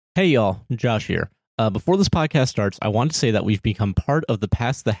Hey y'all, Josh here. Before this podcast starts, I want to say that we've become part of the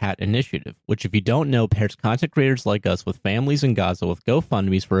Pass the Hat initiative, which, if you don't know, pairs content creators like us with families in Gaza with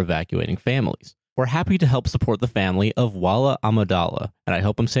GoFundMes for evacuating families. We're happy to help support the family of Wala Amadallah, and I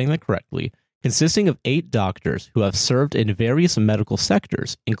hope I'm saying that correctly, consisting of 8 doctors who have served in various medical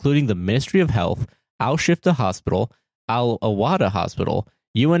sectors, including the Ministry of Health, Al-Shifta Hospital, Al-Awada Hospital,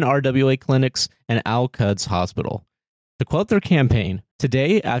 UNRWA clinics, and Al-Quds Hospital. To quote their campaign,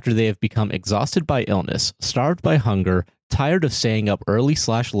 today, after they have become exhausted by illness, starved by hunger, tired of staying up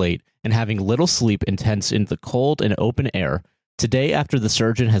early/late, and having little sleep intense in the cold and open air, today, after the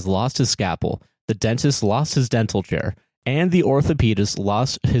surgeon has lost his scalpel, the dentist lost his dental chair, and the orthopedist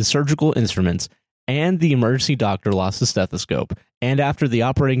lost his surgical instruments, and the emergency doctor lost his stethoscope, and after the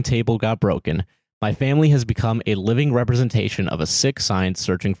operating table got broken, my family has become a living representation of a sick science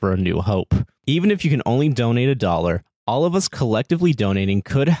searching for a new hope. Even if you can only donate $1, all of us collectively donating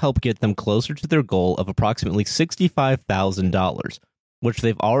could help get them closer to their goal of approximately $65,000, which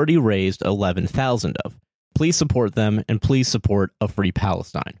they've already raised $11,000 of. Please support them, and please support a free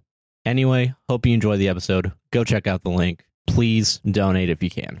Palestine. Anyway, hope you enjoy the episode. Go check out the link. Please donate if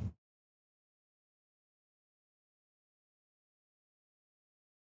you can.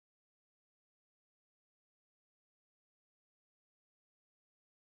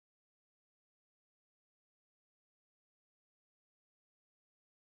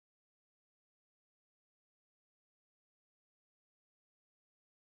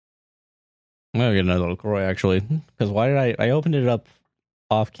 I'm gonna get another LaCroix, actually, because why did I opened it up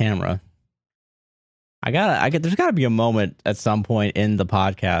off camera? There's gotta be a moment at some point in the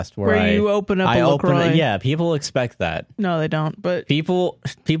podcast where you open up a LaCroix. Yeah, people expect that. No, they don't. But people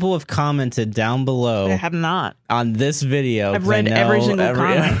have commented down below. They have not on this video. I've read every single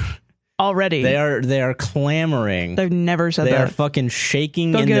comment already. They are clamoring. They've never said that. They are fucking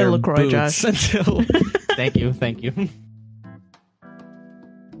shaking in get their a LaCroix, boots Josh. until. Thank you.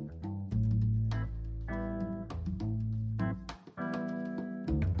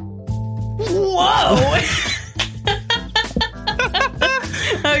 Whoa!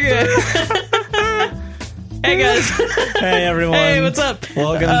 Okay. Hey guys. Hey everyone. Hey, what's up?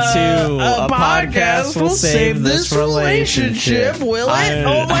 Welcome to a podcast will save this relationship. Will it?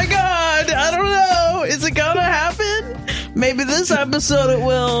 Oh my god! I don't know. Is it gonna happen? Maybe this episode it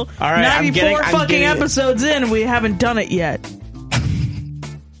will. All right, 94 episodes in, we haven't done it yet.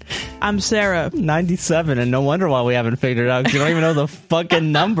 I'm Sarah. 97, and no wonder why we haven't figured it out, because you don't even know the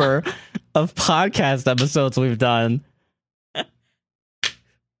fucking number of podcast episodes we've done.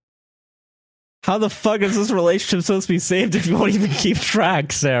 How the fuck is this relationship supposed to be saved if you won't even keep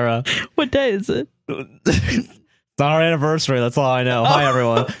track, Sarah? What day is it? It's not our anniversary, that's all I know. Hi,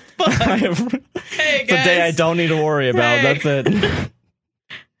 everyone. Hey, guys. It's a day I don't need to worry about. Hey. That's it.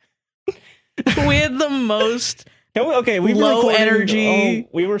 We had the most we low energy.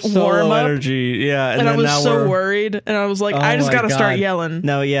 We were so low energy, yeah. And I was so worried, and I was like, I just gotta start yelling.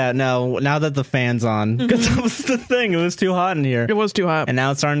 No. Now that the fan's on, because that was the thing. It was too hot in here. It was too hot, and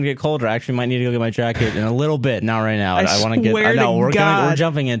now it's starting to get colder. I actually might need to go get my jacket in a little bit. Not right now. I want to get. I know we're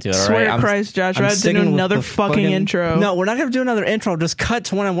jumping into it. All swear right? to Christ, Josh, I had to do another fucking intro. No, we're not gonna do another intro. Just cut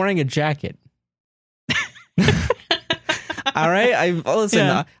to when I'm wearing a jacket. All right, listen.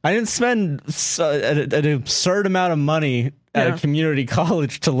 Yeah. I didn't spend an absurd amount of money at a community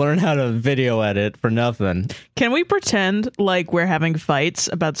college to learn how to video edit for nothing. Can we pretend like we're having fights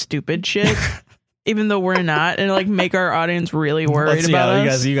about stupid shit, even though we're not, and like make our audience really worried about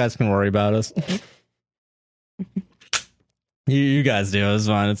us? You guys can worry about us. you guys do. It's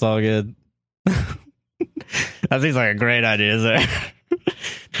fine. It's all good. That seems like a great idea, sir.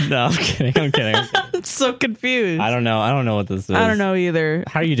 No, I'm kidding. I'm so confused. I don't know what this is. I don't know either.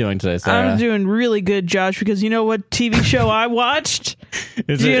 How are you doing today, Sarah? I'm doing really good, Josh, because you know what TV show I watched?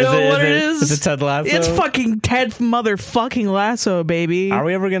 Do you know what it is? Is it Ted Lasso? It's fucking Ted motherfucking Lasso, baby. Are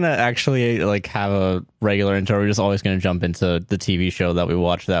we ever gonna actually like have a regular intro? Or are we just always gonna jump into the TV show that we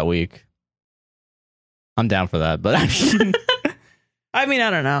watched that week? I'm down for that, but I mean, I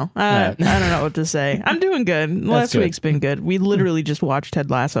don't know. I don't know what to say. I'm doing good. Last week's been good. We literally just watched Ted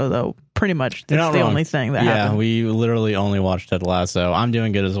Lasso, though. Pretty much. That's the only thing that happened. Yeah, we literally only watched Ted Lasso. I'm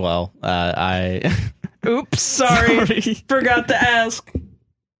doing good as well. Oops, sorry. Forgot to ask.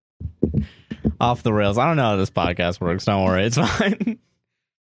 Off the rails. I don't know how this podcast works. Don't worry. It's fine.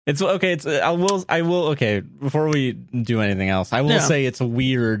 It's okay. I will. Okay, before we do anything else, I will say it's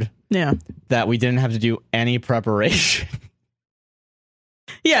weird that we didn't have to do any preparation.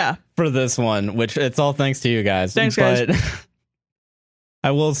 Yeah. For this one, which it's all thanks to you guys. Thanks, guys.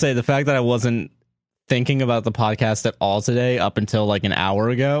 I will say the fact that I wasn't thinking about the podcast at all today up until like an hour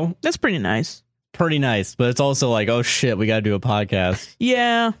ago. That's pretty nice. Pretty nice, but it's also like, oh shit, we got to do a podcast.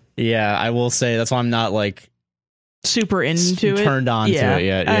 Yeah. Yeah, I will say that's why I'm not like super into it. Turned on to it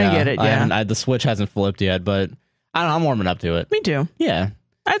yet. Yeah. I get it. Yeah. The switch hasn't flipped yet, but I don't know, I'm warming up to it. Me too. Yeah.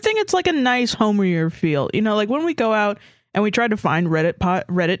 I think it's like a nice homelier feel. You know, like when we go out and we try to find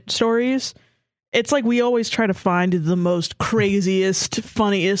Reddit stories, it's like we always try to find the most craziest,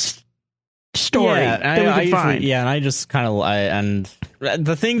 funniest story that we can find. Yeah, and I just kind of and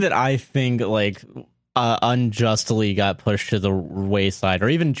the thing that I think like unjustly got pushed to the wayside, or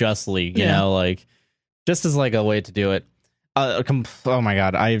even justly, you know, like just as like a way to do it. Oh my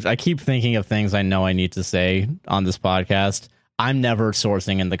god, I keep thinking of things I know I need to say on this podcast. I'm never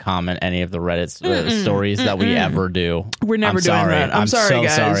sourcing in the comment any of the Reddit stories that we ever do. We're never doing that. I'm sorry, so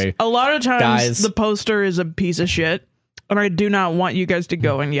guys. Sorry. A lot of times the poster is a piece of shit, and I do not want you guys to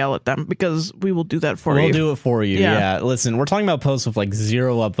go and yell at them because we will do that for you. We'll do it for you. Yeah. Listen, we're talking about posts with like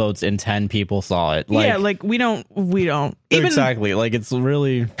 0 upvotes and 10 people saw it. Like, yeah, like we don't. Even, exactly. Like it's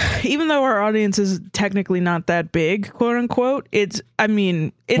really. Even though our audience is technically not that big, quote unquote,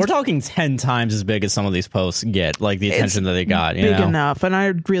 we're talking 10 times as big as some of these posts get, like the attention that they got. Big enough, and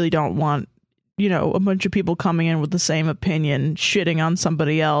I really don't want, a bunch of people coming in with the same opinion, shitting on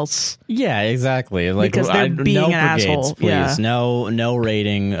somebody else. Yeah, exactly. Like because they're being no an brigades, asshole. Please, yeah. no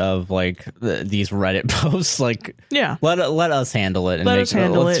rating of like these Reddit posts. Like, yeah, let us handle it. And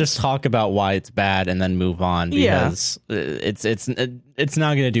let's just talk about why it's bad and then move on, because it's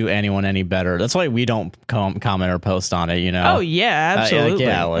not going to do anyone any better. That's why we don't comment or post on it. Oh yeah, absolutely.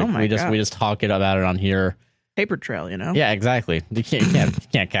 We just talk about it on here. Paper trail, Yeah, exactly. You can't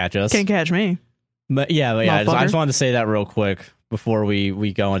catch us. Can't catch me. But yeah, I just wanted to say that real quick before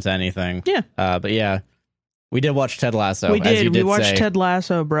we go into anything. Yeah. But yeah, we did watch Ted Lasso. We did. As you did we watched say. Ted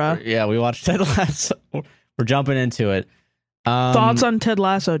Lasso, bruh. Yeah, we watched Ted Lasso. We're jumping into it. Thoughts on Ted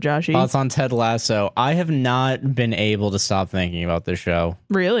Lasso, Joshy? Thoughts on Ted Lasso. I have not been able to stop thinking about this show.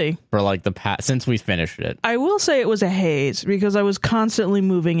 Really? For like the past, since we finished it. I will say it was a haze because I was constantly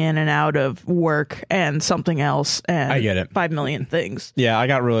moving in and out of work and something else, and I get it. 5 million things. Yeah, I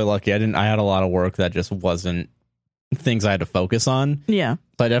got really lucky. I had a lot of work that just wasn't things I had to focus on. Yeah.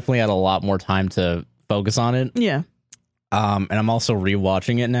 So I definitely had a lot more time to focus on it. Yeah. And I'm also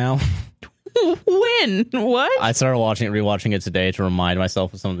rewatching it now. When? What? I started rewatching it today to remind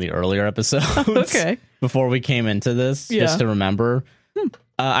myself of some of the earlier episodes. Okay. Before we came into this, just to remember.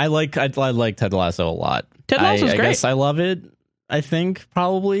 I like Ted Lasso a lot. Ted Lasso's great. I guess I love it. I think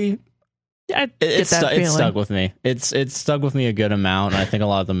probably. Yeah, it stuck with me. It's stuck with me a good amount, and I think a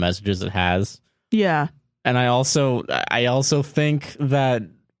lot of the messages it has. Yeah. And I also think that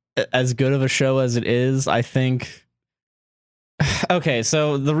as good of a show as it is, I think. Okay,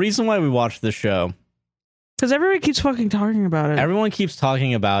 so the reason why we watched this show, because everybody keeps fucking talking about it. Everyone keeps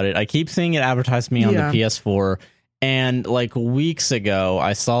talking about it. I keep seeing it advertised to me on the PS4, and like weeks ago,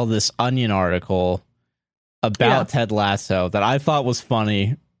 I saw this Onion article about Ted Lasso that I thought was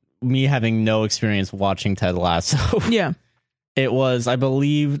funny. Me having no experience watching Ted Lasso. Yeah, it was, I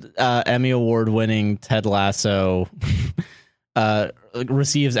believe, Emmy Award-winning Ted Lasso.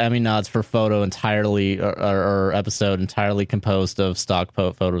 Receives Emmy nods for photo entirely or episode entirely composed of stock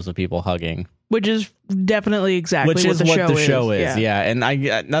photos of people hugging, which is definitely exactly what the show is. Yeah. And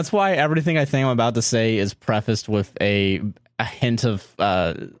that's why everything I think I'm about to say is prefaced with a hint of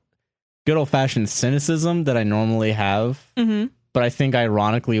good old-fashioned cynicism that I normally have, but I think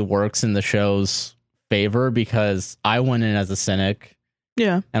ironically works in the show's favor because I went in as a cynic.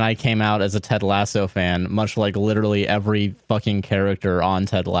 Yeah. And I came out as a Ted Lasso fan, much like literally every fucking character on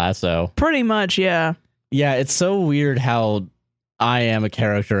Ted Lasso. Pretty much, yeah. Yeah, it's so weird how I am a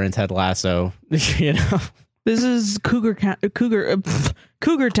character in Ted Lasso, This is Cougar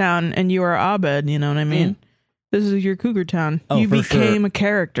Town, and you are Abed, you know what I mean? This is your Cougar Town. Oh, you became a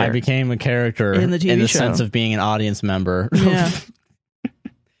character. I became a character in the TV in the show. sense of being an audience member. Yeah.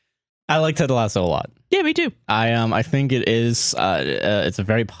 I like Ted Lasso a lot. Yeah, me too. I think it is. It's a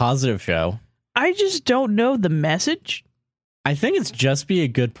very positive show. I just don't know the message. I think it's just be a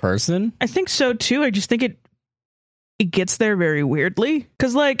good person. I think so too. I just think it gets there very weirdly.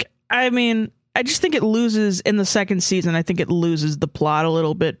 Because, I just think it loses in the second season. I think it loses the plot a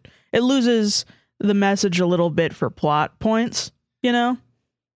little bit. It loses the message a little bit for plot points.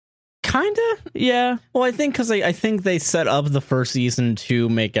 Kinda, yeah. Well, I think because I think they set up the first season to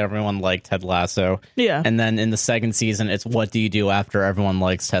make everyone like Ted Lasso. Yeah, and then in the second season, it's what do you do after everyone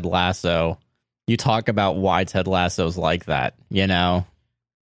likes Ted Lasso? You talk about why Ted Lasso's like that.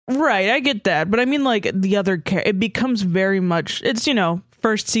 Right, I get that, but I mean, the other it becomes very much. It's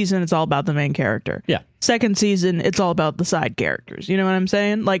first season, it's all about the main character. Yeah. Second season, it's all about the side characters. You know what I'm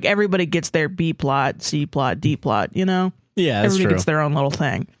saying? Like, everybody gets their B plot, C plot, D plot, you know? Yeah, that's everybody true. gets their own little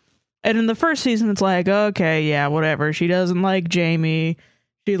thing. And in the first season, it's like, okay, yeah, whatever. She doesn't like Jamie.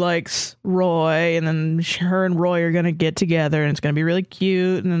 She likes Roy, and then her and Roy are going to get together, and it's going to be really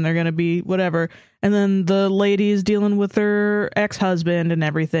cute, and then they're going to be whatever. And then the lady is dealing with her ex-husband and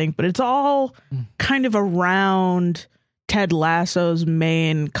everything, but it's all kind of around Ted Lasso's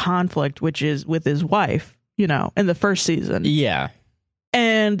main conflict, which is with his wife, you know, in the first season. Yeah.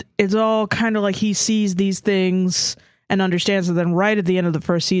 And it's all kind of like he sees these things and understands that. Then right at the end of the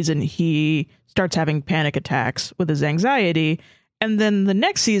first season, he starts having panic attacks with his anxiety. And then the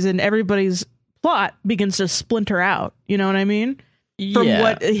next season, everybody's plot begins to splinter out. You know what I mean? From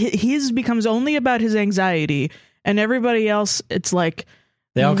what his becomes only about his anxiety, and everybody else, it's like,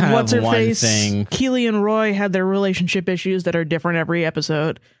 they all kind what's of her one face? thing. Keely and Roy had their relationship issues that are different every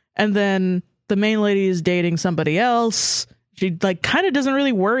episode. And then the main lady is dating somebody else. She like kind of doesn't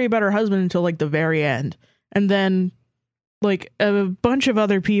really worry about her husband until like the very end. And then like a bunch of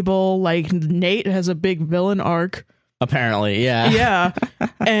other people, like Nate has a big villain arc. Apparently, yeah. Yeah.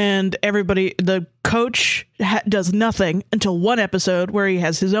 And everybody, the coach does nothing until one episode where he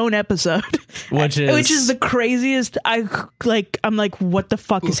has his own episode, which is the craziest. I'm like, what the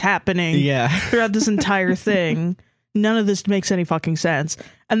fuck is happening? Yeah. Throughout this entire thing, none of this makes any fucking sense.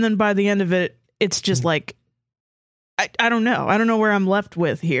 And then by the end of it, it's just like, I don't know. I don't know where I'm left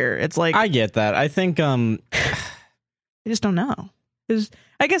with here. It's like, I get that. I think, I just don't know.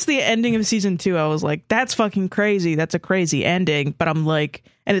 I guess the ending of season 2, I was like, that's fucking crazy. That's a crazy ending. But I'm like,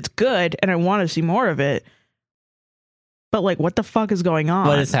 and it's good, and I want to see more of it. But like, what the fuck is going on?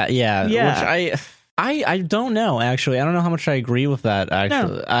 What is that? Yeah. Yeah. Which I don't know, actually. I don't know how much I agree with that,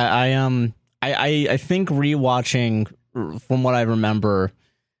 actually. No. I think rewatching, from what I remember,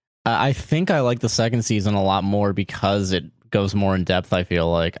 I think I like the second season a lot more because it goes more in depth, I feel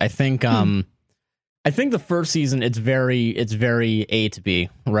like. I think the first season, it's very A to B,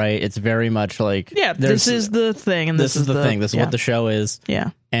 right? It's very much like, yeah, this is the thing, and this is the thing. This is what the show is. Yeah.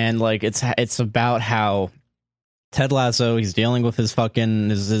 And like it's about how Ted Lasso, he's dealing with his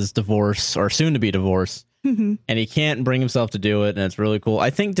divorce, or soon to be divorce, and he can't bring himself to do it, and it's really cool. I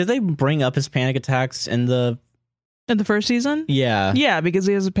think, did they bring up his panic attacks in the first season? Yeah. Yeah, because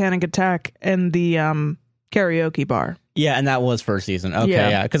he has a panic attack in the karaoke bar. Yeah, and that was first season. Okay,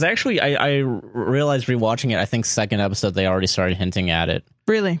 yeah. Because actually, I realized rewatching it, I think second episode, they already started hinting at it.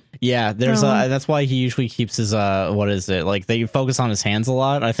 Really? Yeah, that's why he usually keeps his, what is it? Like, they focus on his hands a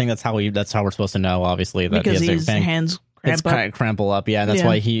lot. I think that's how we're supposed to know, obviously. That because he has his hands crample up, yeah. And that's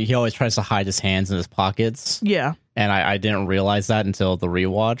why he always tries to hide his hands in his pockets. Yeah. And I didn't realize that until the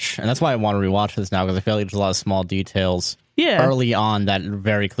rewatch. And that's why I want to rewatch this now, because I feel like there's a lot of small details early on that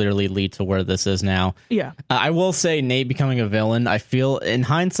very clearly lead to where this is now. Yeah. I will say Nate becoming a villain, I feel, in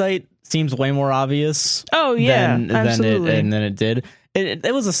hindsight, seems way more obvious. Oh, yeah, absolutely. Than it did.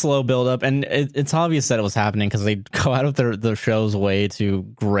 It was a slow build up, and it's obvious that it was happening because they go out of the show's way to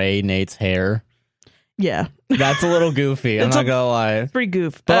gray Nate's hair. Yeah. That's a little goofy. I'm not gonna lie. It's pretty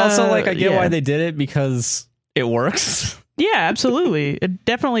goof. But also, like, I get why they did it, because it works. Yeah, absolutely. It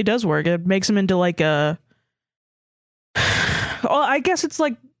definitely does work. It makes him into like a... Well, I guess it's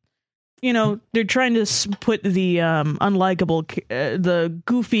like, you know, they're trying to put the unlikable, the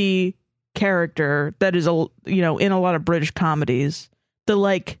goofy character that is, you know, in a lot of British comedies.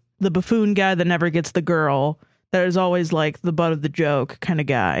 The buffoon guy that never gets the girl, that is always like the butt of the joke kind of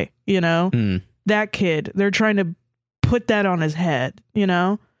guy, you know? That kid, they're trying to put that on his head, you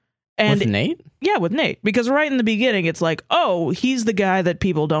know? And with Nate? Yeah, with Nate. Because right in the beginning, it's like, oh, he's the guy that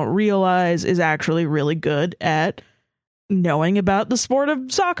people don't realize is actually really good at knowing about the sport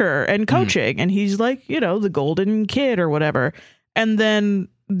of soccer and coaching. And he's like, you know, the golden kid or whatever. And then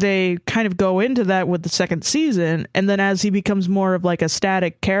they kind of go into that with the second season. And then as he becomes more of like a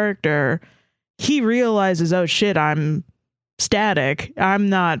static character, he realizes, oh shit, I'm static. I'm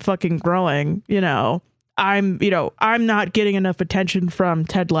not fucking growing, you know. I'm not getting enough attention from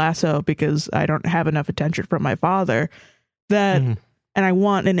Ted Lasso because I don't have enough attention from my father. And I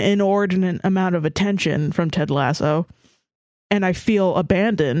want an inordinate amount of attention from Ted Lasso, and I feel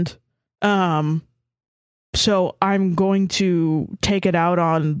abandoned. So I'm going to take it out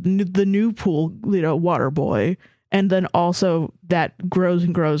on the new pool, you know, water boy. And then also that grows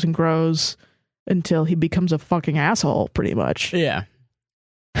and grows and grows until he becomes a fucking asshole, pretty much. Yeah.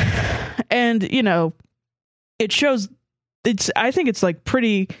 And, you know, it shows, I think that's like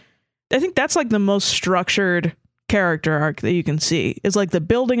the most structured character arc that you can see. It's like the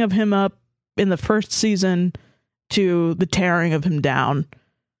building of him up in the first season to the tearing of him down,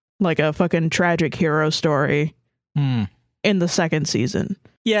 like a fucking tragic hero story in the second season.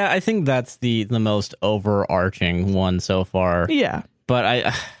 Yeah, I think that's the most overarching one so far. Yeah.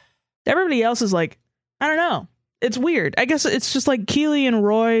 But everybody else is like, I don't know. It's weird. I guess it's just like Keely and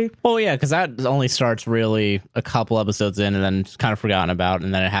Roy. Oh, yeah, because that only starts really a couple episodes in and then it's kind of forgotten about.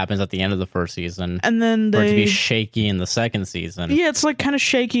 And then it happens at the end of the first season. And then for it to be shaky in the second season. Yeah, it's like kind of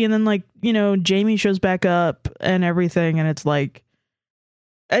shaky. And then like, you know, Jamie shows back up and everything. And it's like,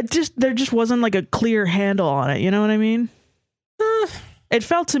 there just wasn't like a clear handle on it. You know what I mean? It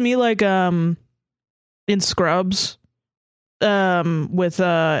felt to me like in Scrubs with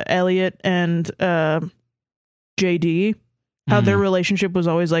Elliot and JD, how their relationship was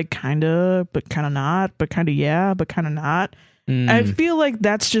always like kind of, but kind of not, but kind of yeah, but kind of not. I feel like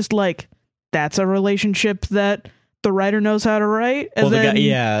that's just like, that's a relationship that the writer knows how to write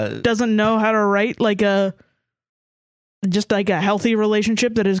and doesn't know how to write like a healthy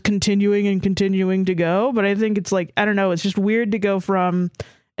relationship that is continuing and continuing to go. But I think it's like, I don't know, it's just weird to go from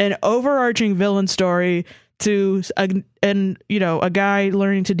an overarching villain story to a guy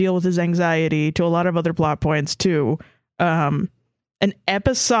learning to deal with his anxiety, to a lot of other plot points, to an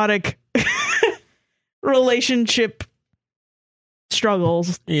episodic relationship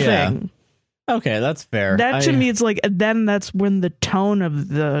struggles thing. Okay, that's fair. That to me, it's like, then that's when the tone of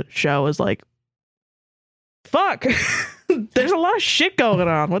the show is like, fuck, there's a lot of shit going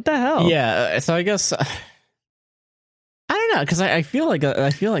on. What the hell? Yeah, so I guess I don't know, because I feel like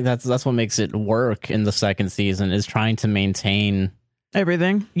that's what makes it work in the second season, is trying to maintain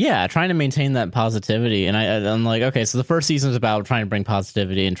everything. Yeah, trying to maintain that positivity. And I'm like, okay, so the first season is about trying to bring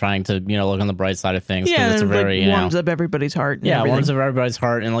positivity and trying to, look on the bright side of things. Yeah, it's it very, warms up everybody's heart. Yeah, warms up everybody's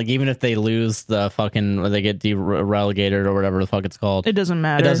heart. And like, even if they lose the fucking, or they get relegated or whatever the fuck it's called, it doesn't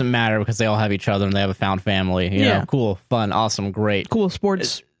matter. It doesn't matter because they all have each other and they have a found family. You know, cool, fun, awesome, great. Cool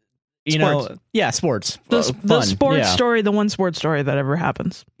sports. Sports. The sports story, the one sports story that ever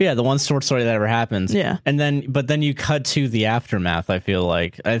happens. Yeah, the one sports story that ever happens. Yeah. But then you cut to the aftermath, I feel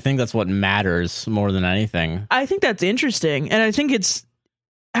like. I think that's what matters more than anything. I think that's interesting. And I think it's,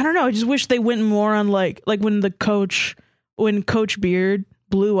 I don't know, I just wish they went more on like when Coach Beard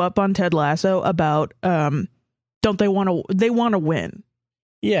blew up on Ted Lasso about, they want to win.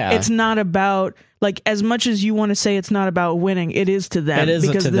 Yeah. It's not about, like, as much as you want to say it's not about winning, it is to them. It is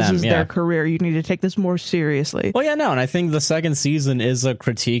because to this them, is their career. You need to take this more seriously. Well, yeah, no, and I think the second season is a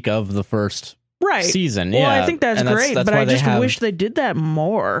critique of the first season. Well, yeah. I think that's great, that's but I just wish they did that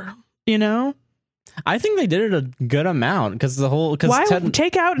more, I think they did it a good amount because why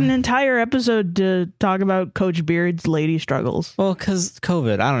take out an entire episode to talk about Coach Beard's lady struggles? Well, because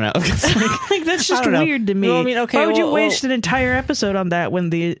COVID, I don't know. Like that's just weird to me. Well, I mean, okay, why would you waste an entire episode on that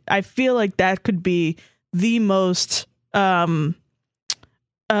when I feel like that could be the most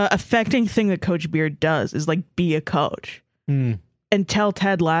affecting thing that Coach Beard does is like be a coach and tell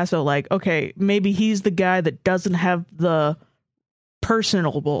Ted Lasso like, okay, maybe he's the guy that doesn't have the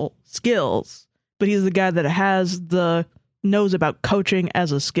personable skills, but he's the guy that knows about coaching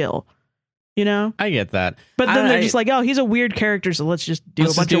as a skill. I get that. But then they're just like, oh, he's a weird character, so let's just do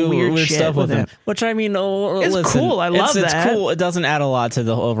a bunch of weird shit stuff with him. him. Which, I mean, it's cool. I love that. It's cool. It doesn't add a lot to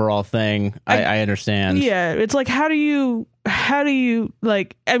the overall thing. I understand. Yeah, it's like, how do you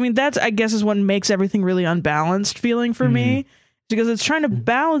like, I mean, that's, I guess, is what makes everything really unbalanced feeling for me, because it's trying to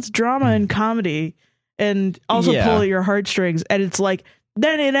balance drama and comedy and also pull at your heartstrings. And it's like,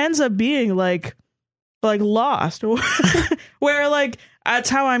 then it ends up being like Lost, where like, that's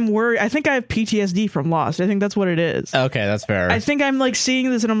how I'm worried. I think I have PTSD from Lost. I think that's what it is. Okay, that's fair. I think I'm like seeing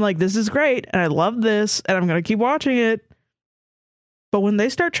this and I'm like, this is great and I love this and I'm going to keep watching it. But when they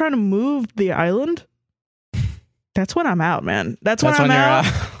start trying to move the island, that's when I'm out, man. That's when I'm out.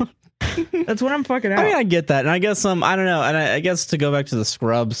 That's when I'm fucking out. I mean, I get that. And I guess, I don't know. And I guess to go back to the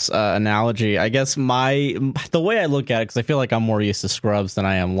Scrubs analogy, I guess the way I look at it, because I feel like I'm more used to Scrubs than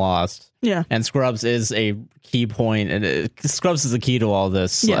I am Lost. Yeah. And Scrubs is a key point, and Scrubs is the key to all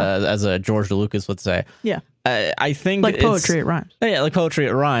this, as a George Lucas would say. Yeah. I think like poetry, it rhymes. Yeah, like poetry,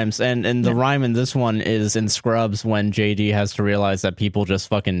 it rhymes. And the rhyme in this one is in Scrubs when JD has to realize that people just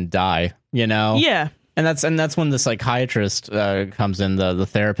fucking die, Yeah. And that's when the psychiatrist comes in, the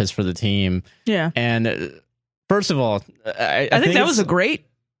therapist for the team. Yeah. And first of all, I think that was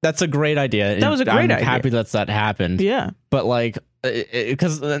that's a great idea. That was a great idea. I'm happy that happened. Yeah. But like,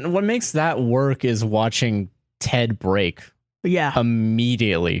 because what makes that work is watching Ted break. Yeah.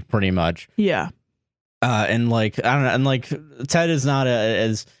 Immediately, pretty much. Yeah. And like, I don't know. And like, Ted is not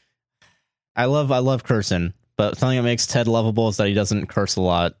as, I love Kirsten. but something that makes Ted lovable is that he doesn't curse a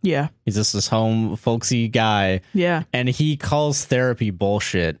lot. Yeah. He's just this home folksy guy. Yeah. And he calls therapy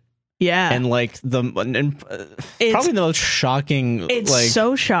bullshit. Yeah. And like probably the most shocking. It's like,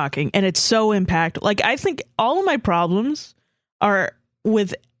 so shocking and it's so impactful. Like, I think all of my problems are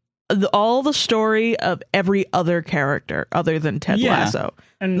with all the story of every other character other than Ted Lasso.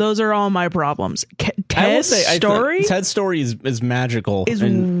 And those are all my problems. Ted's story is magical. Is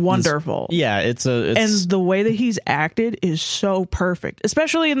wonderful. It's and the way that he's acted is so perfect,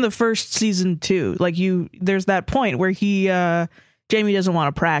 especially in the first season too. Like there's that point where Jamie doesn't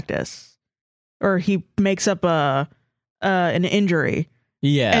want to practice, or he makes up an injury.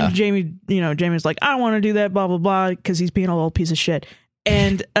 Yeah. And Jamie's like, I don't want to do that, blah, blah, blah, because he's being a little piece of shit.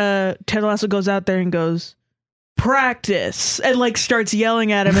 And Ted Lasso goes out there and goes, practice, and like starts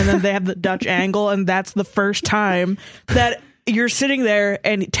yelling at him, and then they have the Dutch angle, and that's the first time that you're sitting there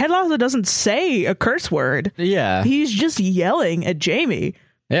and Ted Lasso doesn't say a curse word. Yeah. He's just yelling at Jamie.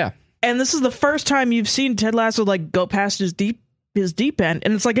 Yeah. And this is the first time you've seen Ted Lasso like go past his deep end.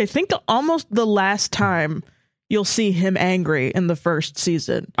 And it's like, I think almost the last time you'll see him angry in the first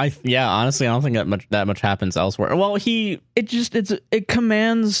season. Honestly, I don't think that much happens elsewhere. Well, it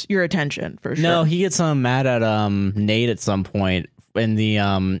commands your attention for sure. No, he gets mad at Nate at some point in the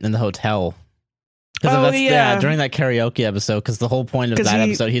hotel. During that karaoke episode, because the whole point of that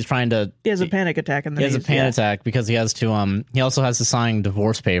episode, he has a panic attack, and he has a panic attack because he has to he also has to sign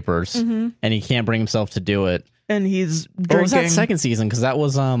divorce papers, and he can't bring himself to do it. And he's drinking. Or was that second season? Because that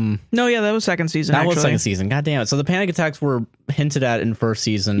was that was second season. That was second season. God damn it! So the panic attacks were hinted at in first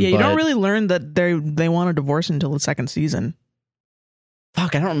season. Yeah, you don't really learn that they want a divorce until the second season.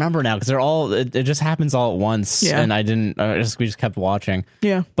 Fuck, I don't remember now because they're all. It just happens all at once, and I didn't. We just kept watching.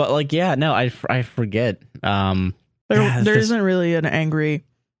 Yeah, but like, I forget. There isn't really an angry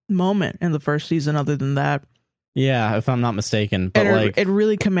moment in the first season other than that. Yeah, if I'm not mistaken. But and it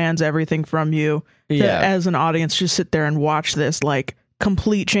really commands everything from you as an audience. Just sit there and watch this like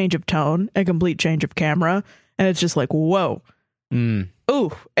complete change of tone and complete change of camera, and it's just like, whoa,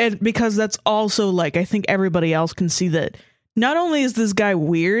 ooh, and because that's also like, I think everybody else can see that. Not only is this guy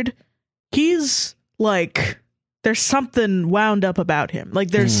weird, he's like, there's something wound up about him.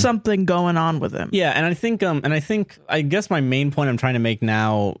 Like there's something going on with him. Yeah, and I guess my main point I'm trying to make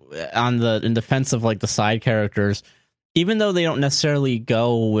now in defense of like the side characters, even though they don't necessarily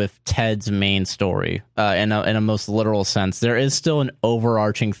go with Ted's main story in a most literal sense, there is still an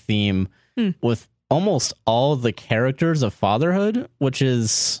overarching theme with almost all the characters of fatherhood, which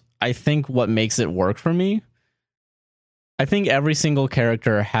is, I think, what makes it work for me. I think every single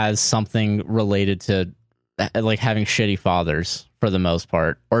character has something related to like having shitty fathers for the most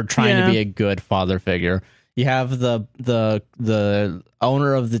part, or trying to be a good father figure. You have the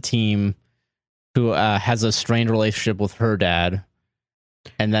owner of the team who has a strained relationship with her dad,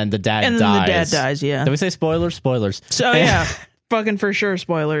 and then the dad dies. The dad dies. Yeah. Did we say spoilers? Spoilers. So yeah, fucking for sure.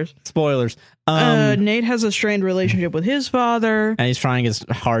 Spoilers. Nate has a strained relationship with his father, and he's trying his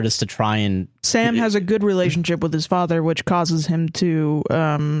hardest to try and. Sam has a good relationship with his father, which causes him to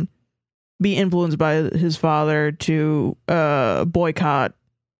be influenced by his father to boycott.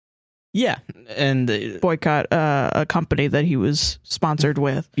 Yeah, and boycott a company that he was sponsored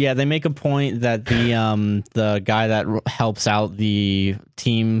with. Yeah, they make a point that the guy that helps out the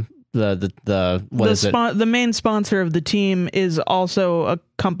team, the main sponsor of the team is also a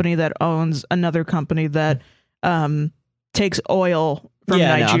company that owns another company that takes oil from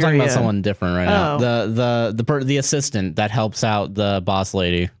Nigeria. No, I'm talking about someone different right now. The assistant that helps out the boss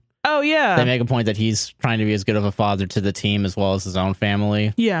lady. Oh yeah, they make a point that he's trying to be as good of a father to the team as well as his own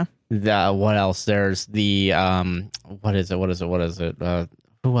family. Yeah. What else? There's the what is it?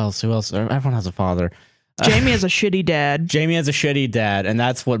 Who else? Everyone has a father. Jamie has a shitty dad. Jamie has a shitty dad, and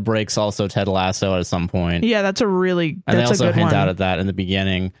that's what breaks also Ted Lasso at some point. Yeah, that's a really. And that's they also a good hint one. out at that in the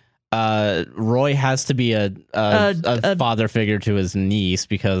beginning. Roy has to be a father figure to his niece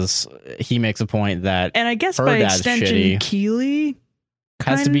because he makes a point that, and I guess her by dad's extension, shitty. Keely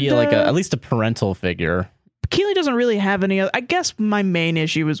has to be like at least a parental figure. Keely doesn't really have any other. I guess my main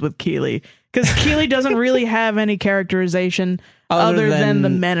issue is with Keely because Keely doesn't really have any characterization other than the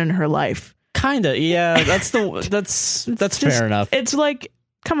men in her life. Kinda, yeah. That's fair enough. It's like,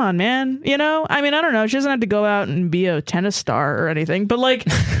 come on, man. You know, I mean, I don't know. She doesn't have to go out and be a tennis star or anything, but like,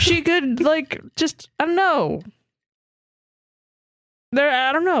 she could like just, I don't know.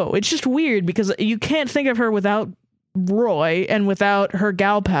 I don't know. It's just weird because you can't think of her without Roy and without her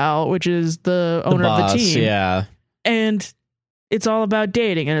gal pal, which is the owner of the team. Yeah. And it's all about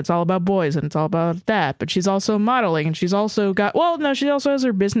dating and it's all about boys and it's all about that. But she's also modeling and she's also got, well, no, she also has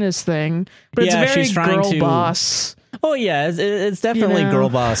her business thing, but it's very she's trying girl to boss. Oh yeah, it's definitely girl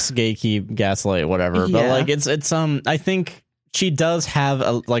boss, gatekeep, gaslight, whatever. But like it's I think she does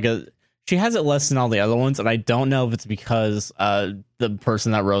have she has it less than all the other ones, and I don't know if it's because the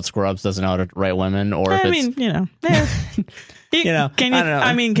person that wrote Scrubs doesn't know how to write women, or if it's, can you?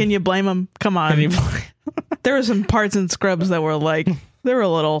 I mean, can you blame them? Come on. There were some parts in Scrubs that were like they were a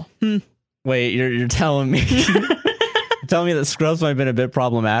little. Wait, you're telling me telling me that Scrubs might have been a bit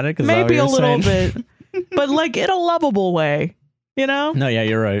problematic? Is maybe that what you're a saying? little bit, but like in a lovable way, No, yeah,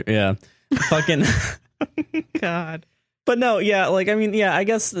 you're right. Yeah, fucking God. But no, yeah, like I mean, yeah, I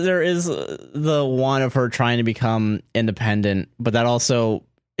guess there is the one of her trying to become independent, but that also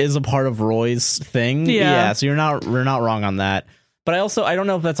is a part of Roy's thing. Yeah, so we're not wrong on that. But I don't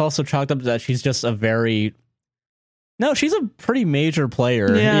know if that's also chalked up to that she's just she's a pretty major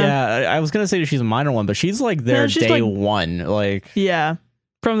player. Yeah, I was gonna say she's a minor one, but she's like there day one, like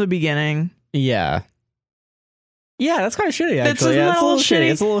from the beginning. Yeah, that's kind of shitty. Actually, it's a little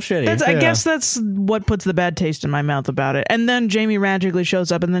shitty. It's a little shitty. I guess that's what puts the bad taste in my mouth about it. And then Jamie magically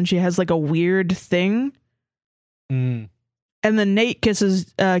shows up, and then she has like a weird thing. And then Nate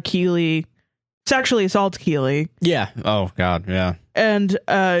kisses Keely, sexually assaults Keely. Yeah. Oh God. Yeah. And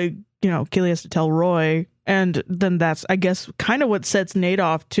Keely has to tell Roy, and then that's, I guess, kind of what sets Nate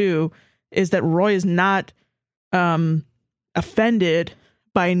off too, is that Roy is not offended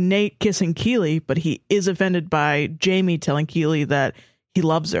by Nate kissing Keely, but he is offended by Jamie telling Keely that he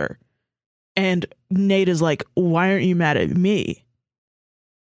loves her. And Nate is like, why aren't you mad at me?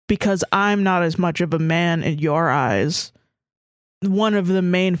 Because I'm not as much of a man in your eyes. One of the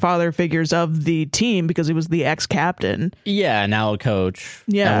main father figures of the team, because he was the ex-captain. Yeah, now a coach.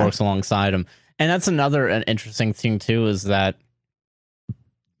 Yeah. And works alongside him. And that's another interesting thing too, is that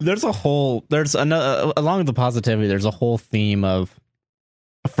there's along the positivity, there's a whole theme of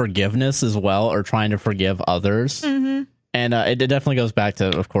forgiveness as well, or trying to forgive others. And it definitely goes back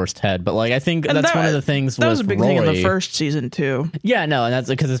to, of course, Ted, but like I think that's one of the things that was a big Roy. thing in the first season too. Yeah, no, and that's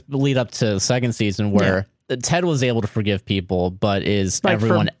because it's lead up to the second season where Ted was able to forgive people, but is like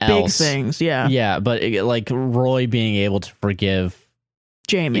everyone for else big things? But like Roy being able to forgive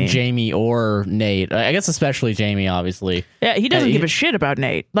Jamie or Nate, I guess especially Jamie, obviously. Yeah, he doesn't give a shit about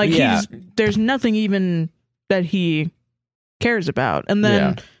Nate. Like there's nothing even that he cares about. And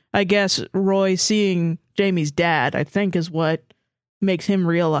then I guess Roy seeing Jamie's dad, I think, is what makes him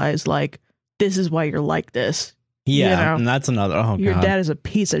realize, like, this is why you're like this. Yeah, and that's another. Your dad is a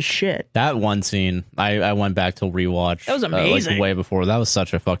piece of shit. That one scene, I went back to rewatch. That was amazing. Like way before. That was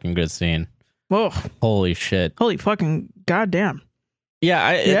such a fucking good scene. Whoa! Holy shit! Holy fucking goddamn! Yeah,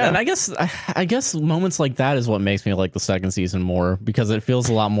 and I guess moments like that is what makes me like the second season more, because it feels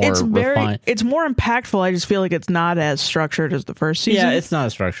a lot more refined. It's more impactful. I just feel like it's not as structured as the first season. Yeah, it's not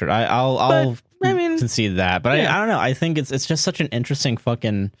as structured. I'll concede that, but I don't know. I think it's just such an interesting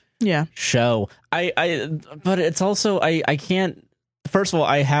fucking show. But it's also I can't. First of all,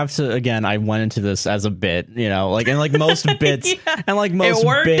 I have to, again, I went into this as a bit, and like most bits, and like most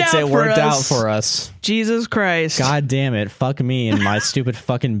bits, it worked out for us. Jesus Christ. God damn it. Fuck me and my stupid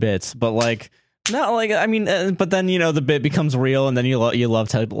fucking bits. But like, no, like, I mean, but then, the bit becomes real, and then you love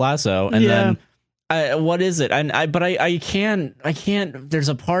Ted Lasso. And then, what is it? I can't, there's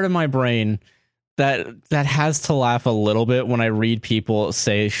a part of my brain that has to laugh a little bit when I read people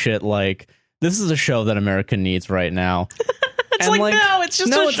say shit like, this is a show that America needs right now. It's like, no, it's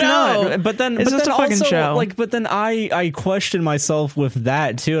just a show. It's not. But then, it's just a fucking show. Like, but then I question myself with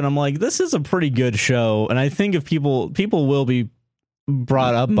that too, and I'm like, this is a pretty good show, and I think if people will be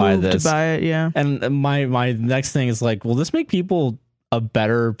brought up by this, by it, yeah. And my next thing is like, will this make people a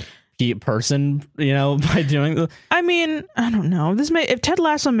better person, by doing the. I mean, I don't know. If Ted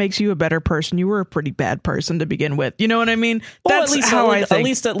Lasso makes you a better person, you were a pretty bad person to begin with. You know what I mean? Well, that's at least how I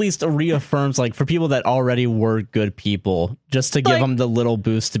think. At least reaffirms, like, for people that already were good people, just to give them the little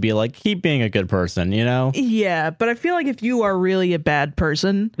boost to be like, keep being a good person, Yeah, but I feel like if you are really a bad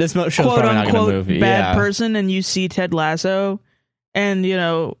person, this show's quote probably not unquote gonna move. Bad person, and you see Ted Lasso, and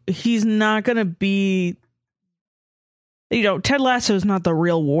he's not gonna be. Ted Lasso is not the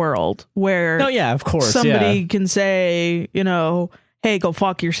real world where of course somebody can say, hey, go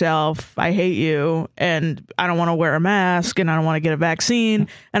fuck yourself. I hate you. And I don't want to wear a mask, and I don't want to get a vaccine.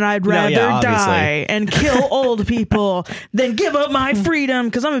 And I'd rather die and kill old people than give up my freedom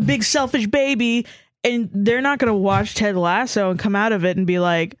because I'm a big selfish baby. And they're not going to watch Ted Lasso and come out of it and be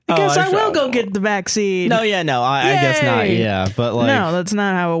like, I guess I will go get the vaccine. I guess not. Yeah. But like, no, that's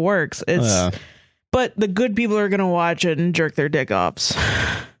not how it works. But the good people are gonna watch it and jerk their dick offs.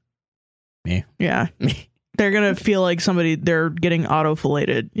 Me. Yeah. They're gonna feel like they're getting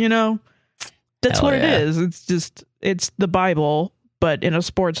auto-filleted, you know? That's Hell what yeah. it is. It's the Bible, but in a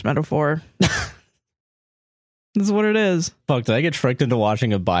sports metaphor. That's what it is. Fuck, did I get tricked into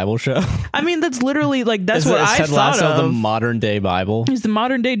watching a Bible show? I mean, that's literally like that's what I Ted thought Lasso of. the modern day Bible. He's the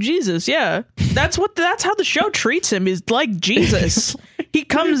modern day Jesus. Yeah, that's how the show treats him. Is like Jesus. He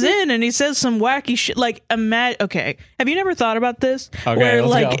comes in and he says some wacky shit. Like, okay, have you never thought about this? Okay, where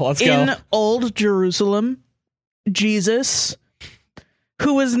let's go. In old Jerusalem, Jesus,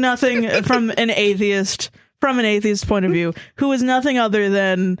 who was nothing from an atheist point of view, who was nothing other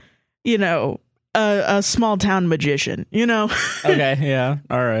than, you know, a small town magician, you know? Okay, yeah,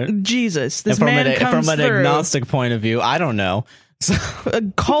 all right. Jesus, this man comes from an through. agnostic point of view, I don't know. So, A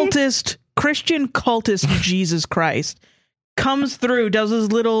Christian cultist Jesus Christ comes through, does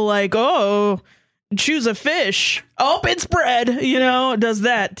his little like, oh, choose a fish. Oh, it's bread, you know, does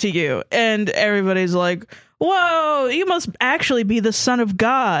that to you. And everybody's like, whoa, you must actually be the son of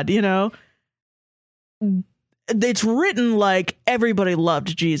God, you know? It's written like everybody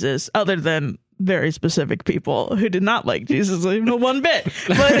loved Jesus, other than very specific people who did not like Jesus even one bit.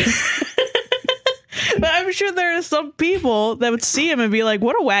 But, but I'm sure there are some people that would see him and be like,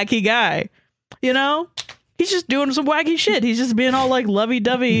 what a wacky guy. You know? He's just doing some wacky shit. He's just being all like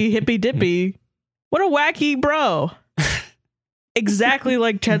lovey-dovey, hippy-dippy. What a wacky bro. Exactly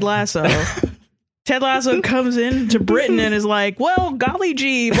like Ted Lasso. Ted Lasso comes into Britain and is like, well, golly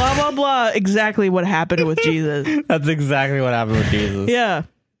gee, blah, blah, blah. Exactly what happened with Jesus. that's exactly what happened with Jesus. Yeah.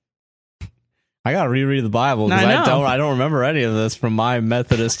 I gotta reread the Bible because I don't remember any of this from my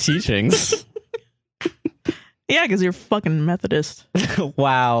Methodist teachings. Yeah, because you're fucking Methodist.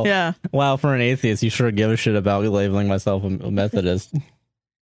 Wow. Yeah. Wow, for an atheist, you sure give a shit about labeling myself a Methodist.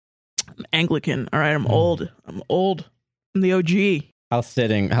 I'm Anglican. All right, I'm old. I'm the OG. How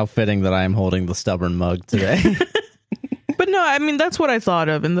fitting that I am holding the stubborn mug today. But no, I mean, that's what I thought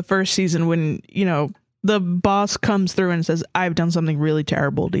of in the first season when, you know, the boss comes through and says, I've done something really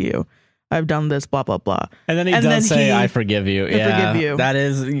terrible to you. I've done this, blah, blah, blah. And then he does say, I forgive you. Forgive you. That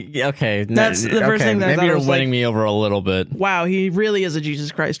is, okay. That's the first thing that I maybe thought you're was winning like, me over a little bit. Wow, he really is a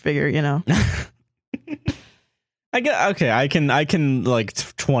Jesus Christ figure, you know? I can like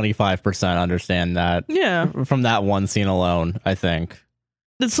 25% understand that. Yeah. From that one scene alone, I think.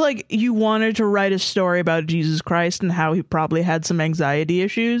 It's like you wanted to write a story about Jesus Christ and how he probably had some anxiety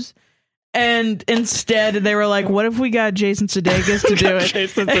issues. And instead, they were like, what if we got Jason Sudeikis to do it?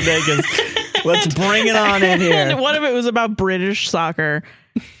 Jason Sudeikis. Let's bring it on in here. And what if it was about British soccer?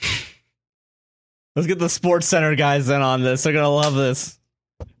 Let's get the Sports Center guys in on this. They're going to love this.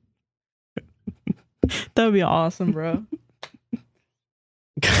 That would be awesome, bro.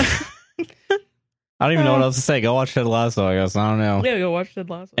 I don't even know what else to say. Go watch Ted Lasso, I guess. I don't know. Yeah, go watch Ted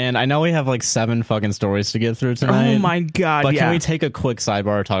Lasso. And I know we have like 7 fucking stories to get through tonight. Oh my god, But yeah. can we take a quick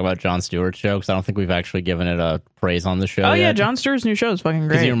sidebar to talk about Jon Stewart's show? Because I don't think we've actually given it a praise on the show Oh yet. yeah, Jon Stewart's new show is fucking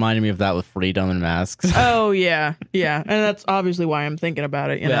Because great. he reminded me of that with Freedom and Masks. Oh yeah, yeah, and that's obviously why I'm thinking about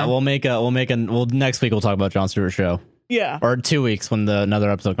it. You Yeah, know, well, next week we'll talk about Jon Stewart's show. yeah, Or 2 weeks when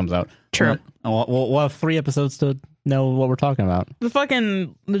another episode comes out. True. We'll have 3 episodes to know what we're talking about.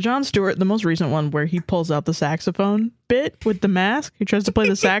 the Jon Stewart, the most recent one where he pulls out the saxophone bit with the mask. He tries to play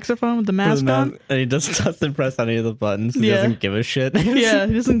the saxophone with the mask on. And he just doesn't press any of the buttons. He Yeah. doesn't give a shit. Yeah,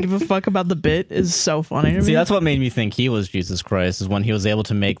 he doesn't give a fuck about the bit. Is so funny to See, me. that's what made me think he was Jesus Christ, is when he was able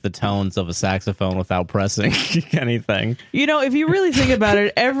to make the tones of a saxophone without pressing anything. You know, if you really think about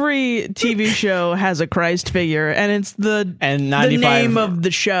it, every TV show has a Christ figure, and it's the 95 name of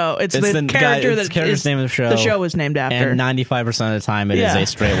the show. It's the character it's the character's name of the show. The show was named after. And 95% of the time, it is a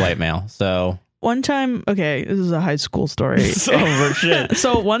straight white male. So One time, okay, this is a high school story. over shit.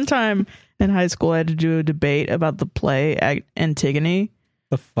 So one time in high school, I had to do a debate about the play Antigone.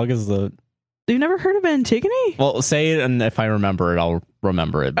 The fuck is the? You've never heard of Antigone? Well, say it, and if I remember it, I'll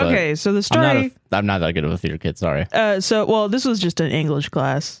remember it. But Okay, so the story. I'm not that good of a theater kid. Sorry. This was just an English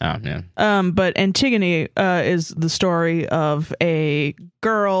class. Oh yeah. But Antigone is the story of a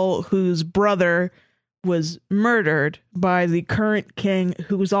girl whose brother was murdered by the current king,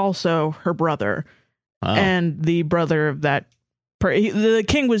 who was also her brother, and the brother of that. The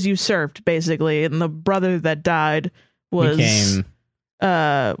king was usurped basically, and the brother that died was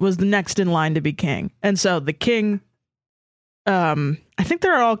the next in line to be king. And so the king, I think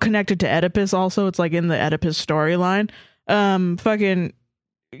they're all connected to Oedipus. Also, it's like in the Oedipus storyline. Fucking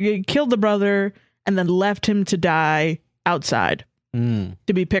killed the brother and then left him to die outside.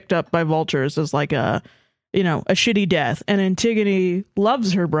 To be picked up by vultures as like a shitty death. And Antigone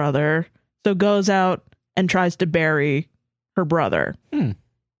loves her brother, so goes out and tries to bury her brother.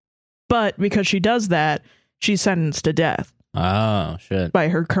 But because she does that, she's sentenced to death. Oh shit! By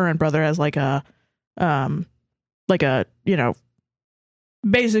her current brother as like a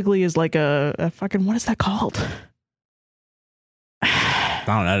basically is like a fucking, what is that called? I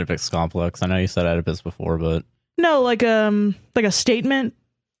don't know, Oedipus complex. I know you said Oedipus before, but no, like a statement,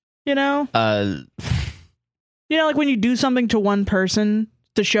 you know? Like when you do something to one person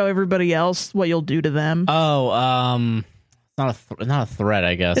to show everybody else what you'll do to them. Oh, not a threat,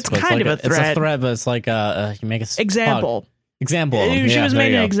 I guess. It's kind of a threat. It's a threat, but it's like you make a example. Example. She was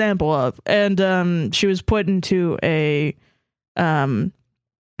made an example of, and she was put into a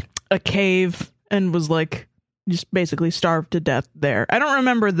cave and was like just basically starved to death there. I don't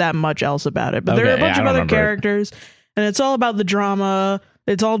remember that much else about it, but there are a bunch of other characters, and it's all about the drama.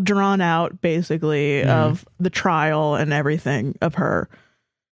 It's all drawn out, basically, of the trial and everything of her.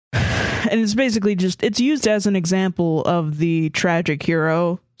 And it's basically it's used as an example of the tragic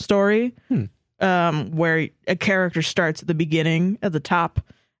hero story, where a character starts at the beginning, at the top,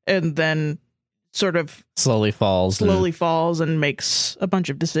 and then sort of slowly falls and makes a bunch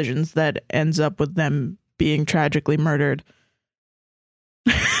of decisions that ends up with them being tragically murdered.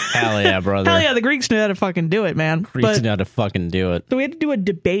 Hell yeah, brother. Hell yeah, the Greeks knew how to fucking do it, man. Greeks knew how to fucking do it. So we had to do a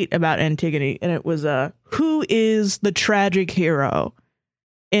debate about Antigone, and it was who is the tragic hero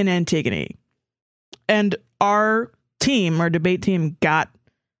in Antigone? And our debate team, got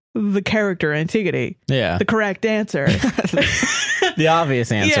the character Antigone. Yeah. The correct answer. The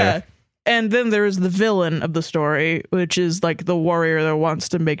obvious answer. Yeah. And then there is the villain of the story, which is like the warrior that wants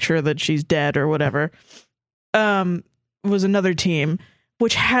to make sure that she's dead or whatever. Was another team,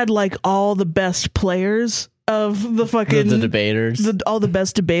 which had like all the best players of the fucking the debaters, all the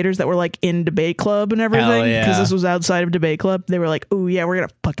best debaters that were like in debate club and everything, because this was outside of debate club. They were like, oh yeah, we're gonna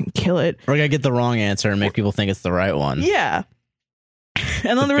fucking kill it, we're gonna get the wrong answer and make people think it's the right one. Yeah.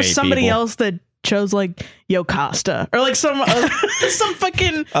 And then there was somebody else that chose like Yocasta or like some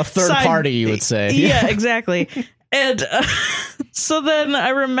fucking a third party, you would say. Yeah, exactly. And so then I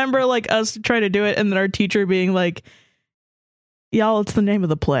remember like us trying to do it, and then our teacher being like, y'all, it's the name of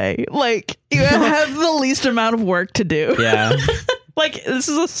the play. Like, you have the least amount of work to do. Yeah. Like, this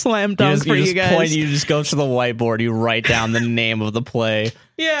is a slam dunk for you guys. You just go to the whiteboard, you write down the name of the play.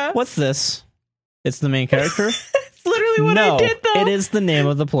 Yeah. What's this? It's the main character? It's literally what I did, though. It is the name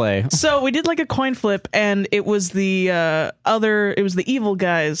of the play. So we did like a coin flip, and it was the evil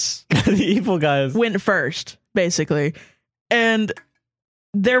guys. The evil guys went first, basically. And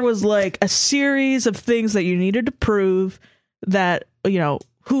there was like a series of things that you needed to prove that,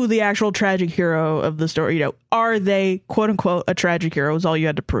 who the actual tragic hero of the story, are they, quote unquote, a tragic hero is all you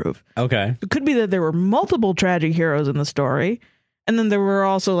had to prove. Okay. It could be that there were multiple tragic heroes in the story, and then there were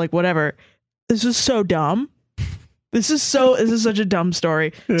also like whatever. This is so dumb. This is such a dumb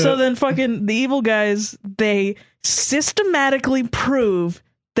story. Yeah. So then fucking the evil guys, they systematically prove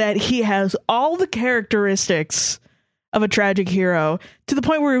that he has all the characteristics of a tragic hero to the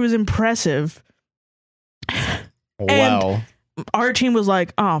point where it was impressive. Wow. And our team was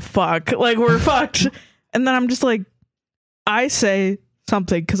like, oh, fuck. Like, we're fucked. And then I'm just like, I say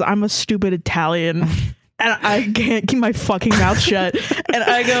something because I'm a stupid Italian and I can't keep my fucking mouth shut. And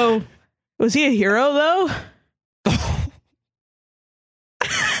I go, was he a hero, though?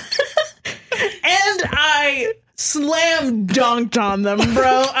 And I slam dunked on them,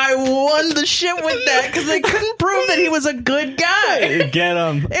 bro. I won the shit with that because they couldn't prove that he was a good guy. Get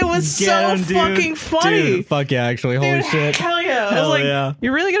him. It was fucking funny. Dude, fuck yeah, actually. Holy shit. Hell yeah. I was like,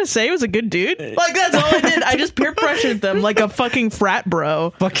 you're really going to say he was a good dude? Like, that's all I did. I just peer pressured them like a fucking frat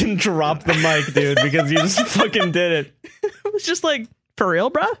bro. Fucking drop the mic, dude, because you just fucking did it. It was just like, for real,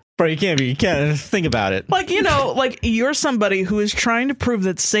 bro? Bro, you can't think about it. Like, like you're somebody who is trying to prove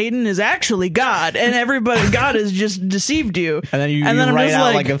that Satan is actually God, and God has just deceived you. And then you write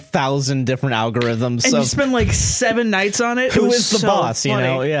out like 1,000 different algorithms. And you spend like 7 nights on it. Who is the boss,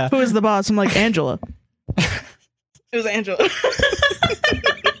 funny. Yeah. Who is the boss? I'm like, Angela. It was Angela.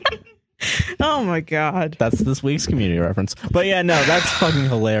 Oh my god. That's this week's community reference. But yeah, no, that's fucking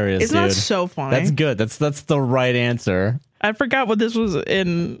hilarious, It's dude. not so funny. That's good. That's the right answer. I forgot what this was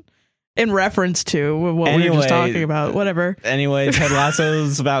in reference to, what we were just talking about. Whatever. Anyway, Ted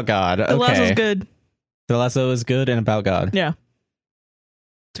Lasso's about God. Okay. Ted Lasso's good. Ted Lasso is good and about God. Yeah.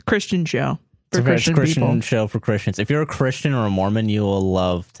 It's a Christian show. It's a Christian show for Christians. If you're a Christian or a Mormon, you will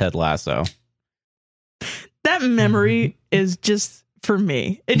love Ted Lasso. That memory is just for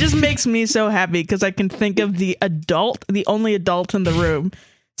me. It just makes me so happy because I can think of the only adult in the room,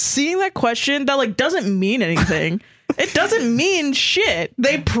 seeing that question that like doesn't mean anything. It doesn't mean shit.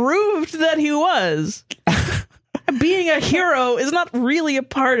 They proved that he was. Being a hero is not really a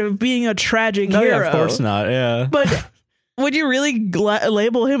part of being a tragic hero. Yeah, of course not. Yeah. But would you really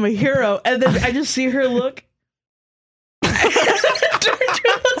label him a hero? And then I just see her look, turn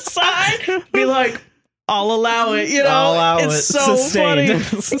to the side, be like, I'll allow it. You know, I'll allow it's it. so Sustained.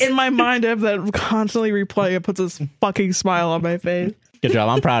 funny. In my mind, I have that constantly replay. It puts this fucking smile on my face. Good job.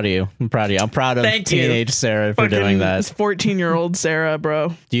 I'm proud of you. I'm proud of teenage Sarah for doing that. This 14-year-old Sarah,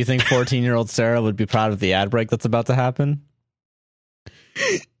 bro. Do you think 14-year-old Sarah would be proud of the ad break that's about to happen?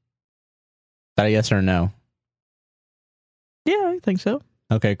 Is that a yes or a no? Yeah, I think so.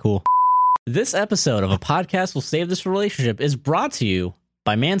 Okay, cool. This episode of A Podcast Will Save This Relationship is brought to you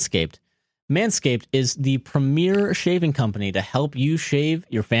by Manscaped. Manscaped is the premier shaving company to help you shave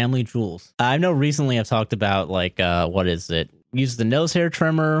your family jewels. I know recently I've talked about, like, what is it? Use the nose hair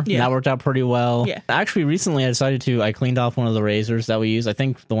trimmer. Yeah. That worked out pretty well. Yeah. Actually, recently I cleaned off one of the razors that we use. I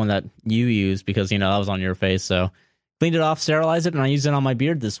think the one that you used because, you know, that was on your face. So cleaned it off, sterilized it, and I used it on my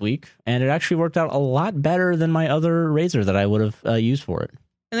beard this week. And it actually worked out a lot better than my other razor that I would have used for it.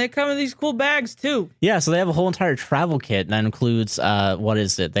 And they come in these cool bags, too. Yeah, so they have a whole entire travel kit that includes, what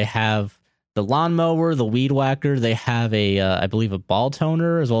is it? They have the lawnmower, the weed whacker. They have I believe, a ball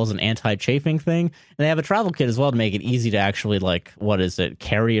toner as well as an anti-chafing thing. And they have a travel kit as well to make it easy to actually, like, what is it?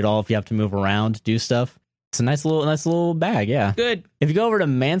 Carry it all if you have to move around, do stuff. It's a nice little bag, yeah. Good. If you go over to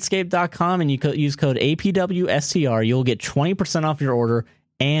manscaped.com and you use code APWSTR, you'll get 20% off your order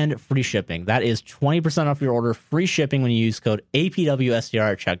and free shipping. That is 20% off your order, free shipping when you use code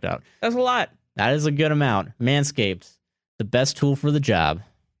APWSTR at checkout. That's a lot. That is a good amount. Manscaped, the best tool for the job.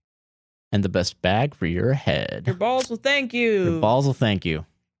 And the best bag for your head. Your balls will thank you. Your balls will thank you.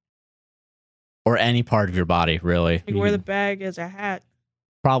 Or any part of your body, really. You wear the bag as a hat.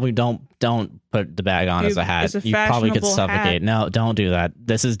 Probably don't put the bag on as a hat. You probably could suffocate. Hat. No, don't do that.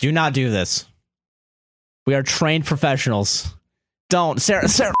 Do not do this. We are trained professionals. Don't. Sarah.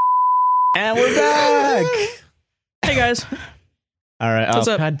 And we're back. Hey, guys. All right. What's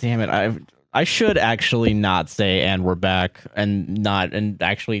up? God damn it. I should actually not say "and we're back" and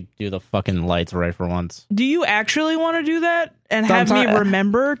actually do the fucking lights right for once. Do you actually want to do that and have me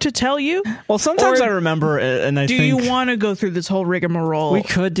remember to tell you? Well, sometimes I remember, and I think... Do you want to go through this whole rigmarole? We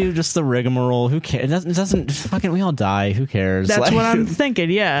could do just the rigmarole. Who cares? It doesn't fucking... We all die. Who cares? That's what I'm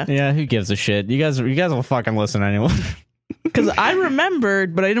thinking. Yeah. Yeah. Who gives a shit? You guys will fucking listen anyway. Because I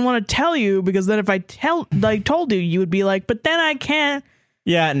remembered, but I didn't want to tell you because then if I told you, you would be like, "But then I can't."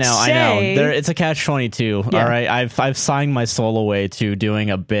 Yeah, no, I know. It's a catch-22. Yeah. All right, I've signed my soul away to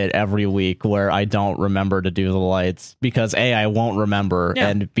doing a bit every week where I don't remember to do the lights because A, I won't remember,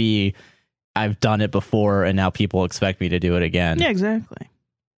 and B, I've done it before, and now people expect me to do it again. Yeah, exactly.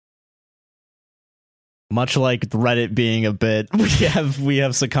 Much like Reddit being a bit, we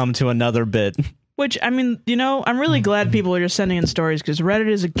have succumbed to another bit. Which, I mean, you know, I'm really glad people are just sending in stories because Reddit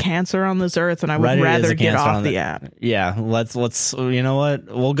is a cancer on this earth and I would rather get off the app. Yeah, let's, you know what?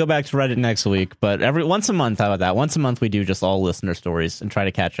 We'll go back to Reddit next week, but once a month, how about that? Once a month we do just all listener stories and try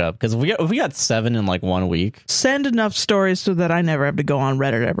to catch up because if we got 7 in like 1 week. Send enough stories so that I never have to go on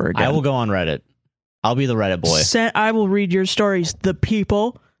Reddit ever again. I will go on Reddit. I'll be the Reddit boy. I will read your stories. The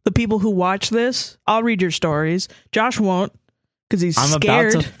people who watch this, I'll read your stories. Josh won't. Because he's scared. I'm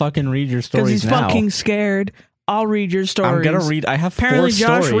about to fucking read your stories now. Because he's fucking scared. I'll read your stories. I'm gonna read. I have apparently 4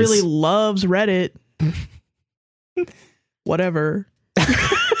 Josh stories. really loves Reddit. Whatever.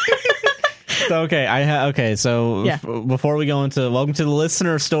 So okay. So before we go into welcome to the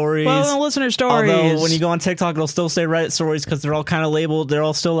listener stories. Well, the listener stories. Although when you go on TikTok, it'll still say Reddit stories because they're all kind of labeled. They're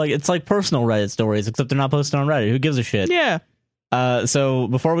all still like it's like personal Reddit stories, except they're not posted on Reddit. Who gives a shit? Yeah. So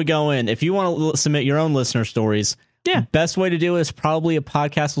before we go in, if you want to submit your own listener stories. Yeah. Best way to do it is probably a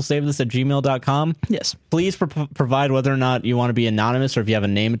podcast will save this at gmail.com. Yes. Please provide whether or not you want to be anonymous or if you have a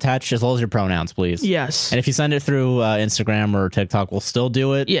name attached, as well as your pronouns, please. Yes. And if you send it through Instagram or TikTok, we'll still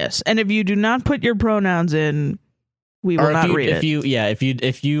do it. Yes. And if you do not put your pronouns in, we will not read it. If you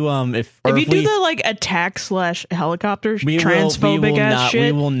do the like attack / helicopter transphobic ass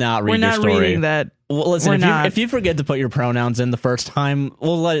shit, we will not read We're not your story. reading that. Well, listen, if you forget to put your pronouns in the first time,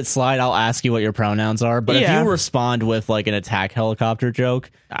 we'll let it slide. I'll ask you what your pronouns are. But if you respond with like an attack helicopter joke,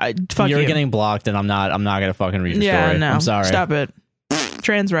 you're getting blocked, and I'm not gonna fucking read your story. No, I'm sorry. Stop it.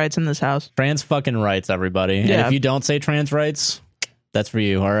 Trans rights in this house. Trans fucking rights, everybody. Yeah. And if you don't say trans rights, that's for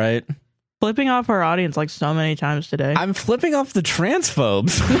you. All right. Flipping off our audience like so many times today. I'm flipping off the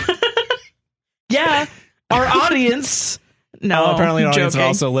transphobes. Yeah, our audience. No, Oh, apparently our audience are joking.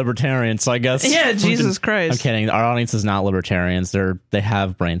 also libertarians, so I guess. Yeah, Jesus I'm Christ. kidding. Our audience is not libertarians. They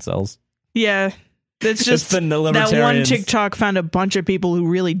have brain cells. Yeah. It's just the that one libertarians. TikTok found a bunch of people who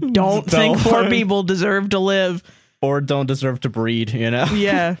really don't think poor people deserve to live. Or don't deserve to breed, you know?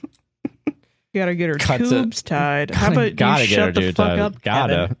 Yeah. Gotta get her tubes tied. How about gotta you get shut her the dude fuck tied. up,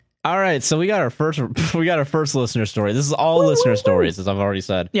 Gotta. Kevin? All right, so we got our first listener story. This is all listener stories, as I've already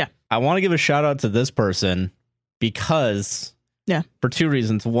said. Yeah. I want to give a shout out to this person because for two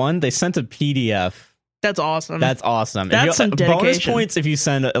reasons. One, they sent a PDF. That's awesome. That's awesome. That's some dedication. Bonus points if you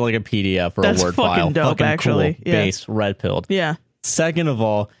send like a PDF or That's a Word fucking file. dope, Fucking actually. cool. Yeah. Base, red pilled. Yeah. Second of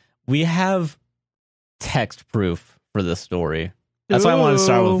all, we have text proof for this story. That's why I want to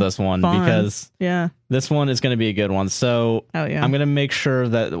start with this one, because this one is going to be a good one. So I'm going to make sure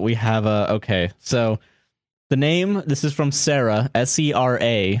that we have okay. So the name, this is from Sarah,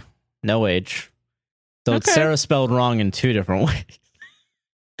 Sera, no H. So it's Sarah spelled wrong in two different ways.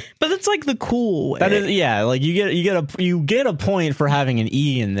 But that's like the cool way. That is, yeah, like you get a point for having an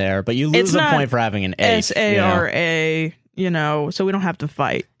E in there, but you lose a point for having an H. Sara, you know, so we don't have to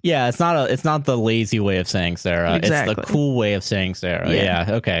fight. Yeah, it's not the lazy way of saying Sarah. Exactly. It's the cool way of saying Sarah. Yeah,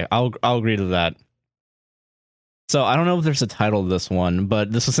 okay. I'll agree to that. So I don't know if there's a title to this one,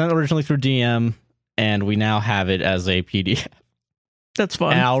 but this was sent originally through DM, and we now have it as a PDF. That's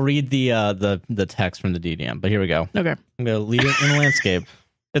fun. And I'll read the text from the DDM, but here we go. Okay. I'm gonna leave it in landscape.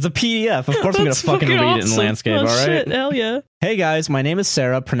 It's a PDF. Of course I'm going to fucking read it in landscape, all right? Shit, hell yeah. Hey guys, my name is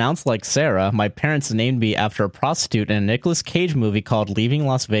Sarah, pronounced like Sarah. My parents named me after a prostitute in a Nicolas Cage movie called Leaving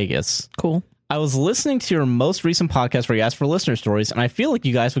Las Vegas. Cool. I was listening to your most recent podcast where you asked for listener stories, and I feel like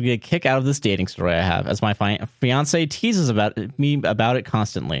you guys would get a kick out of this dating story I have, as my fiance teases me about it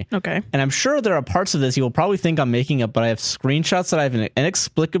constantly. Okay. And I'm sure there are parts of this you will probably think I'm making up, but I have screenshots that I've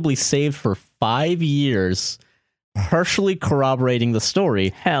inexplicably saved for 5 years, partially corroborating the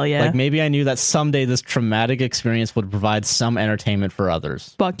story. Hell yeah. Like maybe I knew that someday this traumatic experience would provide some entertainment for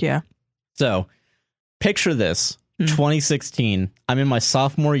others. Fuck yeah. So, picture this. 2016. I'm in my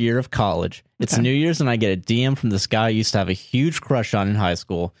sophomore year of college. It's New Year's and I get a DM from this guy I used to have a huge crush on in high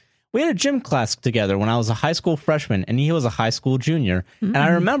school. We had a gym class together when I was a high school freshman and he was a high school junior. And I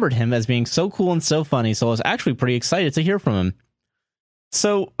remembered him as being so cool and so funny, so I was actually pretty excited to hear from him.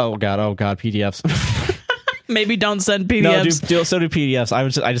 So, oh god, PDFs. Maybe don't send PDFs. No, so do PDFs.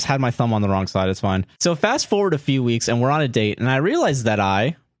 I just had my thumb on the wrong side. It's fine. So fast forward a few weeks and we're on a date and I realized that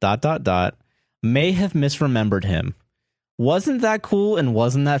I ... may have misremembered him. Wasn't that cool and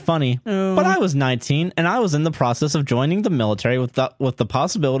wasn't that funny, but I was 19 and I was in the process of joining the military with the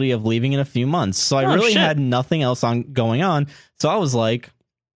possibility of leaving in a few months. So I really had nothing else going on. So I was like,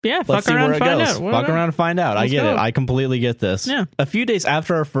 yeah, let's see where it goes. Fuck around and find out. I get it. I completely get this. Yeah. A few days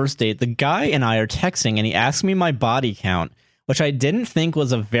after our first date, the guy and I are texting and he asked me my body count, which I didn't think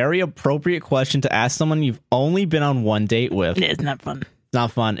was a very appropriate question to ask someone you've only been on one date with. It's not fun.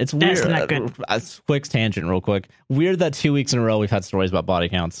 Not fun. It's weird. That's not good. Quick tangent, real quick. Weird that 2 weeks in a row we've had stories about body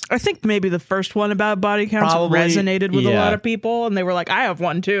counts. I think maybe the first one about body counts resonated with a lot of people, and they were like, "I have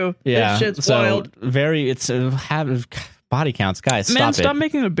one too." Yeah, this shit's wild. It's body counts, guys. Stop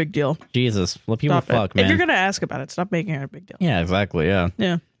making it a big deal. Jesus, let people fuck, man. If you're gonna ask about it, stop making it a big deal. Yeah, exactly. Yeah.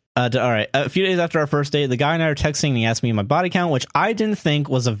 All right. A few days after our first date, the guy and I are texting and he asked me my body count, which I didn't think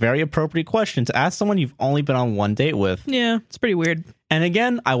was a very appropriate question to ask someone you've only been on one date with. Yeah, it's pretty weird. And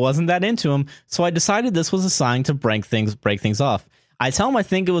again, I wasn't that into him, so I decided this was a sign to break things off. I tell him I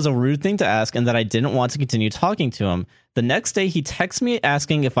think it was a rude thing to ask and that I didn't want to continue talking to him. The next day, he texts me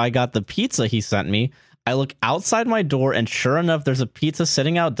asking if I got the pizza he sent me. I look outside my door, and sure enough, there's a pizza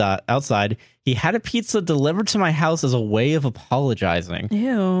sitting outside. He had a pizza delivered to my house as a way of apologizing.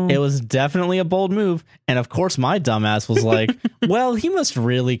 Ew. It was definitely a bold move. And of course, my dumbass was like, well, he must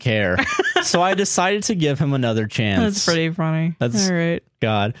really care. So I decided to give him another chance. That's pretty funny. That's all right.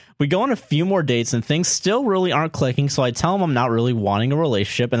 God. We go on a few more dates and things still really aren't clicking. So I tell him I'm not really wanting a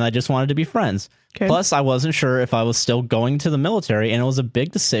relationship and I just wanted to be friends. Okay. Plus, I wasn't sure if I was still going to the military and it was a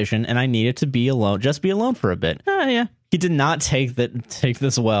big decision and I needed to be alone, just be alone for a bit. Yeah. He did not take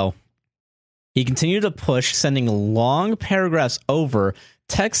this well. He continued to push, sending long paragraphs over,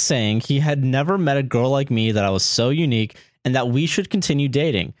 text saying he had never met a girl like me, that I was so unique, and that we should continue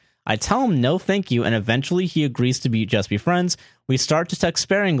dating. I tell him no thank you, and eventually he agrees to just be friends. We start to text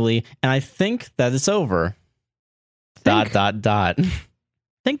sparingly, and I think that it's over. ... Think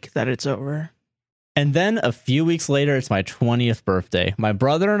that it's over. And then a few weeks later, it's my 20th birthday. My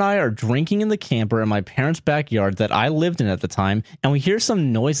brother and I are drinking in the camper in my parents' backyard that I lived in at the time, and we hear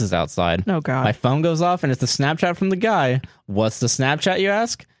some noises outside. Oh, God. My phone goes off, and it's a Snapchat from the guy. What's the Snapchat, you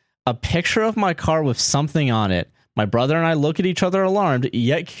ask? A picture of my car with something on it. My brother and I look at each other alarmed,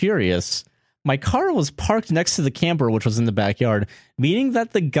 yet curious. My car was parked next to the camper, which was in the backyard, meaning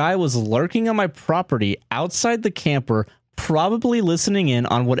that the guy was lurking on my property outside the camper, probably listening in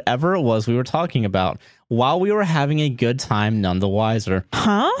on whatever it was we were talking about, while we were having a good time none the wiser.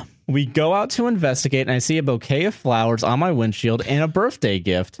 Huh? We go out to investigate, and I see a bouquet of flowers on my windshield and a birthday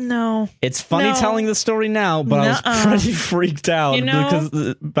gift. No. It's funny telling the story now, but I was pretty freaked out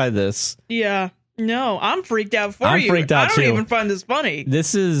by this. Yeah. No, I'm freaked out for you. I'm freaked out, I don't even find this funny.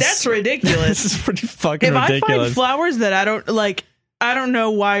 That's ridiculous. This is pretty fucking ridiculous. If I find flowers that I don't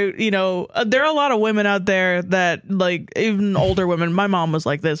know why, there are a lot of women out there that, like, even older women, my mom was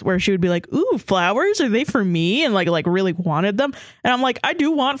like this, where she would be like, ooh, flowers, are they for me? And like really wanted them. And I'm like, I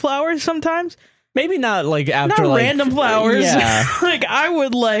do want flowers sometimes. Maybe not like after not random flowers. Yeah. Like I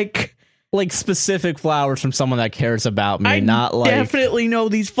would like specific flowers from someone that cares about me, not like definitely know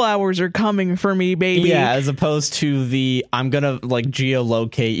these flowers are coming for me, baby. Yeah, as opposed to the I'm gonna like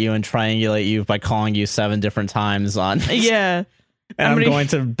geolocate you and triangulate you by calling you 7 different times on yeah. And I'm going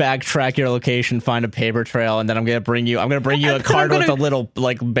to backtrack your location, find a paper trail, and then I'm gonna bring you a card with a little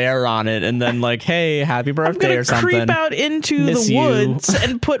like bear on it, and then like, hey, happy birthday or something. Creep out into the woods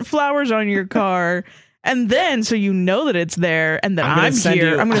and put flowers on your car, and then so you know that it's there, and then I'm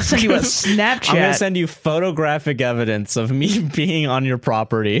here. I'm gonna send you a Snapchat. I'm gonna send you photographic evidence of me being on your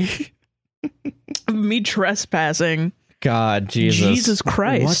property. Me trespassing. God, Jesus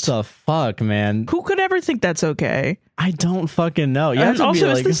Christ. What the fuck, man? Who could ever think that's okay? I don't fucking know. And also,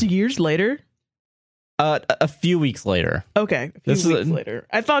 is this years later? A few weeks later. Okay, a few weeks later.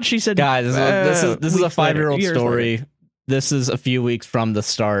 I thought she said, guys, this is a 5-year-old story. Later. This is a few weeks from the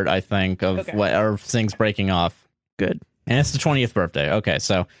start, I think, of or things breaking off. Good. And it's the 20th birthday. Okay,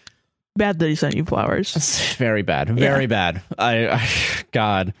 so bad that he sent you flowers. It's very bad. Very bad.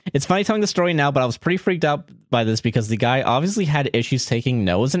 God. It's funny telling the story now, but I was pretty freaked out by this because the guy obviously had issues taking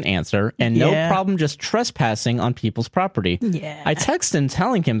no as an answer and no problem just trespassing on people's property. Yeah. I texted him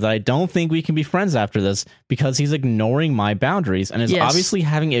telling him that I don't think we can be friends after this because he's ignoring my boundaries and is obviously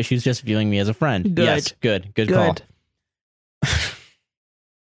having issues just viewing me as a friend. Good. Yes, good call.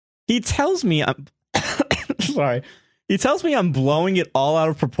 He tells me I'm sorry. He tells me I'm blowing it all out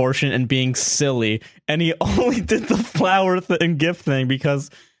of proportion and being silly, and he only did the flower and gift thing because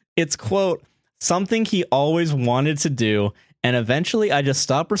it's, quote, something he always wanted to do, and eventually I just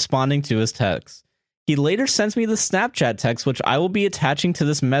stopped responding to his texts. He later sends me the Snapchat text, which I will be attaching to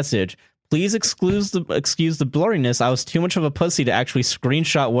this message. Please excuse the blurriness. I was too much of a pussy to actually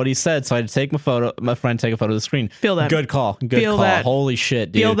screenshot what he said, so I had to take my friend take a photo of the screen. Feel that. Good call. Good call. That. Holy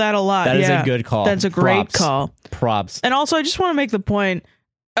shit, dude. Feel that a lot. That is a good call. That's a great call. Props. And also, I just want to make the point,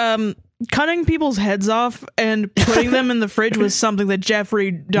 cutting people's heads off and putting them in the fridge was something that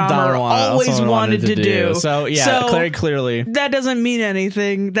Jeffrey Dahmer always wanted to do. So, yeah, very clearly. That doesn't mean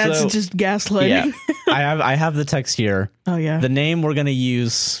anything. That's just gaslighting. Yeah. I have the text here. Oh, yeah. The name we're going to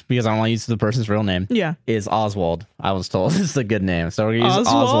use, because I don't want to use the person's real name, is Oswald. I was told this is a good name. So we're going to use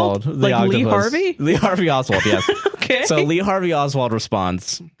Oswald. Like Lee Harvey? Lee Harvey Oswald, yes. Okay. So Lee Harvey Oswald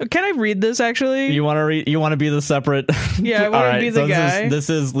responds. Can I read this, actually? You want to read? You want to be the separate? Yeah, I want to be the guy. This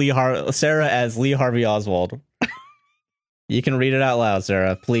is Sarah as Lee Harvey Oswald. You can read it out loud,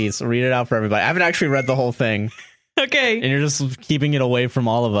 Sarah. Please read it out for everybody. I haven't actually read the whole thing. Okay. And you're just keeping it away from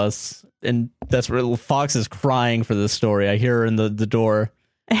all of us. And that's where Fox is crying for this story. I hear her in the door.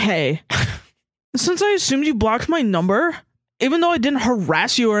 Hey, since I assumed you blocked my number, even though I didn't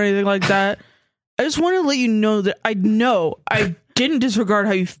harass you or anything like that, I just want to let you know that I didn't disregard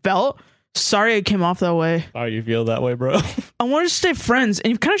how you felt. Sorry I came off that way. Oh, you feel that way, bro? I wanted to stay friends,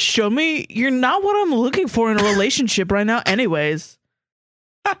 and you've kind of showed me you're not what I'm looking for in a relationship right now anyways.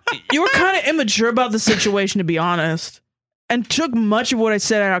 You were kind of immature about the situation, to be honest, and took much of what I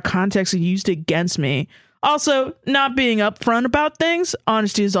said out of context and used it against me. Also, not being upfront about things,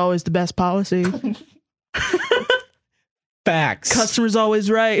 honesty is always the best policy. Facts. Customer's always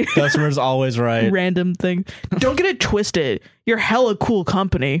right. Customer's always right. Random thing. Don't get it twisted. You're hella cool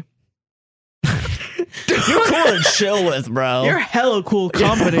company. You're cool to chill with, bro. You're hella cool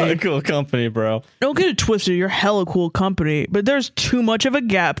company. You're hella cool company, bro. Don't get it twisted. You're hella cool company. But there's too much of a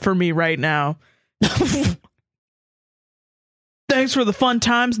gap for me right now. Thanks for the fun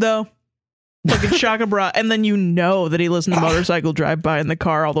times, though. Fucking Shaka Bra. And then you know that he listened to Motorcycle Drive By in the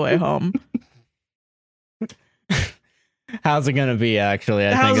car all the way home. How's it gonna be, actually?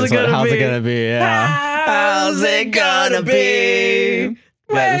 How's it gonna be? Yeah. How's it gonna be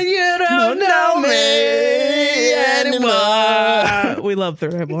when you don't know me anymore? We love the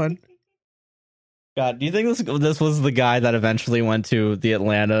right one. God, do you think this was the guy that eventually went to the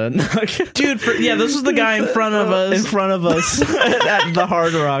Atlanta? Dude, this was the guy in front of us. In front of us at the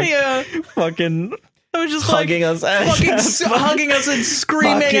Hard Rock. Yeah. Fucking I was just hugging us. hugging us and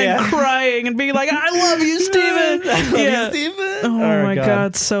screaming and crying and being like, I love you, Steven. I love you, Steven. Oh my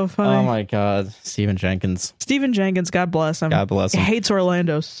God, so funny. Oh my God. Stephen Jenkins. God bless him. God bless him. He hates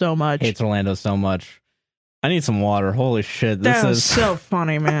Orlando so much. I need some water. Holy shit. This is so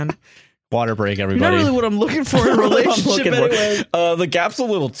funny, man. Water break, everybody. Not really what I'm looking for in a relationship anyway. The gap's a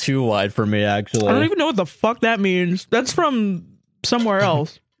little too wide for me, actually. I don't even know what the fuck that means. That's from somewhere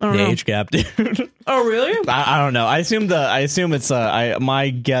else. I don't know. Age gap, dude. Oh, really? I don't know. I assume it's my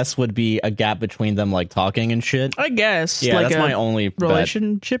guess would be a gap between them, like talking and shit. I guess. Yeah, like that's my only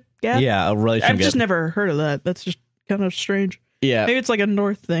relationship gap. Yeah, a relationship. I've just never heard of that. That's just kind of strange. Yeah, maybe it's like a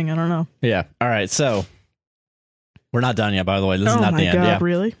North thing. I don't know. Yeah. All right. So we're not done yet, by the way. This is not the end. God, yeah.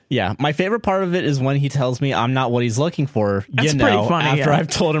 Really? Yeah. My favorite part of it is when he tells me I'm not what he's looking for. That's pretty funny, after I've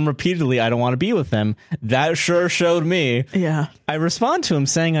told him repeatedly I don't want to be with him. That sure showed me. Yeah. I respond to him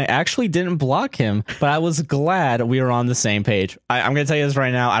saying I actually didn't block him, but I was glad we were on the same page. I'm going to tell you this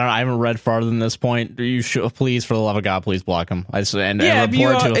right now. I haven't read farther than this point. You should, please, for the love of God, please block him. And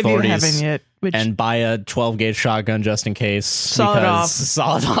report to authorities. If you haven't yet. And buy a 12-gauge shotgun just in case. Solid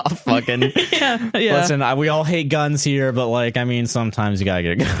off. Fucking. Yeah. Listen, we all hate guns here, but like, I mean, sometimes you gotta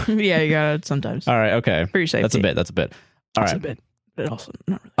get a gun. Yeah, you gotta sometimes. All right, okay. For your safety. That's a bit. All right. A bit. But also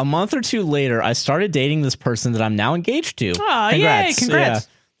not really. A month or two later, I started dating this person that I'm now engaged to. Oh, yay, congrats.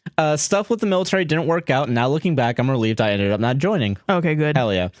 Yeah. Stuff with the military didn't work out, and now looking back, I'm relieved I ended up not joining. Okay, good.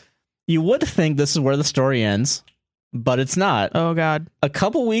 Hell yeah. You would think this is where the story ends. But it's not. Oh, God. A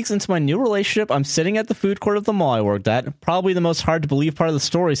couple weeks into my new relationship, I'm sitting at the food court of the mall I worked at. Probably the most hard to believe part of the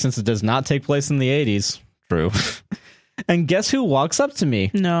story since it does not take place in the 80s. True. And guess who walks up to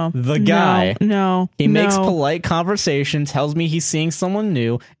me? No. The guy. No. He makes polite conversation, tells me he's seeing someone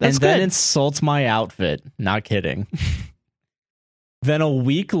new, and then insults my outfit. Not kidding. Then a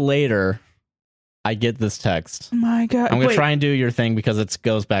week later, I get this text. Oh my God. I'm going to try and do your thing because it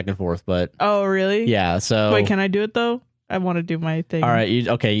goes back and forth, but... Oh, really? Yeah, so... Wait, can I do it, though? I want to do my thing. All right,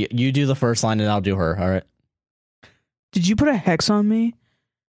 you do the first line and I'll do her, all right? Did you put a hex on me?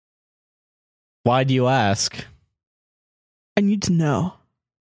 Why do you ask? I need to know.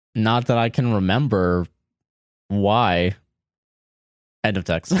 Not that I can remember why. End of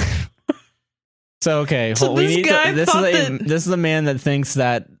text. So, okay, so this is a man that thinks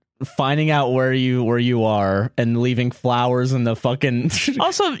that finding out where you are and leaving flowers in the fucking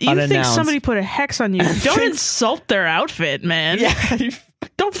also you think somebody put a hex on you, don't insult their outfit, man. Yeah.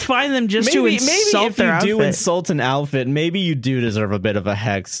 Don't find them just to insult their outfit. Maybe if you do insult an outfit, maybe you do deserve a bit of a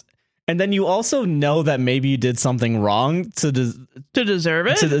hex. And then you also know that maybe you did something wrong to deserve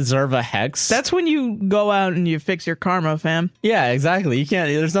it? To deserve a hex. That's when you go out and you fix your karma, fam. Yeah, exactly. You can't,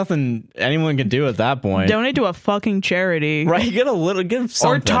 there's nothing anyone can do at that point. Donate to a fucking charity. Right, give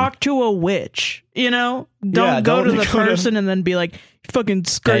something. Or talk to a witch, you know? Don't go to the person and then be like, fucking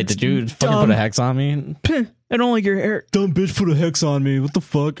skirts. Hey, did you fucking put a hex on me? I don't like your hair. Dumb bitch put a hex on me. What the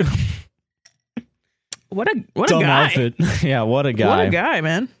fuck? What a dumb guy. Outfit. Yeah, what a guy. What a guy,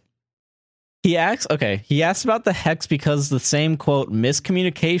 man. He asks about the hex because the same, quote,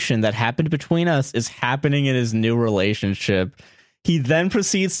 miscommunication that happened between us is happening in his new relationship. He then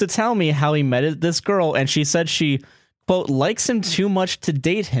proceeds to tell me how he met this girl, and she said she, quote, likes him too much to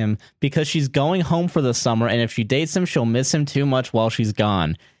date him because she's going home for the summer, and if she dates him, she'll miss him too much while she's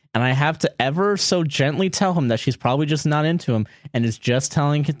gone. And I have to ever so gently tell him that she's probably just not into him and is just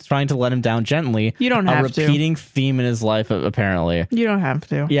trying to let him down gently. You don't have to. A repeating theme in his life, apparently. You don't have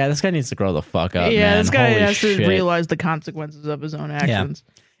to. Yeah, this guy needs to grow the fuck up, yeah, man. This guy has to realize the consequences of his own actions.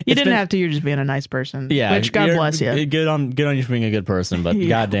 Yeah. You didn't have to. You're just being a nice person. Yeah, which God bless you. Good on you for being a good person, but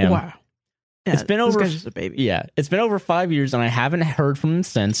goddamn. Wow. Yeah, it's been over. This guy's just a baby. Yeah, it's been over 5 years, and I haven't heard from him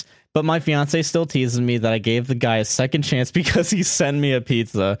since. But my fiance still teases me that I gave the guy a second chance because he sent me a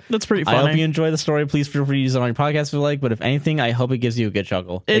pizza. That's pretty funny. I hope you enjoy the story. Please feel free to use it on your podcast if you like. But if anything, I hope it gives you a good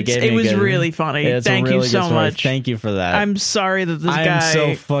chuckle. It was really funny. Thank you so much. Thank you for that. I'm sorry that this guy. I'm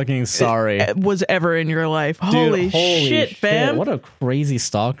so fucking sorry. Was ever in your life. Dude, holy shit, fam. What a crazy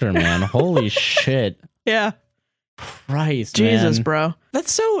stalker, man. Holy shit. Yeah. Christ, Jesus, man. bro.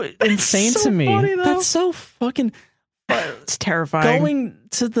 That's so insane to me. Funny, that's so fucking... It's terrifying. Going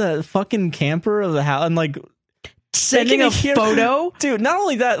to the fucking camper of the house and like sending a photo, dude. Not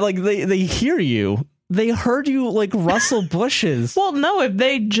only that, like they hear you, they heard you like rustle bushes. Well, no,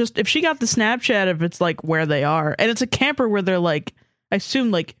 if she got the Snapchat, if it's like where they are, and it's a camper where they're like, I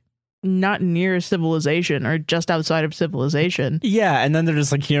assume like not near civilization or just outside of civilization. Yeah, and then they're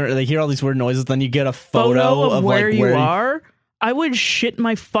just like they hear all these weird noises. Then you get a photo of where like you are. I would shit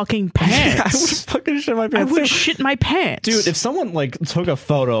my fucking pants. I would fucking shit my pants. I would shit my pants, dude. If someone like took a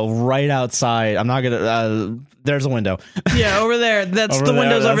photo right outside, I'm not gonna. There's a window. Yeah, over there. That's over the there,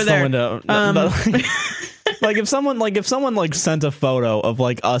 windows over there. The window. Like if someone sent a photo of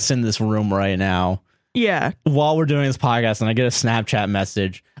like us in this room right now. Yeah. While we're doing this podcast, and I get a Snapchat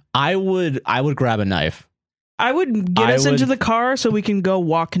message, I would grab a knife. I would get us into the car so we can go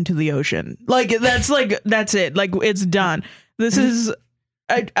walk into the ocean. That's it. Like, it's done. This is,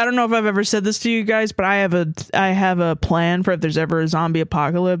 I don't know if I've ever said this to you guys, but I have a plan for if there's ever a zombie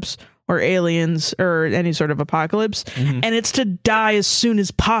apocalypse or aliens or any sort of apocalypse, and it's to die as soon as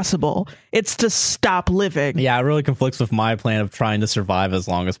possible. It's to stop living. Yeah, it really conflicts with my plan of trying to survive as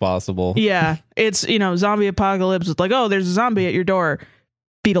long as possible. Yeah, it's, zombie apocalypse. It's like, oh, there's a zombie at your door.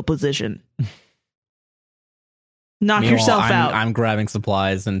 Fetal position. Knock yourself out. I'm grabbing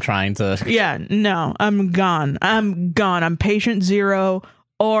supplies and trying to... Yeah, no, I'm gone. I'm patient zero,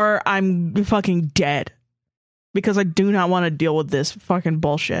 or I'm fucking dead. Because I do not want to deal with this fucking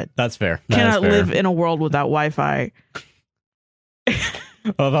bullshit. That's fair. Cannot live in a world without Wi-Fi.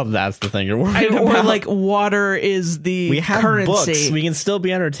 Well, that's the thing you're worried about. Or like water is the we have currency. Books. We can still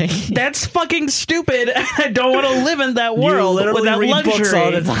be entertained. That's fucking stupid. I don't want to live in that world without read luxury. Books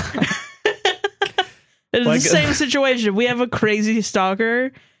all the time. It's the same situation. We have a crazy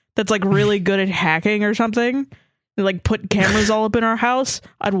stalker that's like really good at hacking or something. They like put cameras all up in our house.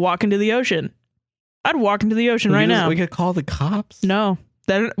 I'd walk into the ocean. Right now. We could call the cops. No.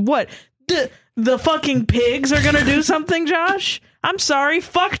 What? The fucking pigs are gonna do something, Josh? I'm sorry.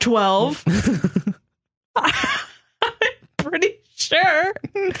 Fuck 12. I'm pretty sure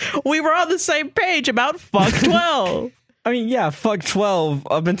we were on the same page about fuck 12. I mean, yeah, fuck 12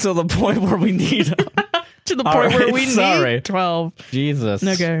 up until the point where we need them. To the point where we need 12. Jesus.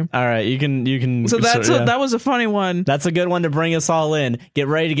 Okay. All right, you can. So that was a funny one. That's a good one to bring us all in. Get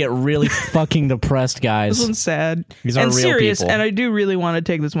ready to get really fucking depressed, guys. This one's sad. These are real serious, people. and I do really want to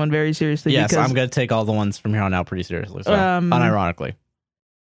take this one very seriously. Yes, because, I'm going to take all the ones from here on out pretty seriously. So, unironically.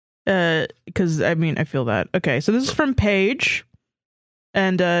 Because, I mean, I feel that. Okay, so this is from Paige.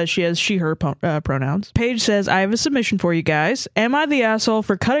 And she has she/her pronouns. Paige says, I have a submission for you guys. Am I the asshole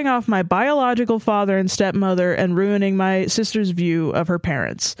for cutting off my biological father and stepmother and ruining my sister's view of her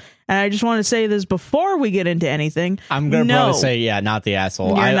parents? And I just want to say this before we get into anything. I'm going to probably say, yeah, not the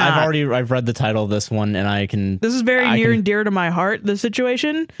asshole. I've read the title of this one, and I can... This is very near and dear to my heart, this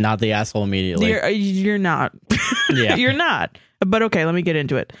situation. Not the asshole immediately. You're not. Yeah. You're not. But okay, let me get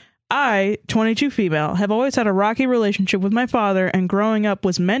into it. I, 22 female, have always had a rocky relationship with my father, and growing up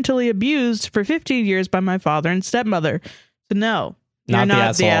was mentally abused for 15 years by my father and stepmother. So no, you're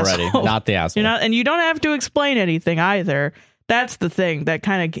not the asshole already. Not the asshole. You're not, and you don't have to explain anything either. That's the thing that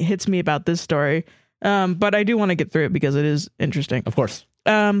kind of hits me about this story. But I do want to get through it because it is interesting. Of course.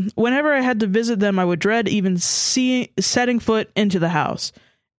 Whenever I had to visit them, I would dread even setting foot into the house.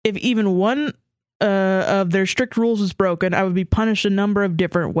 If even one of their strict rules was broken, I would be punished a number of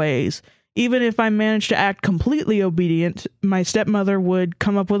different ways. Even if I managed to act completely obedient, my stepmother would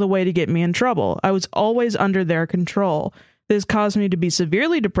come up with a way to get me in trouble. I was always under their control. This caused me to be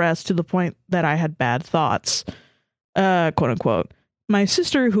severely depressed to the point that I had bad thoughts. Quote unquote. My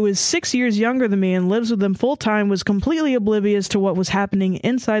sister, who is 6 years younger than me and lives with them full time, was completely oblivious to what was happening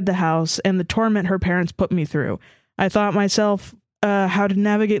inside the house and the torment her parents put me through. I thought myself how to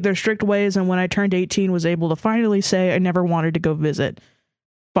navigate their strict ways, and when I turned 18 was able to finally say I never wanted to go visit.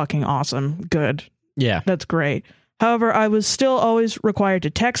 Fucking awesome. Good. Yeah. That's great. However, I was still always required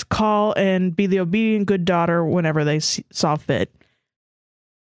to text, call, and be the obedient good daughter whenever they saw fit.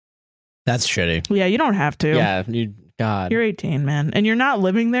 That's shitty. Yeah, you don't have to. Yeah, God. You're 18, man. And you're not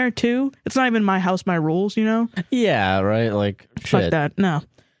living there, too. It's not even my house, my rules, you know? Yeah, right? Like, fuck shit. that. No.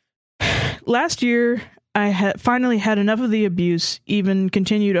 Last year, I had finally had enough of the abuse, even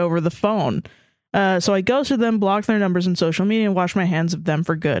continued over the phone. So I ghosted them, blocked their numbers on social media, and washed my hands of them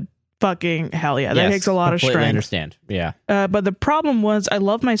for good. Fucking hell yeah. That takes a lot of strength. I understand. Yeah. But the problem was I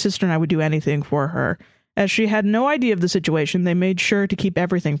love my sister and I would do anything for her. As she had no idea of the situation, they made sure to keep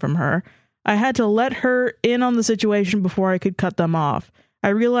everything from her. I had to let her in on the situation before I could cut them off. I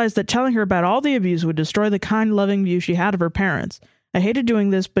realized that telling her about all the abuse would destroy the kind, loving view she had of her parents. I hated doing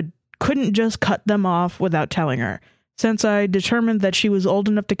this, but couldn't just cut them off without telling her. Since I determined that she was old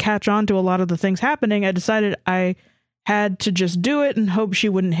enough to catch on to a lot of the things happening, I decided I had to just do it and hope she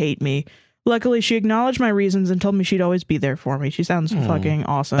wouldn't hate me. Luckily, she acknowledged my reasons and told me she'd always be there for me. She sounds fucking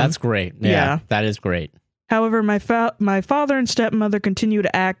awesome. That's great. Yeah. That is great. However, my father and stepmother continue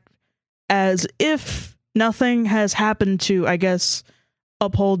to act as if nothing has happened to, I guess,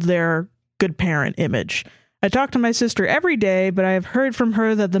 uphold their good parent image. I talk to my sister every day, but I have heard from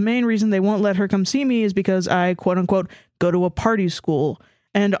her that the main reason they won't let her come see me is because I, quote unquote, go to a party school,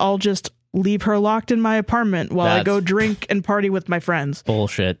 and I'll just leave her locked in my apartment while I go drink and party with my friends.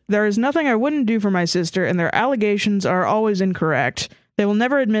 Bullshit. There is nothing I wouldn't do for my sister, and their allegations are always incorrect. They will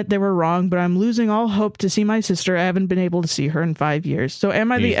never admit they were wrong, but I'm losing all hope to see my sister. I haven't been able to see her in 5 years. So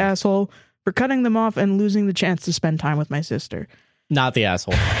am I the asshole for cutting them off and losing the chance to spend time with my sister? Not the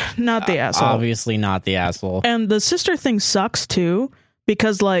asshole. Not the asshole. Obviously not the asshole. And the sister thing sucks too,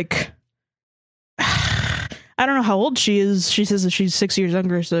 because like, I don't know how old she is. She says that she's 6 years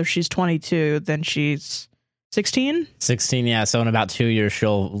younger, so if she's 22, then she's 16? 16, yeah. So in about 2 years,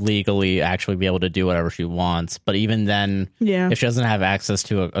 she'll legally actually be able to do whatever she wants. But even then, if she doesn't have access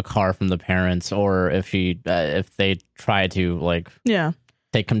to a car from the parents, or if they try to like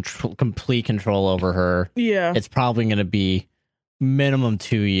take complete control over her, it's probably going to be minimum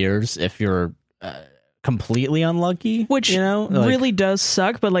 2 years if you're completely unlucky, which really does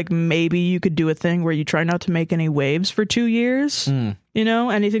suck. But like, maybe you could do a thing where you try not to make any waves for 2 years.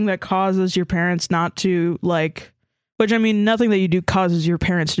 Anything that causes your parents not to like, which I mean, nothing that you do causes your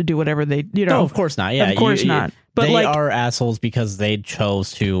parents to do whatever they, no, of course not. Yeah, of course not. But they like, are assholes because they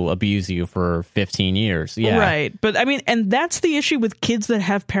chose to abuse you for 15 years. Yeah, right. But I mean, and that's the issue with kids that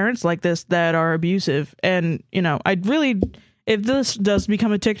have parents like this that are abusive. And I'd really, if this does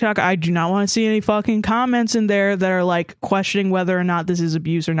become a TikTok, I do not want to see any fucking comments in there that are like questioning whether or not this is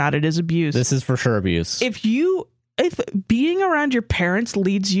abuse or not. It is abuse. This is for sure abuse. If being around your parents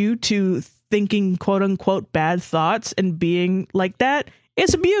leads you to thinking quote unquote bad thoughts and being like that,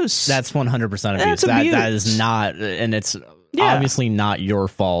 it's abuse. That's 100% abuse. That's abuse. That is not, and it's obviously not your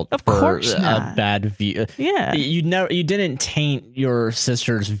fault. Of course a bad view. Yeah, you didn't taint your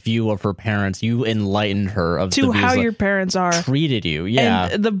sister's view of her parents. You enlightened her of to how your parents are treated you. Yeah,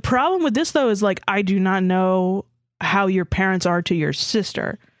 and the problem with this though is like, I do not know how your parents are to your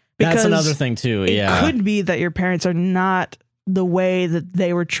sister. Because that's another thing too. It could be that your parents are not the way that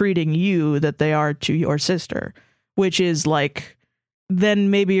they were treating you that they are to your sister, which is like,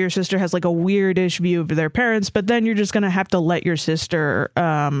 then maybe your sister has like a weirdish view of their parents, but then you're just going to have to let your sister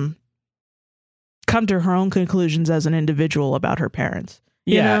come to her own conclusions as an individual about her parents.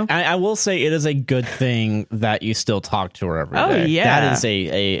 I will say it is a good thing that you still talk to her every day. Oh, yeah. That is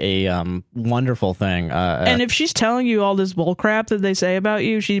a wonderful thing. And if she's telling you all this bull crap that they say about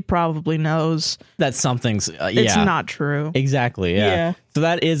you, she probably knows that something's it's not true. Exactly. Yeah. So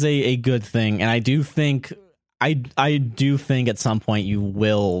that is a good thing. And I do think at some point you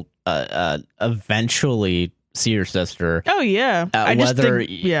will eventually see your sister. Oh yeah, I just think,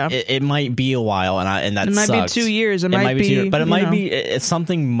 it might be a while, and that it might sucks. be 2 years. It might be 2 years, but it might be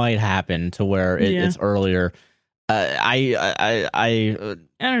something might happen to where it's earlier. I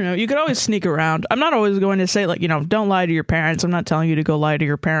don't know. You could always sneak around. I'm not always going to say like, don't lie to your parents. I'm not telling you to go lie to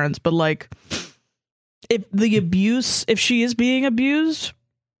your parents, but like, if she is being abused,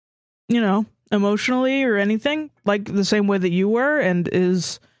 emotionally or anything, like the same way that you were, and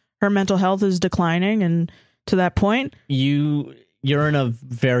her mental health is declining, and to that point, you're in a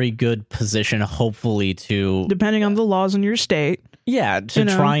very good position, hopefully, to, depending on the laws in your state,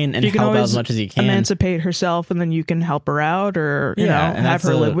 try and help out as much as you can, emancipate herself, and then you can help her out, or have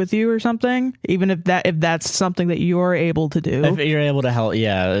her live with you or something, even if that's something that you're able to do. If you're able to help,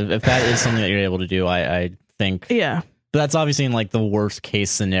 if that is something that you're able to do, I think but that's obviously in like the worst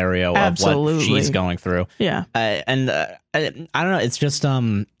case scenario of what she's going through. Yeah. I don't know. It's just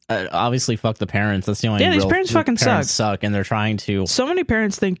obviously fuck the parents. That's the only these parents fucking suck, and they're trying to. So many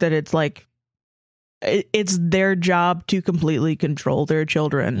parents think that it's like it's their job to completely control their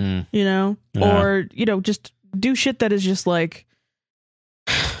children, or just do shit that is just like,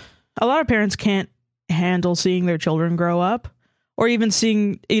 a lot of parents can't handle seeing their children grow up, or even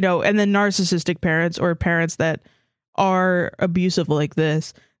seeing and then narcissistic parents or parents that are abusive like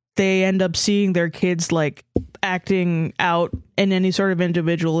this, they end up seeing their kids like acting out in any sort of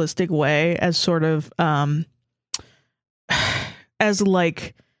individualistic way as sort of as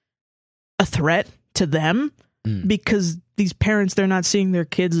like a threat to them, because these parents, they're not seeing their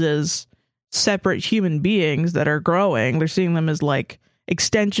kids as separate human beings that are growing. They're seeing them as like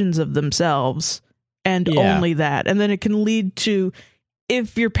extensions of themselves, and only that. And then it can lead to,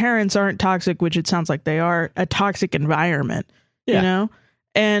 if your parents aren't toxic, which it sounds like they are, a toxic environment,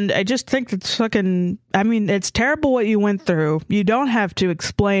 And I just think it's fucking, I mean, it's terrible what you went through. You don't have to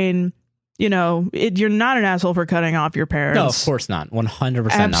explain, you're not an asshole for cutting off your parents. No, of course not.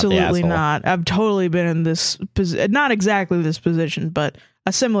 100% Absolutely not the asshole. not. I've totally been in this position, not exactly this position, but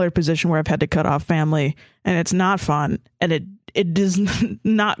a similar position where I've had to cut off family, and it's not fun, and it is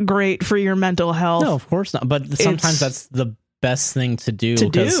not great for your mental health. No, of course not. But sometimes that's the best thing to do,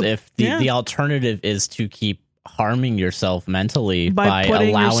 because if the alternative is to keep harming yourself mentally by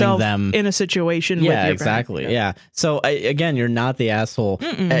putting allowing yourself them in a situation with your exactly parents. Yeah. So again, you're not the asshole.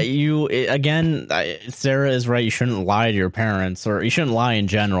 Sarah is right. You shouldn't lie to your parents, or you shouldn't lie in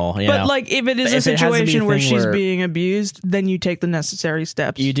general, but like, if it is a situation where she's being abused, then you take the necessary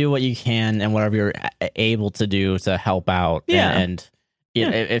steps. You do what you can and whatever you're able to do to help out. And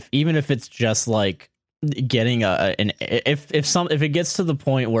if even if it's just like getting if it gets to the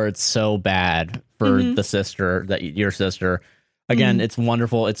point where it's so bad for the sister, that your sister, again, it's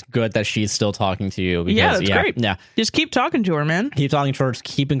wonderful. It's good that she's still talking to you. Because, that's great. Yeah, just keep talking to her, man. Keep talking to her. Just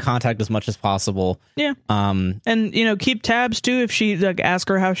keep in contact as much as possible. Yeah. And keep tabs too. If she ask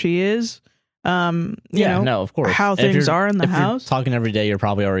her how she is. No, of course. How things are in the house. You're talking every day, you're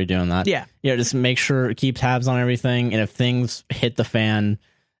probably already doing that. Yeah. Just make sure, keep tabs on everything, and if things hit the fan,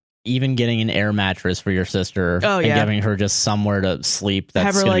 even getting an air mattress for your sister and giving her just somewhere to sleep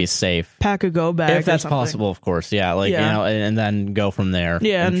that's going to be safe. Pack a go bag. If that's possible, of course. Yeah. And then go from there.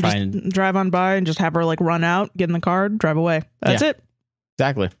 Yeah. And just drive on by and just have her run out, get in the car, drive away. That's it.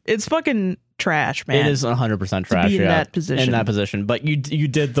 Exactly. It's fucking trash, man. It is 100% trash. To be in that position. In that position. But you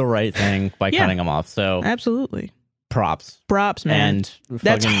did the right thing by cutting them off. So absolutely. Props, man. And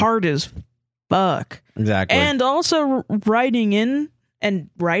that's hard as fuck. Exactly. And also writing in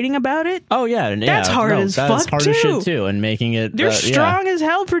and writing about it. Oh yeah, that's hard as fuck that's hard too. As shit too, and making it. You're strong as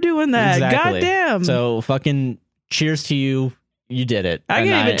hell for doing that. Exactly. Goddamn. So fucking cheers to you. You did it. I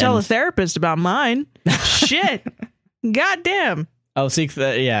can't even tell a therapist about mine. Shit. Goddamn. Oh, seek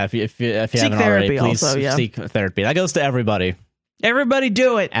if you haven't therapy already, please also, seek therapy. That goes to everybody. Everybody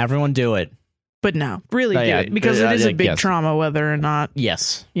do it. Everyone do it. But no, really do it, because it is a big trauma, whether or not.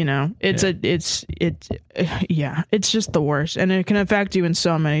 Yes. It's just the worst, and it can affect you in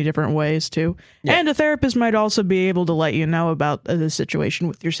so many different ways too. Yeah. And a therapist might also be able to let you know about the situation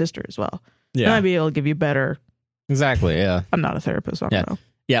with your sister as well. Yeah. They might be able to give you better. Exactly. Yeah. I'm not a therapist. I don't know.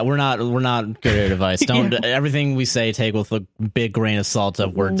 Yeah, we're not good at advice. Don't everything we say take with a big grain of salt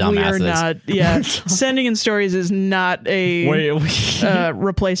of we're dumbasses. We're not. Yeah, sending in stories is not a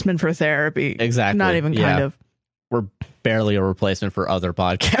replacement for therapy. Exactly. Not even kind of. We're barely a replacement for other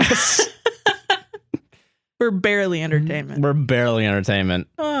podcasts. We're barely entertainment. We're barely entertainment.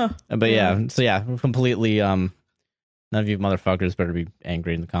 But we're completely. None of you motherfuckers better be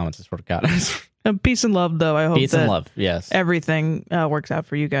angry in the comments. I swear to God. Peace and love, though. I hope peace and love. Yes, everything works out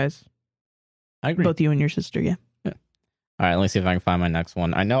for you guys. I agree. Both you and your sister. Yeah. All right. Let me see if I can find my next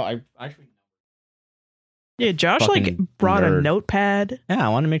one. I know. I actually. Yeah, Josh brought a notepad. Yeah, I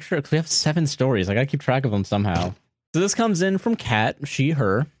want to make sure, because we have 7 stories. I gotta keep track of them somehow. So this comes in from Kat. She,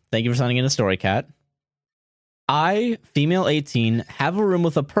 her. Thank you for sending in a story, Kat. I, female 18, have a room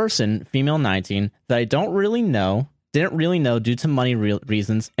with a person, female 19, that I didn't really know due to money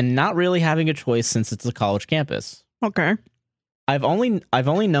reasons, and not really having a choice since it's a college campus. Okay. I've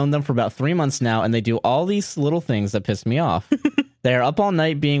only known them for about 3 months now, and they do all these little things that piss me off. They are up all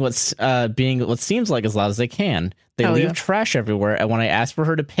night being what seems like as loud as they can. They leave trash everywhere, and when I ask for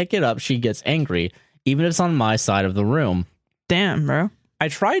her to pick it up, she gets angry, even if it's on my side of the room. Damn, bro. I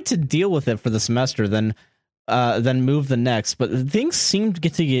tried to deal with it for the semester, then move the next, but things seem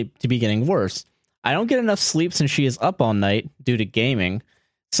to be getting worse. I don't get enough sleep since she is up all night due to gaming.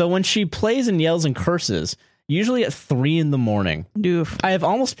 So when she plays and yells and curses, usually at 3 a.m, Oof. I have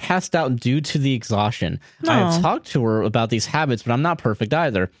almost passed out due to the exhaustion. No. I have talked to her about these habits, but I'm not perfect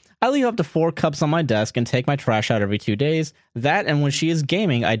either. I leave up to 4 cups on my desk and take my trash out every 2 days. That, and when she is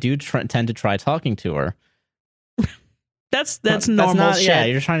gaming, I do tend to try talking to her. That's normal shit. Yeah,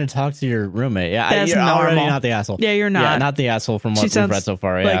 you're trying to talk to your roommate. Yeah, that's you're normal. Already not the asshole. Yeah, you're not. Yeah, not the asshole from what we've read so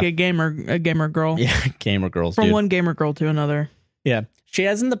far. Like a gamer girl. Yeah, gamer girls. From one gamer girl to another. Yeah. She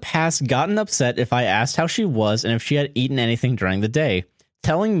has in the past gotten upset if I asked how she was and if she had eaten anything during the day,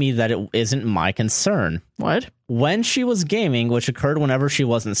 telling me that it isn't my concern. What? When she was gaming, which occurred whenever she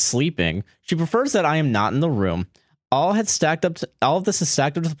wasn't sleeping, she prefers that I am not in the room. All of this is stacked up to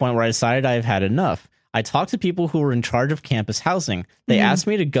the point where I decided I have had enough. I talked to people who were in charge of campus housing. They asked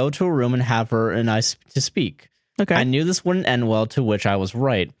me to go to a room and have her and I to speak. Okay. I knew this wouldn't end well, to which I was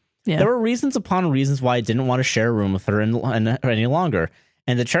right. Yeah. There were reasons upon reasons why I didn't want to share a room with her any longer.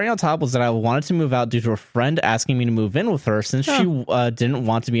 And the cherry on top was that I wanted to move out due to a friend asking me to move in with her since she didn't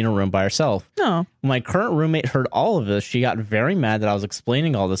want to be in a room by herself. No. When my current roommate heard all of this, she got very mad that I was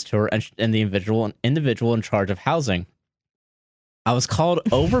explaining all this to her and the individual in charge of housing. I was called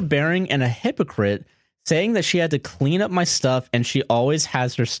overbearing and a hypocrite, saying that she had to clean up my stuff and she always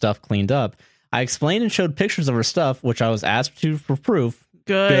has her stuff cleaned up. I explained and showed pictures of her stuff, which I was asked to for proof.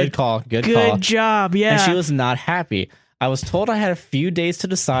 Good call. Good job. Yeah. And she was not happy. I was told I had a few days to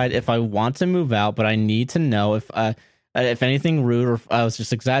decide if I want to move out, but I need to know if anything rude or if I was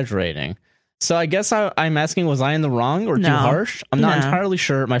just exaggerating. So I guess I'm asking, was I in the wrong or too harsh? I'm not entirely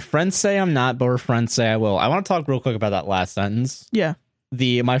sure. My friends say I'm not, but her friends say I will. I want to talk real quick about that last sentence. Yeah.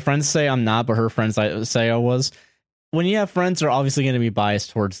 My friends say I'm not, but her friends say I was. When you have friends, they're obviously going to be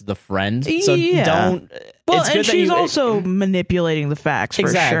biased towards the friend. So don't. Well, and she's also manipulating the facts. For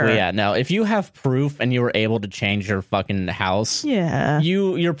exactly. Sure. Yeah. No. If you have proof and you were able to change your fucking house,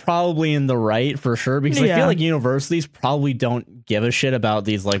 you're probably in the right for sure. Because I feel like universities probably don't give a shit about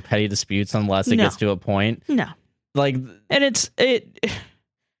these like petty disputes unless it gets to a point. No. Like, and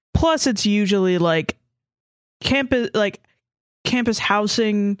plus it's usually like campus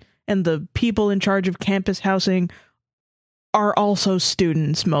housing, and the people in charge of campus housing are also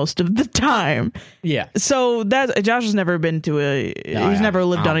students most of the time. Yeah. So that Josh has never been to he's never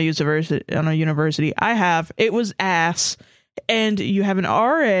lived on a university. I have. It was ass. And you have an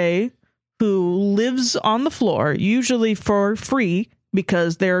RA who lives on the floor, usually for free,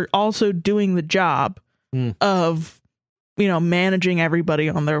 because they're also doing the job of, managing everybody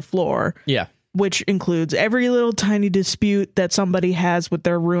on their floor. Yeah. Which includes every little tiny dispute that somebody has with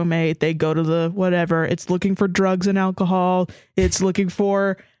their roommate. They go to the whatever. It's looking for drugs and alcohol. It's looking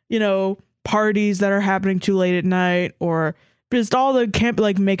for, parties that are happening too late at night, or just all the camp,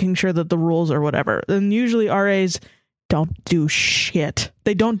 like making sure that the rules or whatever. And usually RAs don't do shit.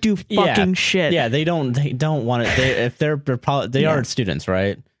 They don't do fucking shit. Yeah, they don't want it. If they are students,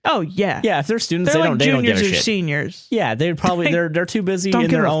 right? Oh yeah, yeah. If they're students, they're they don't give a shit. Seniors. Yeah, they're too busy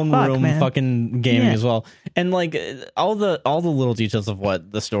in their own room, fucking gaming as well. And like all the little details of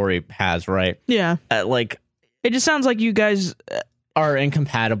what the story has, right? Yeah, like it just sounds like you guys are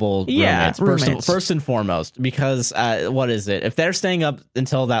incompatible. Roommates. First and foremost, because what is it? If they're staying up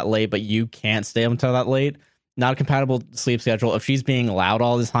until that late, but you can't stay up until that late, not a compatible sleep schedule. If she's being loud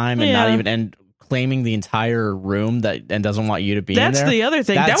all the time and not even claiming the entire room and doesn't want you to be in there. That's the other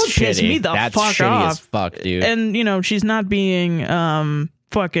thing. That would piss me the fuck off. As fuck, dude. And she's not being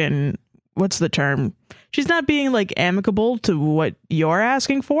fucking, what's the term? She's not being like amicable to what you're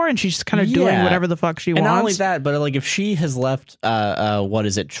asking for, and she's kind of doing whatever the fuck she wants. And not only that, but like if she has left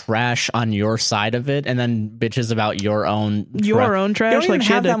trash on your side of it, and then bitches about your own trash, like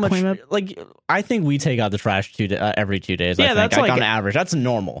she had to clean up. Like I think we take out the trash every 2 days. Yeah, that's like on average. That's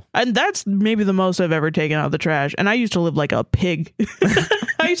normal, and that's maybe the most I've ever taken out the trash. And I used to live like a pig.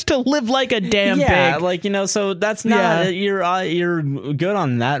 I used to live like a damn pig. Yeah, like so that's not you're good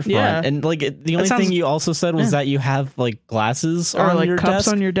on that front. Yeah. And like the only thing you also said was that you have like glasses or on like your cups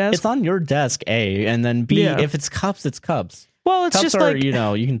desk. on your desk. It's on your desk, A, and then B. If it's cups, it's cups. Well, it's cups just are, like you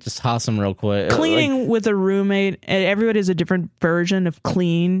can just toss them real quick. Cleaning with a roommate, everybody has a different version of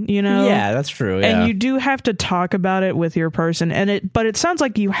clean. Yeah, that's true. Yeah. And you do have to talk about it with your person, but it sounds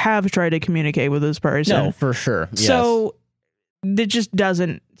like you have tried to communicate with this person. No, for sure. Yes. So it just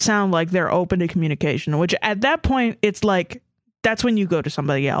doesn't sound like they're open to communication. Which at that point, it's like. That's when you go to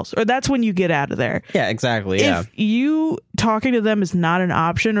somebody else, or that's when you get out of there. Yeah, exactly. Yeah. If you talking to them is not an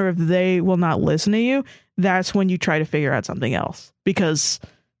option, or if they will not listen to you, that's when you try to figure out something else, because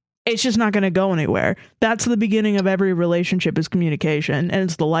it's just not going to go anywhere. That's the beginning of every relationship, is communication, and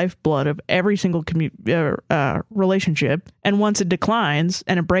it's the lifeblood of every single relationship. And once it declines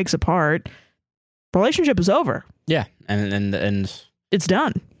and it breaks apart, relationship is over. Yeah, and it's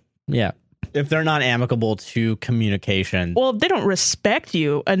done. Yeah. If they're not amicable to communication. Well, if they don't respect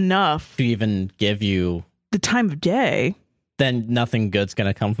you enough to even give you the time of day, then nothing good's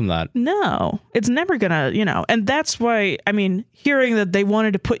going to come from that. No, it's never going to, and that's why, hearing that they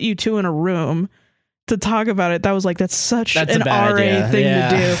wanted to put you two in a room to talk about it, that's such an RA thing to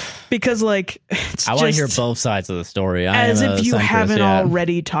do, because I want to hear both sides of the story. As if you haven't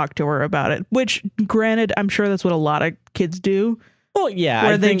already talked to her about it, which granted, I'm sure that's what a lot of kids do. Well, yeah,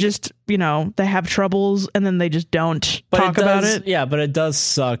 where they just, they have troubles and then they just don't talk about it. Yeah, but it does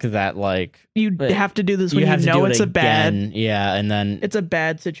suck that you have to do this when you know it's a bad. Yeah, and then it's a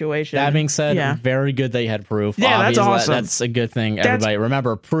bad situation. That being said, very good that you had proof. Yeah, that's awesome. That's a good thing. Everybody,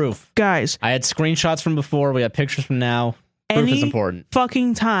 remember proof, guys. I had screenshots from before. We have pictures from now. Proof is important.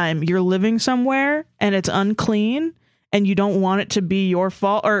 Fucking time you're living somewhere and it's unclean and you don't want it to be your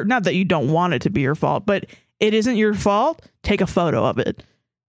fault, or not that you don't want it to be your fault, but it isn't your fault, take a photo of it.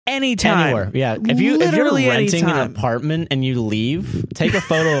 Anytime. Anywhere. Yeah. If you're renting an apartment and you leave, take a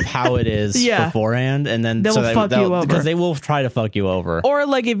photo of how it is beforehand, and then they'll fuck you over. Because they will try to fuck you over. Or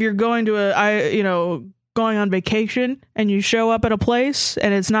like if you're going to going on vacation and you show up at a place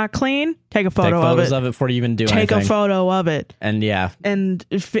and it's not clean, take a photo of it. Take photos of it before you even do anything. Take a photo of it. And do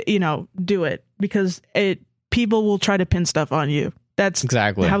it, because people will try to pin stuff on you. That's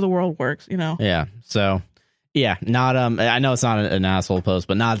exactly how the world works, Yeah. So yeah, not I know it's not an asshole post,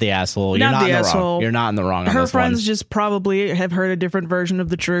 but not the asshole. You're not in the wrong. You're not in the wrong. Her friends just probably have heard a different version of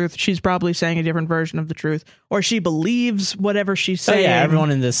the truth. She's probably saying a different version of the truth, or she believes whatever she's saying. Yeah,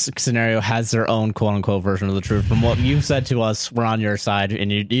 everyone in this scenario has their own quote unquote version of the truth. From what you've said to us, we're on your side, and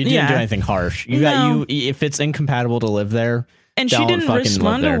you didn't do anything harsh. If it's incompatible to live there. And she didn't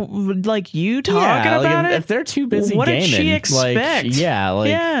respond to like you talking about it. If they're too busy, what gaming, did she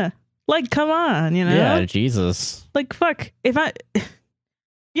expect? Like, come on, Yeah, Jesus. Like, fuck. If I,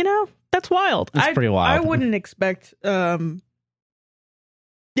 that's wild. It's pretty wild. I wouldn't expect, I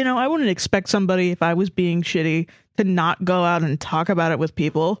wouldn't expect somebody, if I was being shitty, to not go out and talk about it with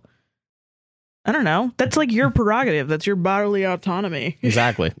people. I don't know. That's like your prerogative. That's your bodily autonomy.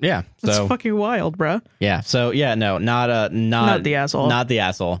 Exactly. Yeah. That's fucking wild, bro. Yeah. So yeah, no, not the asshole. Not the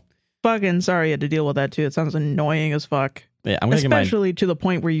asshole. Fucking sorry you had to deal with that too. It sounds annoying as fuck. Yeah, especially to the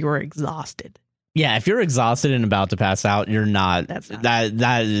point where you are exhausted. Yeah, if you're exhausted and about to pass out, you're not.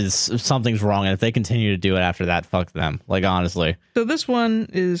 That is something's wrong. And if they continue to do it after that, fuck them. Like, honestly. So this one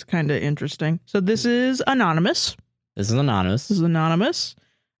is kind of interesting. So this is anonymous.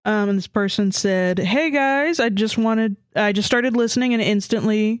 And this person said, "Hey guys, I just started listening and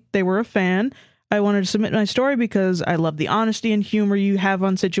instantly they were a fan. I wanted to submit my story because I love the honesty and humor you have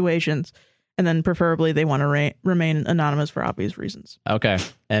on situations." And then preferably they want to remain anonymous for obvious reasons. Okay.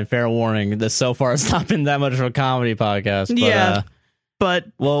 And fair warning, this so far has not been that much of a comedy podcast. But,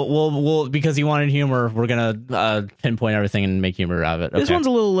 but we'll because you wanted humor, we're going to pinpoint everything and make humor out of it. Okay. This one's a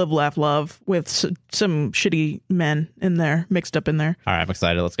little live, laugh, love with some shitty men in there, mixed up in there. All right, I'm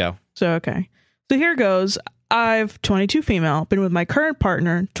excited. Let's go. So here goes. I've 22 female, been with my current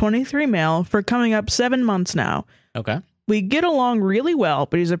partner, 23 male, for coming up 7 months now. Okay. We get along really well,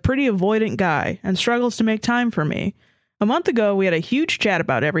 but he's a pretty avoidant guy and struggles to make time for me. A month ago, we had a huge chat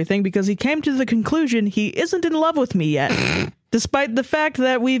about everything because he came to the conclusion he isn't in love with me yet, despite the fact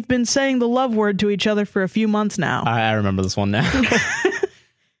that we've been saying the love word to each other for a few months now. I remember this one now.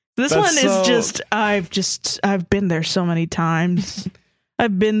 This one is I've been there so many times.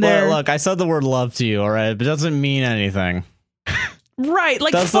 I've been there. Well, look, I said the word love to you, all right? But it doesn't mean anything. Right,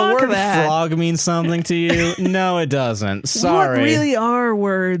 like, does fuck the word that. frog mean something to you? No, it doesn't. Sorry. What really are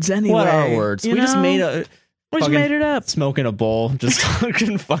words anyway? What are words? We just made it up. Smoking a bowl, just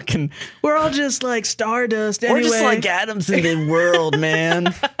talking fucking. We're all just like stardust anyway. We're just like atoms in the world,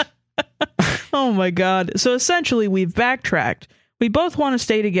 man. Oh my god. So essentially we've backtracked. We both want to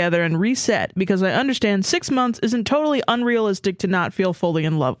stay together and reset because I understand 6 months isn't totally unrealistic to not feel fully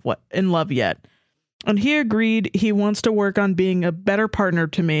in love yet. And he agreed he wants to work on being a better partner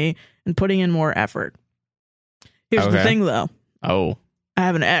to me and putting in more effort. Here's the thing, though. Oh. I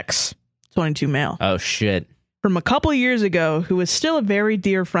have an ex, 22 male. Oh, shit. From a couple years ago, who is still a very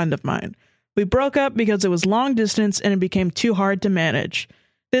dear friend of mine. We broke up because it was long distance and it became too hard to manage.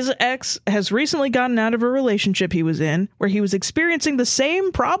 This ex has recently gotten out of a relationship he was in where he was experiencing the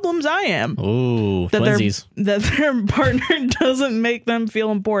same problems I am. Ooh, twinsies. That their partner doesn't make them feel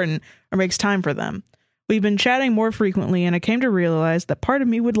important or makes time for them. We've been chatting more frequently, and I came to realize that part of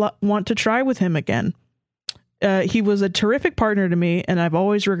me would want to try with him again. He was a terrific partner to me, and I've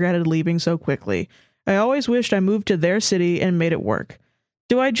always regretted leaving so quickly. I always wished I moved to their city and made it work.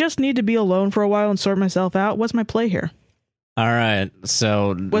 Do I just need to be alone for a while and sort myself out? What's my play here? All right,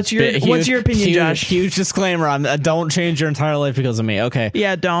 so what's your opinion, Josh? Huge disclaimer: don't change your entire life because of me. Okay,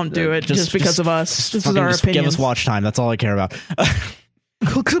 yeah, don't do it just because of us. This is our opinion. Give us watch time. That's all I care about.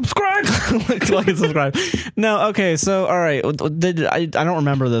 Subscribe. Like and subscribe. No, okay. So, all right. I don't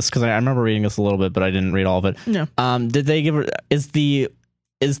remember this because I remember reading this a little bit, but I didn't read all of it. No. Did they give her? Is the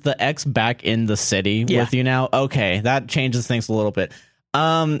ex back in the city with you now? Okay, that changes things a little bit.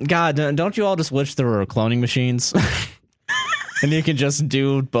 God, don't you all just wish there were cloning machines? And you can just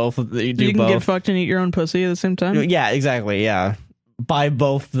do both. You can both. Get fucked and eat your own pussy at the same time. Yeah, exactly. Yeah. By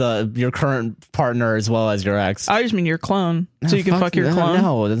both your current partner as well as your ex. I just mean your clone, so you can fuck your clone.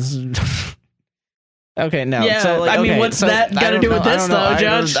 No, this is... Okay, no. Yeah, so, I mean, what's that got to do with this, though,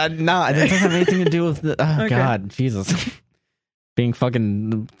 Judge? No, it doesn't have anything to do with... Oh, okay. God, Jesus. Being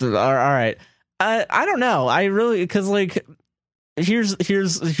fucking... All right. I don't know. I really, because like here's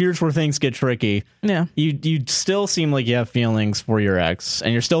where things get tricky. Yeah. You still seem like you have feelings for your ex,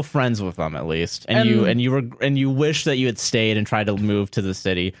 and you're still friends with them at least, and you wish that you had stayed and tried to move to the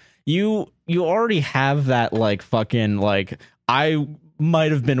city. You already have that like fucking like I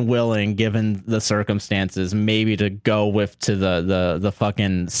might have been willing, given the circumstances, maybe to go with to the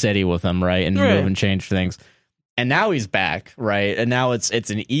fucking city with him, right, and move and change things. And now he's back, right? And now it's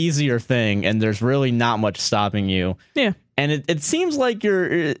an easier thing, and there's really not much stopping you. Yeah. And it seems like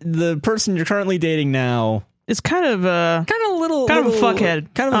the person you're currently dating now is kind of a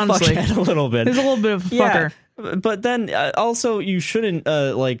fuckhead. Kind of honestly. a fuckhead a little bit. He's a little bit of a fucker. But then also you shouldn't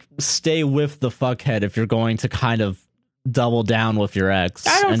like stay with the fuckhead if you're going to kind of double down with your ex.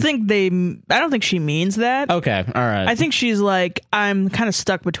 I don't think she means that. Okay, all right. I think she's like, I'm kind of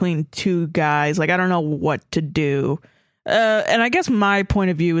stuck between two guys. Like, I don't know what to do. And I guess my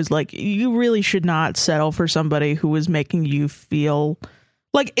point of view is like, you really should not settle for somebody who is making you feel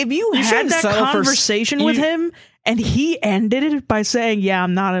like, if you had that conversation with him and he ended it by saying, yeah,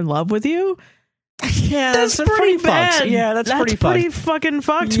 I'm not in love with you. Yeah, that's pretty bad. Fucked. Yeah, that's pretty fucking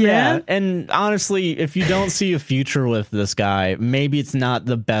fucked, man. And honestly, if you don't see a future with this guy, maybe it's not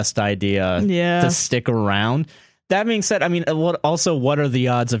the best idea to stick around. That being said, I mean, what are the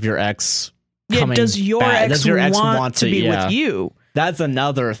odds of your ex coming does your back? ex want to be with you? That's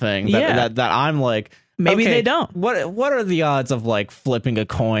another thing that I'm like, maybe they don't. What are the odds of like flipping a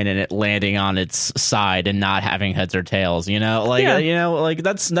coin and it landing on its side and not having heads or tails? You know, like like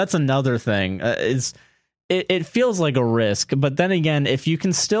that's another thing. It feels like a risk, but then again, if you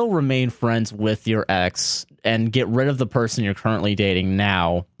can still remain friends with your ex and get rid of the person you're currently dating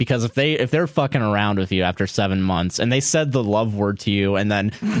now, because if they're fucking around with you after 7 months and they said the love word to you and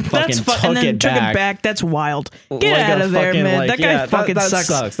then fucking took it back, that's wild. Get out of there, man. That guy fucking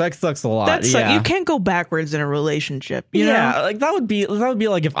sucks. That sucks a lot. You can't go backwards in a relationship. You know? Like that would be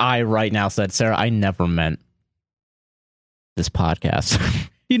like if I right now said, Sarah, I never meant this podcast.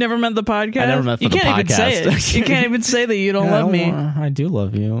 You never meant the podcast? I never meant the podcast. Even say it. You can't even say that you don't love me. I do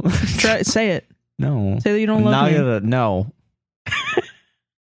love you. Say it. No. Say that you don't love me. No.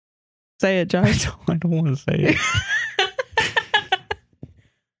 Say it, Josh. I don't want to say it.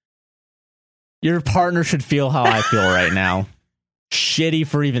 Your partner should feel how I feel right now. Shitty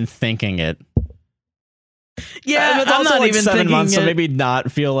for even thinking it. Yeah, it's I'm also not like even 7 thinking months, it. So maybe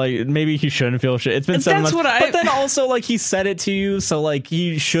not feel like, maybe he shouldn't feel shit. It's been 7 months, but then also like he said it to you, so like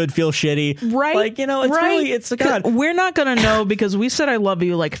he should feel shitty, right? Like, you know, it's really, it's God. We're not gonna know because we said I love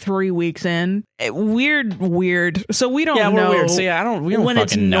you like 3 weeks in. Weird. So we don't know. We're weird. So yeah, we don't when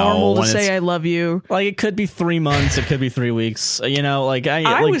it's normal to say I love you. Like it could be 3 months, it could be 3 weeks. You know, like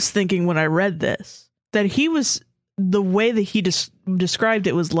I was thinking when I read this that he was, the way that he described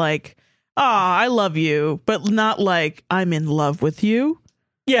it was like, I love you, but not like I'm in love with you.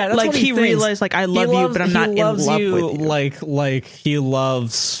 Yeah, that's like what he realized, like I love you, but I'm not in love with you. Like he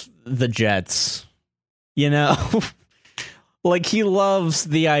loves the Jets, you know. Like he loves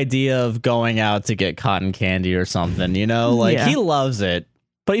the idea of going out to get cotton candy or something, you know. Like he loves it,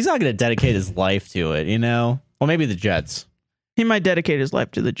 but he's not going to dedicate his life to it, you know. Well, maybe the Jets. He might dedicate his life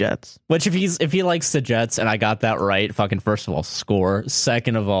to the Jets. Which if he likes the Jets, and I got that right, fucking first of all, score.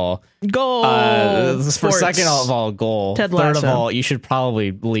 Second of all, goal. For second of all, goal. Ted Lasso. Third of all, you should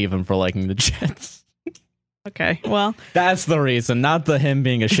probably leave him for liking the Jets. Okay, well, that's the reason, not him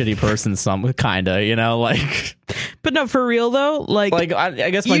being a shitty person. Some kinda, you know, like. But no, for real though, like I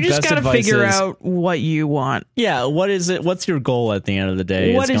guess my you just best gotta advice figure is, out what you want. Yeah, what is it? What's your goal at the end of the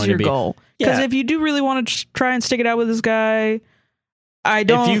day? What is your goal? Because if you do really want to try and stick it out with this guy,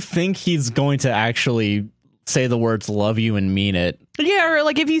 if you think he's going to actually say the words "love you" and mean it, yeah, or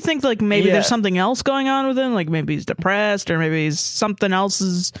like if you think like maybe there's something else going on with him, like maybe he's depressed, or maybe something else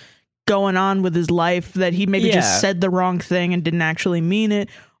is going on with his life that he maybe just said the wrong thing and didn't actually mean it,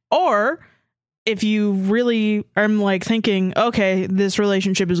 or if you really are like thinking, okay, this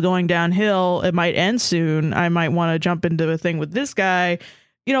relationship is going downhill, it might end soon, I might want to jump into a thing with this guy,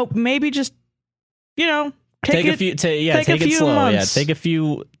 you know, maybe just, you know, take it slow. Months. Yeah,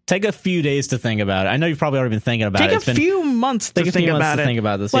 take a few days to think about it. I know you've probably already been thinking about it. Take a few months to think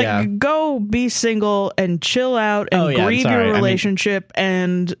about this. Like, go be single and chill out and grieve your relationship.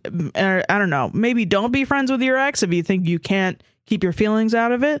 And I don't know, maybe don't be friends with your ex if you think you can't keep your feelings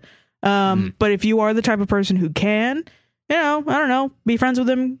out of it. But if you are the type of person who can, you know, I don't know, be friends with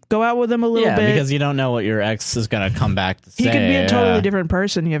him, go out with him a little bit. Yeah, because you don't know what your ex is going to come back to say. He could be a totally different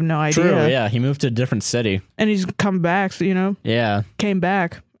person. You have no idea. True, yeah. He moved to a different city. And he's come back, so, you know. Yeah. Came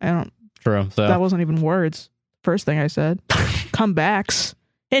back. True. So that wasn't even words. First thing I said. Comebacks.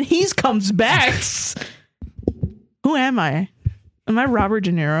 and he's comes back. Who am I? Am I Robert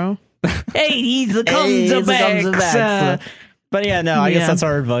De Niro? Hey, he's a comes back. But yeah, no, I guess that's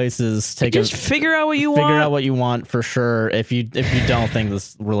our advice: is just figure out what you want. Figure out what you want for sure. If you don't think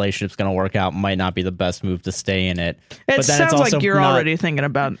this relationship's going to work out, might not be the best move to stay in it. It sounds like you're already thinking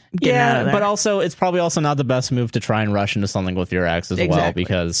about getting out of there. But also, it's probably also not the best move to try and rush into something with your ex as well,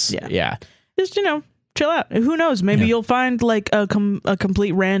 because just chill out. Who knows? Maybe you'll find like a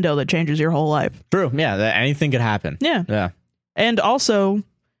complete rando that changes your whole life. True. Yeah, anything could happen. Yeah. And also,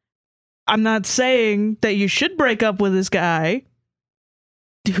 I'm not saying that you should break up with this guy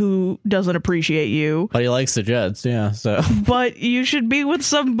who doesn't appreciate you. But he likes the Jets, yeah. So, but you should be with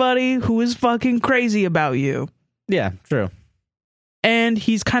somebody who is fucking crazy about you. Yeah, true. And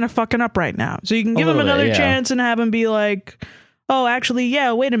he's kind of fucking up right now. So you can give him another chance and have him be like, oh, actually,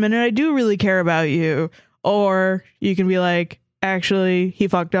 yeah, wait a minute, I do really care about you. Or you can be like, actually, he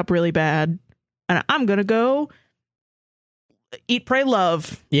fucked up really bad, and I'm going to go eat, pray,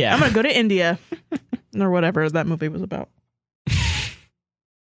 love. Yeah. I'm going to go to India. Or whatever that movie was about.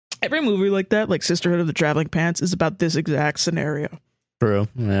 Every movie like that, like Sisterhood of the Traveling Pants, is about this exact scenario. True,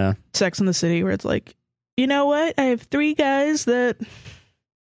 yeah. Sex in the City, where it's like, you know what? I have 3 guys that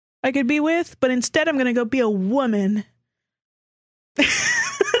I could be with, but instead I'm going to go be a woman.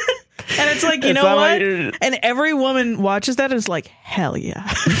 And it's like, you know what? And every woman watches that and is like, hell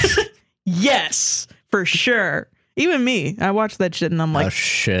yeah. Yes, for sure. Even me. I watch that shit and I'm like, oh,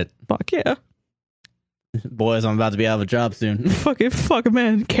 shit. Fuck yeah. Boys, I'm about to be out of a job soon. Fuck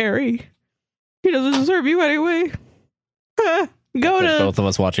man, Carrie. He doesn't deserve you anyway. Both of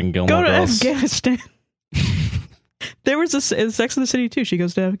us watching Gilmore Girls. Go to Afghanistan. There was a Sex in the City too. She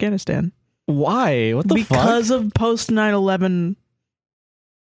goes to Afghanistan. Why? What the fuck? Because of post 9/11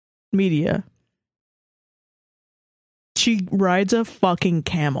 media. She rides a fucking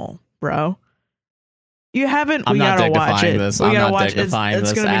camel, bro. You haven't. I'm we not gotta watch it. This. We I'm gotta not watch dignifying it's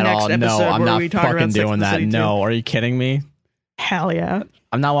this gonna be at next all. episode No, I'm where not we talk fucking about doing Sex that. and the City No, too. are you kidding me? Hell yeah.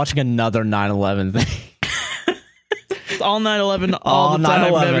 I'm not watching another 9/11 thing. It's all 9/11 all the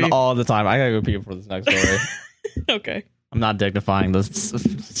time. 9/11 all the time. I gotta go pee for this next story. Okay. I'm not dignifying this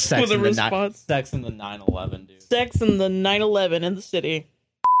sex in the 9/11, dude. Sex in the 9/11 in the city.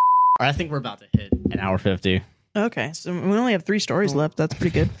 I think we're about to hit an hour 50. Okay, so we only have 3 stories left. That's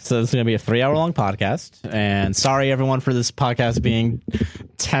pretty good. So it's going to be a 3-hour-long podcast. And sorry, everyone, for this podcast being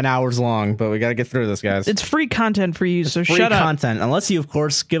 10 hours long, but we got to get through this, guys. It's free content for you, so shut up. Free content, unless you, of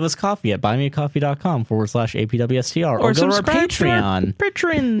course, give us coffee at buymeacoffee.com/APWSTR. Or go to our Patreon.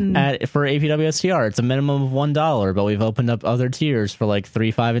 For APWSTR. It's a minimum of $1, but we've opened up other tiers for like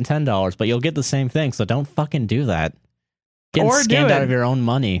 $3, $5, and $10. But you'll get the same thing, so don't fucking do that. Getting scammed out of your own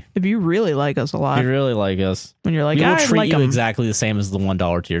money. If you really like us a lot. If you really like us. When you're like, we will treat like you them. exactly the same as the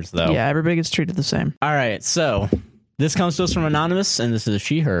 $1 tiers, though. Yeah, everybody gets treated the same. All right, so this comes to us from Anonymous, and this is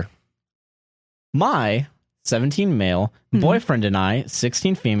she, her. My 17 male boyfriend and I,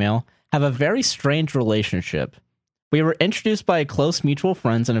 16 female, have a very strange relationship. We were introduced by close mutual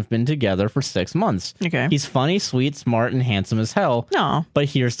friends and have been together for 6 months. Okay. He's funny, sweet, smart, and handsome as hell. No. But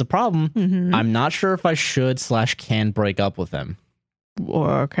here's the problem. I'm not sure if I should/can break up with him.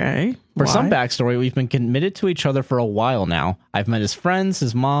 Okay. For some backstory, we've been committed to each other for a while now. I've met his friends,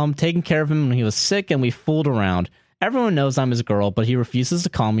 his mom, taken care of him when he was sick, and we fooled around. Everyone knows I'm his girl, but he refuses to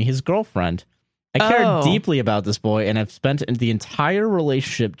call me his girlfriend. I care deeply about this boy, and have spent the entire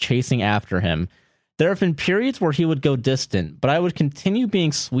relationship chasing after him. There have been periods where he would go distant, but I would continue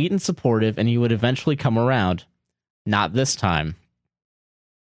being sweet and supportive, and he would eventually come around. Not this time.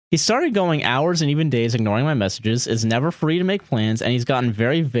 He started going hours and even days ignoring my messages, is never free to make plans, and he's gotten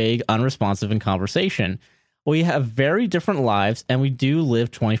very vague, unresponsive in conversation. We have very different lives, and we do live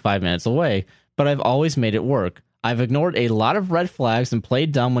 25 minutes away, but I've always made it work. I've ignored a lot of red flags and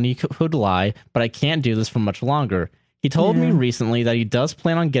played dumb when he could lie, but I can't do this for much longer. He told me recently that he does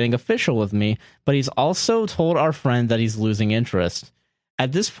plan on getting official with me, but he's also told our friend that he's losing interest.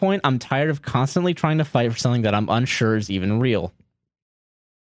 At this point, I'm tired of constantly trying to fight for something that I'm unsure is even real.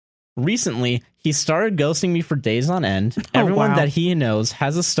 Recently, he started ghosting me for days on end. Everyone that he knows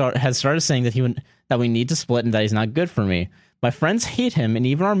has started saying that we need to split and that he's not good for me. My friends hate him, and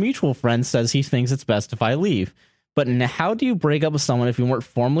even our mutual friend says he thinks it's best if I leave. But how do you break up with someone if you weren't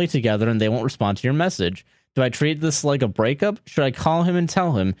formally together and they won't respond to your message? Do I treat this like a breakup? Should I call him and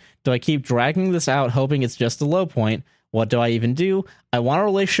tell him? Do I keep dragging this out hoping it's just a low point? What do I even do? I want a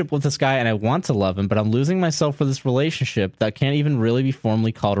relationship with this guy and I want to love him, but I'm losing myself for this relationship that can't even really be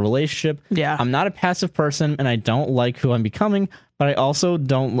formally called a relationship. Yeah. I'm not a passive person and I don't like who I'm becoming, but I also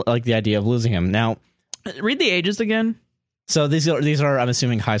don't like the idea of losing him. Now, read the ages again. So these are I'm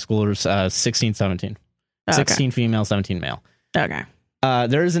assuming high schoolers, 16, 17. Okay. 16 female, 17 male. Okay.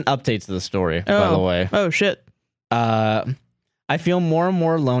 There is an update to the story, by the way. Oh, shit. I feel more and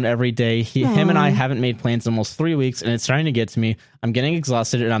more alone every day. Him and I haven't made plans in almost 3 weeks, and it's starting to get to me. I'm getting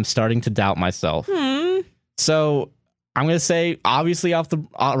exhausted, and I'm starting to doubt myself. So I'm going to say, obviously,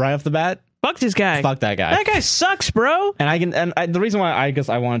 right off the bat, fuck this guy. Fuck that guy. That guy sucks, bro. And the reason why I guess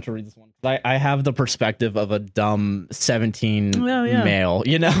I wanted to read this one, I have the perspective of a dumb 17 male,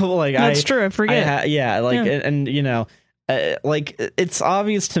 you know, like that's true. I forget. And you know, like it's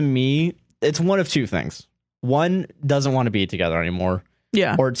obvious to me. It's one of two things. One, doesn't want to be together anymore.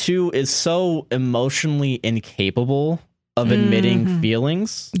 Yeah. Or two, is so emotionally incapable of admitting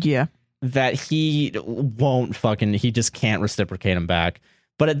feelings. Yeah. That he just can't reciprocate them back.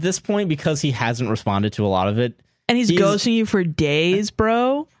 But at this point, because he hasn't responded to a lot of it, and he's ghosting you for days,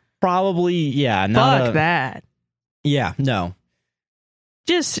 bro. Probably, yeah. Fuck that. Yeah, no.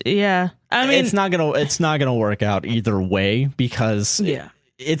 Just I mean, it's not gonna work out either way because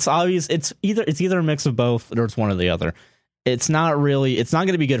it's obvious. It's either a mix of both or it's one or the other. It's not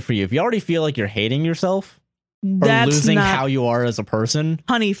gonna be good for you if you already feel like you're hating yourself or losing how you are as a person.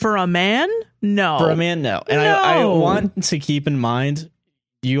 Honey, for a man, no. For a man, no. And I want to keep in mind,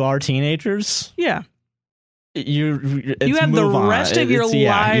 you are teenagers. Yeah. You have the rest of your lives you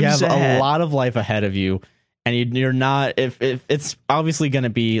have ahead. A lot of life ahead of you, and you're not, if it's obviously going to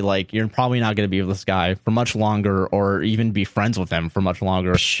be like, you're probably not going to be with this guy for much longer or even be friends with him for much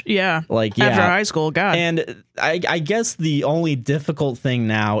longer. After high school, God. And I guess the only difficult thing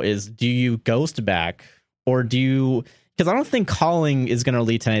now is, do you ghost back or do you, because I don't think calling is going to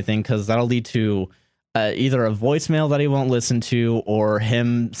lead to anything, because that'll lead to either a voicemail that he won't listen to or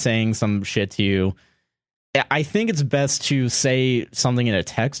him saying some shit to you. I think it's best to say something in a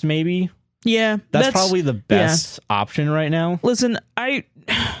text, maybe. Yeah. That's probably the best option right now. Listen, I'm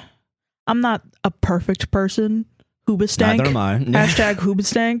not a perfect person. Hoobastank. Neither am I. Hashtag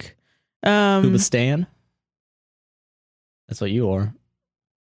Hoobastank. Hoobastan? That's what you are.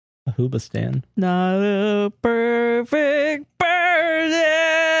 A Hoobastan. Not a perfect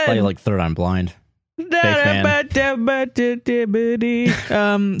person. Play like Third I'm Blind.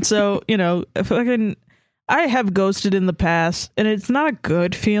 So, you know, fucking, I have ghosted in the past, and it's not a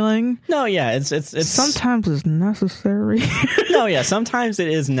good feeling. No, yeah, it's sometimes it's necessary. No, yeah, sometimes it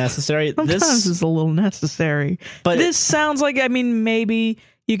is necessary. Sometimes it's a little necessary. But this sounds like, I mean, maybe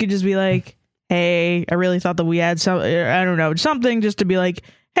you could just be like, hey, I really thought that we had some, I don't know, something just to be like,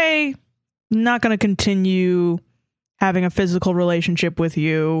 hey, not going to continue having a physical relationship with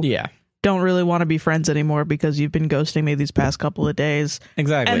you. Yeah. Don't really want to be friends anymore because you've been ghosting me these past couple of days.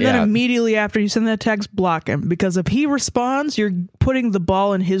 Exactly. And then immediately after you send that text, block him, because if he responds, you're putting the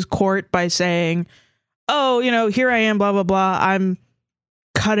ball in his court by saying, oh, you know, here I am, blah, blah, blah. I'm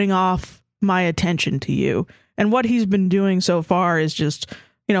cutting off my attention to you. And what he's been doing so far is just,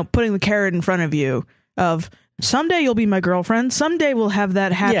 you know, putting the carrot in front of you of, someday you'll be my girlfriend. Someday we'll have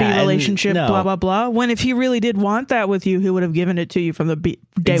that happy relationship, blah, blah, blah. When if he really did want that with you, he would have given it to you from the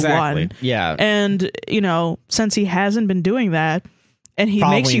day one. Yeah. And, you know, since he hasn't been doing that, and he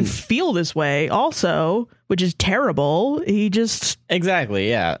makes you feel this way also, which is terrible, he just... Exactly,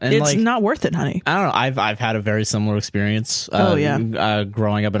 yeah. And it's not worth it, honey. I don't know. I've had a very similar experience growing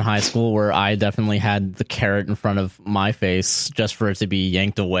up in high school, where I definitely had the carrot in front of my face just for it to be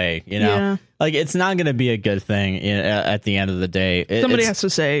yanked away, you know? Yeah. Like, it's not going to be a good thing at the end of the day. Somebody has to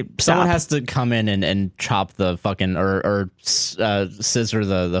say, stop. Someone has to come in and chop the fucking, or scissor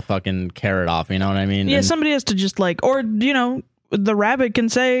the fucking carrot off, you know what I mean? Yeah, somebody has to just like, or, you know, the rabbit can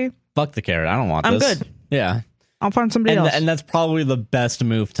say, fuck the carrot, I don't want this. I'm good. Yeah. I'll find somebody else. And that's probably the best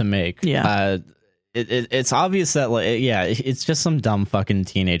move to make. Yeah. It's obvious that, like, it's just some dumb fucking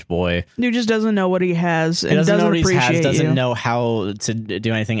teenage boy who just doesn't know what he has and doesn't appreciate you. Doesn't know how to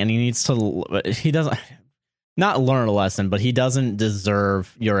do anything, and he doesn't not learn a lesson, but he doesn't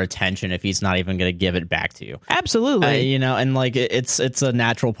deserve your attention if he's not even going to give it back to you. Absolutely. You know, and like it's a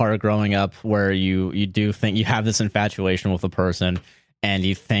natural part of growing up where you do think you have this infatuation with a person. And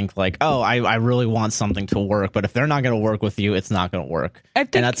you think like, oh, I really want something to work, but if they're not going to work with you, it's not going to work. And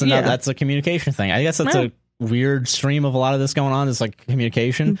that's a communication thing. I guess that's a weird stream of a lot of this going on, is like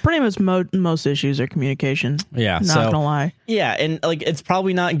communication. Pretty much most issues are communication. Yeah, not gonna lie. Yeah, and like it's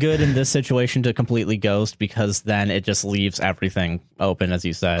probably not good in this situation to completely ghost, because then it just leaves everything open, as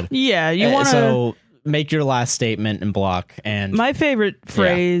you said. Yeah, you want to. So make your last statement and block. And my favorite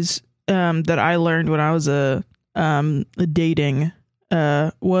phrase that I learned when I was dating.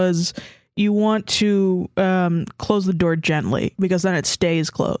 Was you want to close the door gently, because then it stays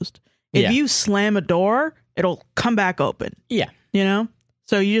closed. If you slam a door, it'll come back open. Yeah. You know?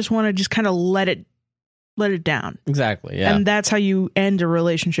 So you just want to just kind of let it down. Exactly. Yeah. And that's how you end a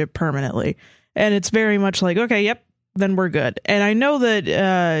relationship permanently. And it's very much like, okay, yep, then we're good. And I know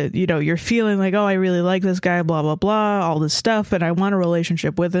that, you know, you're feeling like, oh, I really like this guy, blah, blah, blah, all this stuff, and I want a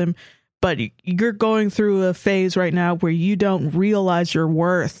relationship with him. But you're going through a phase right now where you don't realize your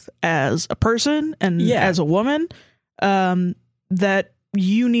worth as a person and as a woman, that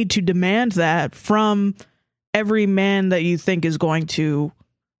you need to demand that from every man that you think is going to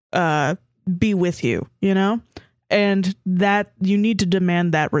be with you, you know? And that you need to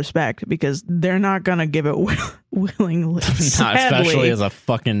demand that respect because they're not going to give it willingly. Not especially as a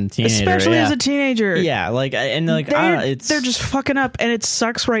fucking teenager. Especially as a teenager. Yeah, like, and like, they're just fucking up, and it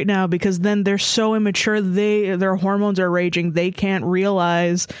sucks right now because then they're so immature. Their hormones are raging. They can't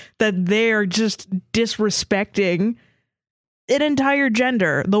realize that they are just disrespecting an entire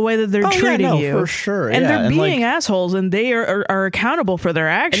gender the way that they're treating you. For sure. And they're being assholes, and they are accountable for their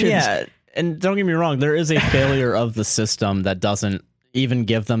actions. Yeah. And don't get me wrong, there is a failure of the system that doesn't even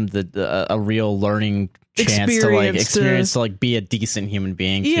give them a real learning chance to like be a decent human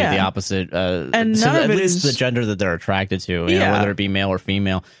being to the opposite, and so none at of least it is the gender that they're attracted to, you know, whether it be male or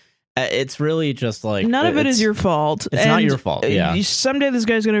female. It's really just like none of it is your fault. It's not your fault. Yeah. Someday this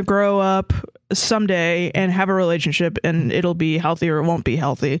guy's going to grow up someday and have a relationship, and it'll be healthy or it won't be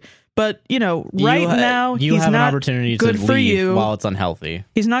healthy. But, you know, now you he's have not an opportunity good to for leave you while it's unhealthy.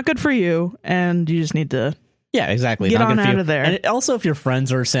 He's not good for you, and you just need to exactly. Get not on good for out you. of there. And also, if your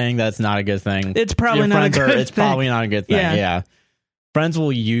friends are saying that's not a good thing, it's probably not a good thing. It's probably not a good thing. Yeah. Yeah. Friends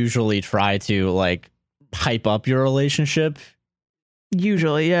will usually try to like hype up your relationship.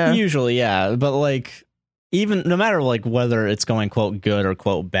 Usually, yeah. But like, even no matter like whether it's going quote good or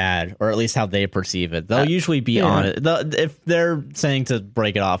quote bad, or at least how they perceive it, they'll usually be on it. If they're saying to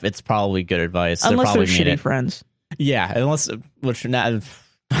break it off, it's probably good advice. Unless they're shitty friends. Yeah, unless which not.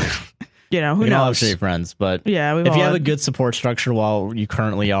 You know, who knows? All have shitty friends, but if you have a good support structure while you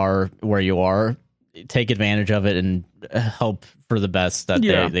currently are where you are, take advantage of it and hope for the best. That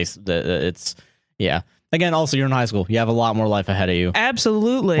it's Again, also you're in high school. You have a lot more life ahead of you.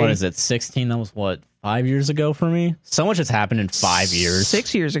 Absolutely. What is it? 16? That was what? 5 years ago for me? So much has happened in 5 years.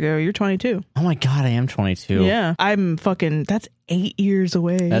 6 years ago. You're 22. Oh my God, I am 22. Yeah. I'm fucking, that's 8 years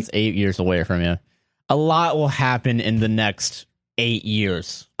away. That's 8 years away from you. A lot will happen in the next 8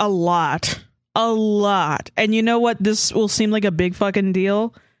 years. A lot. And you know what? This will seem like a big fucking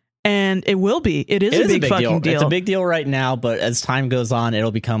deal. And it will be. It is a big fucking deal. It's a big deal right now, but as time goes on, it'll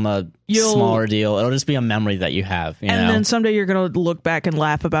become a smaller deal. It'll just be a memory that you have. You know? Then someday you're going to look back and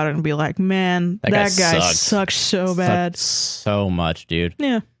laugh about it and be like, man, that guy sucks so bad. So much, dude.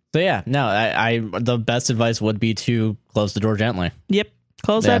 Yeah. So yeah, no, I the best advice would be to close the door gently. Yep.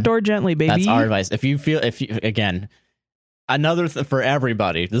 Close that door gently, baby. That's our advice. If you again, another for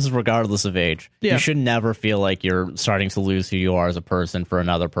everybody, this is regardless of age. Yeah. You should never feel like you're starting to lose who you are as a person for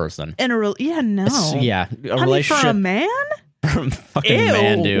another person. In a relationship, a relationship for a man. Fucking Ew,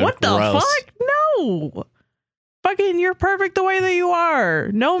 man, dude. What the fuck? No. Fucking, you're perfect the way that you are.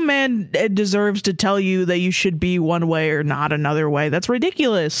 No man deserves to tell you that you should be one way or not another way. That's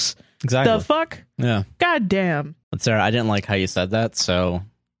ridiculous. Exactly. The fuck? Yeah. God damn. But Sarah, I didn't like how you said that, so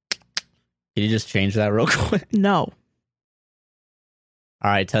can you just change that real quick? No.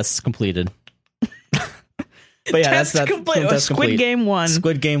 All right, test completed. But yeah, that's complete. That's Squid Game 1.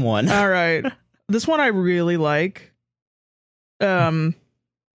 Squid Game 1. All right. This one I really like. This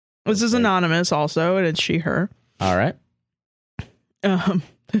is anonymous also, and it's she, her. All right.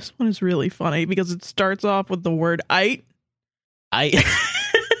 This one is really funny because it starts off with the word "ite."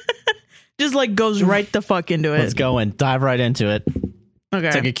 Just like goes right the fuck into it. Let's go and dive right into it.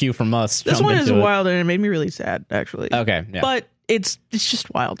 Okay. Take a cue from us. This one is wild and it made me really sad, actually. Okay. Yeah. But it's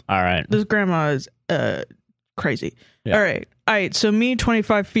just wild. All right. This grandma is crazy. Yeah. All right. So me,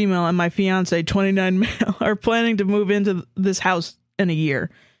 25 female, and my fiance, 29 male, are planning to move into this house in a year.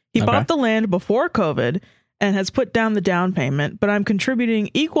 He bought the land before COVID and has put down the down payment, but I'm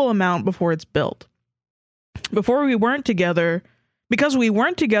contributing equal amount before it's built. Because we weren't together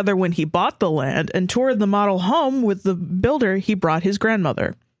when he bought the land and toured the model home with the builder, he brought his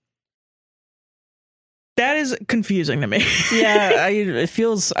grandmother. That is confusing to me. Yeah, it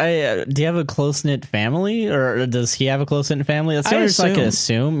feels. Do you have a close knit family, or does he have a close knit family? That's what I can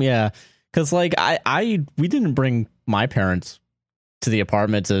assume. Yeah, because like we didn't bring my parents to the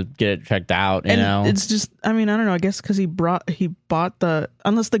apartment to get it checked out. You know, it's just. I mean, I don't know. I guess because he bought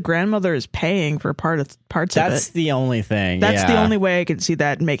unless the grandmother is paying for parts of it. That's the only thing. That's the only way I can see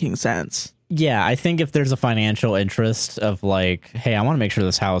that making sense. Yeah, I think if there's a financial interest of like, hey, I want to make sure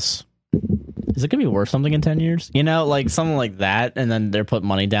this house is it gonna be worth something in 10 years? You know, like something like that, and then they're put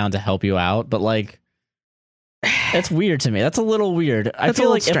money down to help you out. But like, that's weird to me. That's a little weird. I feel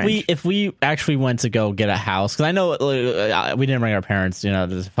like if we actually went to go get a house, because I know we didn't bring our parents, you know,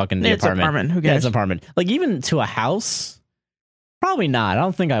 to this fucking apartment. Who cares? Yeah, it's an apartment. Like even to a house. Probably not. I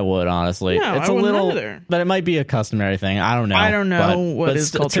don't think I would, honestly. No, it's I a little, either. But it might be a customary thing. I don't know. I don't know what his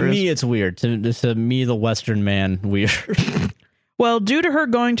culture to me, is. it's weird. To me, the Western man, weird. Well, due to her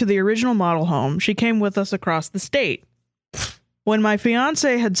going to the original model home, she came with us across the state. When my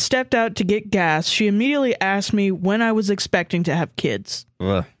fiance had stepped out to get gas, she immediately asked me when I was expecting to have kids.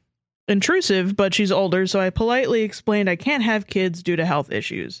 Ugh. Intrusive, but she's older, so I politely explained I can't have kids due to health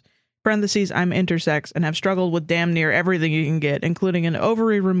issues. Parentheses, I'm intersex and have struggled with damn near everything you can get, including an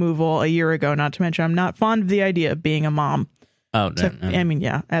ovary removal a year ago, not to mention I'm not fond of the idea of being a mom. Oh, so, no. I mean,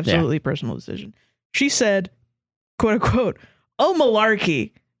 yeah, absolutely personal decision. She said, quote unquote, oh,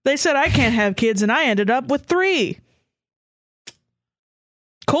 malarkey. They said I can't have kids and I ended up with 3.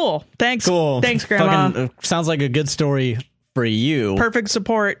 Cool. Thanks. Cool. Thanks, Grandma. Fucking, sounds like a good story for you. Perfect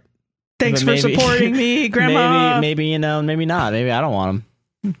support. Thanks for supporting me, Grandma. Maybe, you know, maybe not. Maybe I don't want them.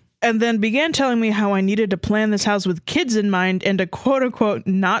 And then began telling me how I needed to plan this house with kids in mind and to quote-unquote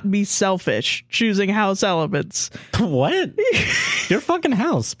not be selfish, choosing house elements. What? Your fucking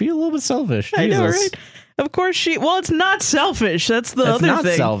house. Be a little bit selfish. I Jesus. know, right? Of course it's not selfish. That's the other not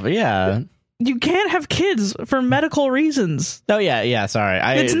thing. Selfish. Yeah. You can't have kids for medical reasons. Oh, yeah, sorry.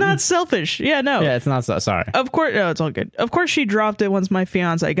 It's not selfish. Yeah, no. Yeah, it's not sorry. Of course, no, it's all good. Of course, she dropped it once my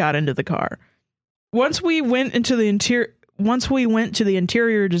fiance got into the car. Once we went to the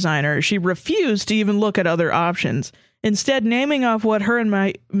interior designer, she refused to even look at other options, instead naming off what her and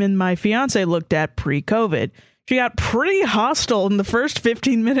my fiance looked at pre-COVID. She got pretty hostile in the first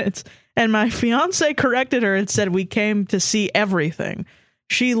 15 minutes, and my fiance corrected her and said we came to see everything.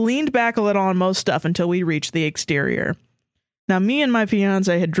 She leaned back a little on most stuff until we reached the exterior. Now, me and my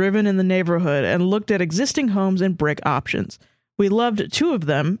fiance had driven in the neighborhood and looked at existing homes and brick options. We loved 2 of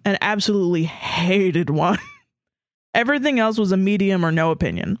them and absolutely hated one. Everything else was a medium or no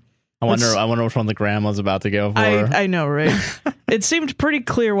opinion. I wonder which one the grandma's about to go for. I know, right? It seemed pretty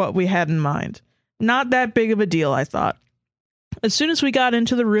clear what we had in mind. Not that big of a deal, I thought. As soon as we got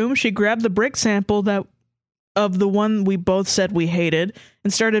into the room, she grabbed the brick sample of the one we both said we hated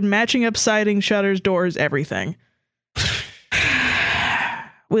and started matching up siding, shutters, doors, everything.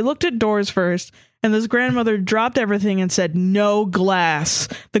 We looked at doors first, and this grandmother dropped everything and said, no glass.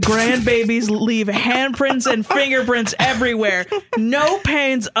 The grandbabies leave handprints and fingerprints everywhere. No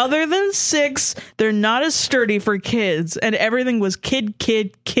panes other than 6. They're not as sturdy for kids. And everything was kid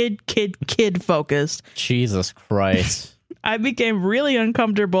focused. Jesus Christ. I became really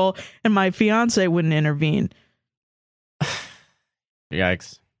uncomfortable, and my fiance wouldn't intervene.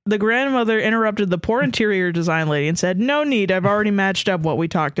 Yikes. The grandmother interrupted the poor interior design lady and said, no need, I've already matched up what we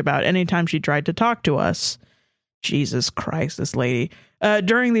talked about anytime she tried to talk to us. Jesus Christ, this lady.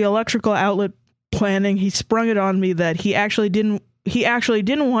 During the electrical outlet planning, he sprung it on me that he actually didn't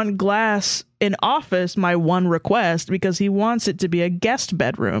want glass in office, my one request, because he wants it to be a guest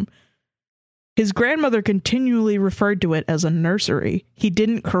bedroom. His grandmother continually referred to it as a nursery. He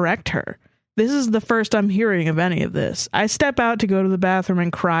didn't correct her. This is the first I'm hearing of any of this. I step out to go to the bathroom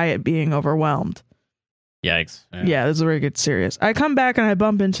and cry at being overwhelmed. Yikes. Yeah, this is where it gets serious. I come back and I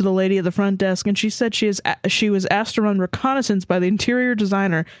bump into the lady at the front desk, and she said she was asked to run reconnaissance by the interior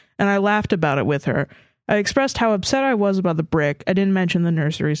designer, and I laughed about it with her. I expressed how upset I was about the brick. I didn't mention the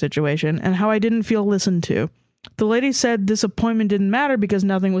nursery situation, and how I didn't feel listened to. The lady said this appointment didn't matter because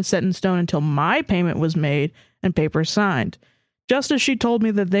nothing was set in stone until my payment was made and papers signed. Just as she told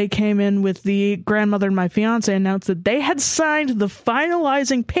me that they came in with the grandmother and my fiance announced that they had signed the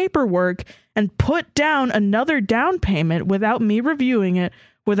finalizing paperwork and put down another down payment without me reviewing it,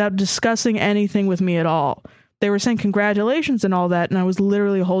 without discussing anything with me at all. They were saying congratulations and all that, and I was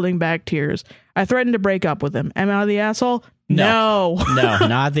literally holding back tears. I threatened to break up with him. Am I the asshole? No,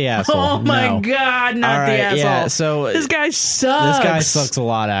 not the asshole. Oh my God, not the asshole. Yeah, so this guy sucks. This guy sucks a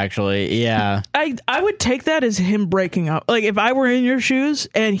lot, actually. Yeah. I would take that as him breaking up. Like, if I were in your shoes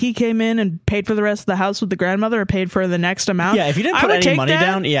and he came in and paid for the rest of the house with the grandmother or paid for the next amount. Yeah, if you didn't put any money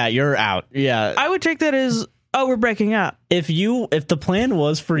down, yeah, you're out. Yeah. I would take that as, oh, we're breaking up. If the plan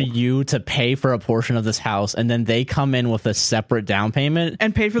was for you to pay for a portion of this house and then they come in with a separate down payment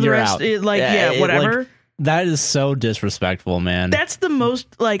and paid for the rest, whatever. Like, that is so disrespectful, man. That's the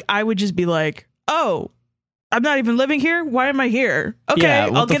most, like, I would just be like, oh, I'm not even living here? Why am I here? Okay,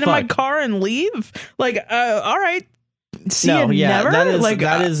 I'll get in my car and leave? Like, all right. never. that is like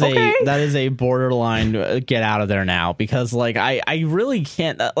okay. that is a borderline get out of there now, because like I really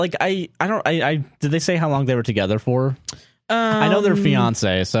can't like I did they say how long they were together for? I know they're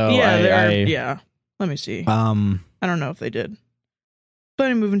fiance, so yeah. Let me see. I don't know if they did.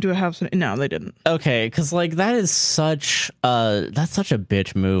 Planning to move into a house? No, they didn't. Okay, because like that's such a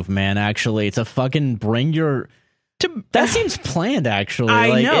bitch move, man. Actually, to fucking bring your. That seems planned, actually.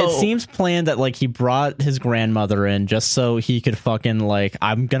 I know. It seems planned that like he brought his grandmother in just so he could fucking like,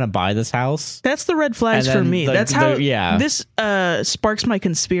 I'm gonna buy this house. That's the red flags for me. That's how this sparks my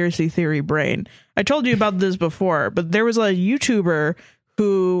conspiracy theory brain. I told you about this before, but there was a YouTuber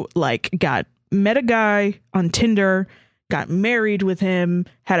who like met a guy on Tinder, got married with him,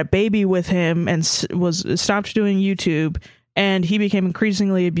 had a baby with him, and stopped doing YouTube, and he became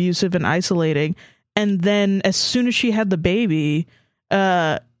increasingly abusive and isolating. And then as soon as she had the baby,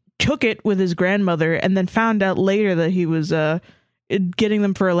 took it with his grandmother, and then found out later that he was getting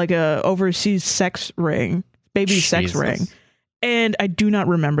them for like a overseas sex ring, sex ring. And I do not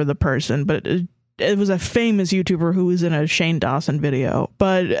remember the person, but it was a famous YouTuber who was in a Shane Dawson video,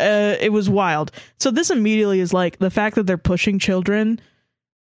 but it was wild. So this immediately is like the fact that they're pushing children,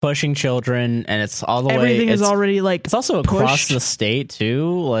 and it's all the way. Everything is already like it's also across the state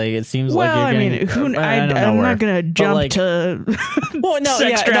too. Like it seems well, like you're getting, I'm not gonna jump like, to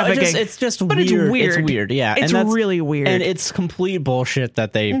sex trafficking. It's just but weird. It's weird. Yeah, it's really weird, and it's complete bullshit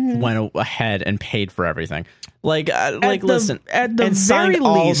that they went ahead and paid for everything. Like listen, at the and very signed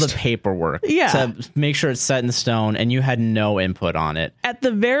least, all the paperwork to make sure it's set in stone, and you had no input on it. At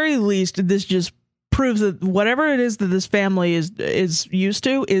the very least, this just proves that whatever it is that this family is used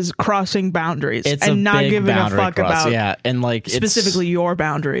to is crossing boundaries and not giving a fuck about and like specifically your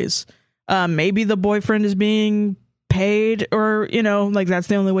boundaries. Maybe the boyfriend is being paid, or like that's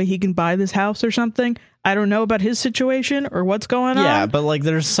the only way he can buy this house or something. I don't know about his situation or what's going on. Yeah, but like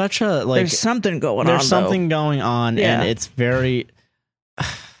there's such a like there's something going on. There's something going on, and it's very.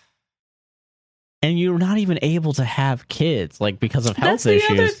 And you're not even able to have kids, like because of health issues.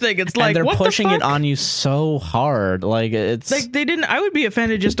 That's the other thing. It's like they're what pushing the fuck? It on you so hard. Like it's like they didn't. I would be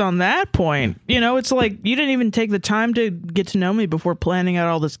offended just on that point. It's like you didn't even take the time to get to know me before planning out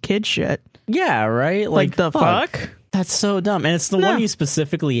all this kid shit. Yeah, right. Like the fuck? That's so dumb, and it's the one you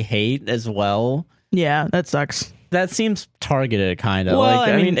specifically hate as well. Yeah, that sucks. That seems targeted, kind of. Well, like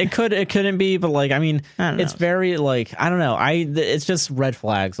I mean, it couldn't be, but like I mean, it's very like I don't know. It's just red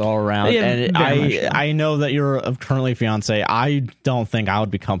flags all around, and I know that you're currently fiance. I don't think I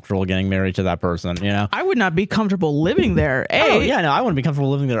would be comfortable getting married to that person. I would not be comfortable living there. I wouldn't be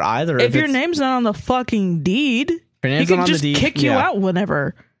comfortable living there either. If your name's not on the fucking deed, he can just kick you out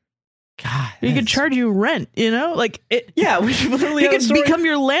whenever. God, he could charge you rent, like it. Yeah, we literally he could become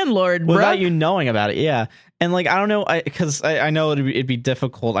your landlord without you knowing about it. Yeah. And like I don't know, because I know it'd be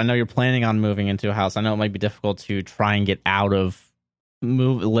difficult. I know you're planning on moving into a house. I know it might be difficult to try and get out of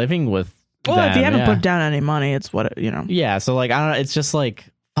living with. Well, them. If you haven't put down any money, it's what Yeah, so like I don't know. It's just like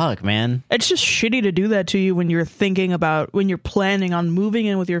fuck, man. It's just shitty to do that to you when you're planning on moving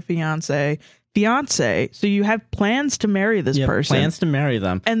in with your fiance. So you have plans to marry this person. Plans to marry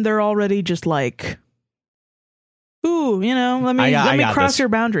them, and they're already just like. Ooh, let me cross your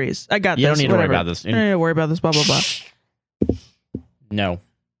boundaries. I got this. You don't need to worry about this. You don't need to worry about this, blah, blah, blah. No.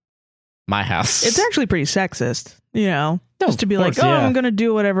 My house. It's actually pretty sexist, just to be like, I'm going to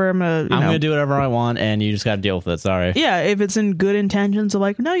do whatever. I'm going to do whatever I want, and you just got to deal with it. Sorry. Yeah, if it's in good intentions of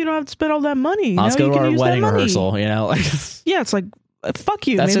like, no, you don't have to spend all that money. Let's go to our wedding rehearsal, Yeah, it's like, fuck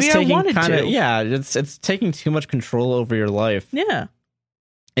you. That's maybe I wanted to. Yeah, it's taking too much control over your life. Yeah.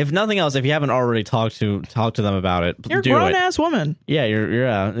 If nothing else, if you haven't already talked to them about it, you're a grown ass woman. Yeah,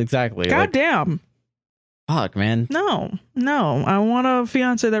 you're exactly. Goddamn. Fuck, man. No. I want a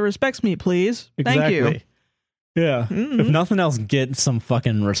fiance that respects me, please. Exactly. Thank you. Yeah. If nothing else, get some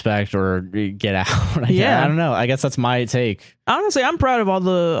fucking respect or get out. I don't know. I guess that's my take. Honestly, I'm proud of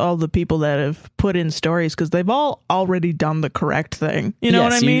all the people that have put in stories because they've all already done the correct thing. You know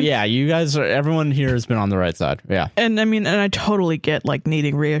what I mean? You guys everyone here has been on the right side. Yeah. And I mean, and I totally get like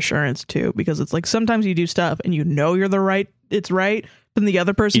needing reassurance too, because it's like sometimes you do stuff and it's right. Then the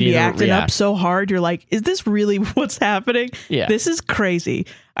other person be acting up so hard. You're like, is this really what's happening? Yeah. This is crazy.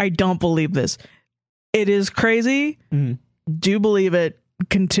 I don't believe this. It is crazy. Mm-hmm. Do believe it.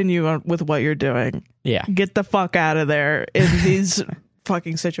 Continue on with what you're doing. Yeah. Get the fuck out of there in these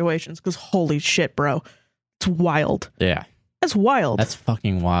fucking situations, because holy shit, bro. It's wild. Yeah. That's wild. That's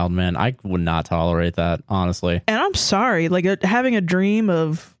fucking wild, man. I would not tolerate that, honestly. And I'm sorry. Like having a dream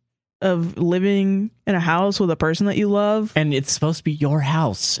of of living in a house with a person that you love. And it's supposed to be your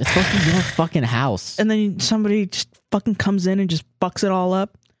house. It's supposed to be your fucking house. And then somebody just fucking comes in and just fucks it all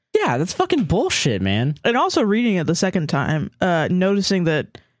up. Yeah, that's fucking bullshit, man. And also reading it the second time, noticing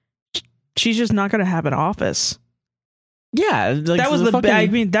that she's just not going to have an office. Yeah, like that was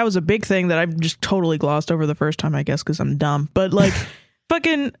that was a big thing that I just totally glossed over the first time, I guess, because I'm dumb. But like,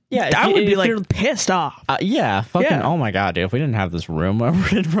 fucking, I would be like pissed off. Yeah, fucking. Yeah. Oh my god, dude! If we didn't have this room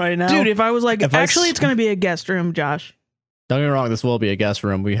we're in right now, dude. If I was like, actually, it's going to be a guest room, Josh. Don't get me wrong, this will be a guest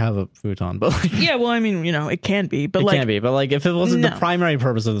room. We have a futon, but like, yeah, well, I mean, it can be, but it can be, but like, if it wasn't the primary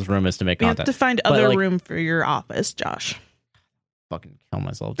purpose of this room is to make content, you have to find other room for your office, Josh. Fucking kill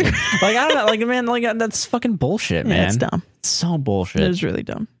myself, dude. Like, I don't know, like, man, like, that's fucking bullshit, man. It's dumb. It's so bullshit. It is really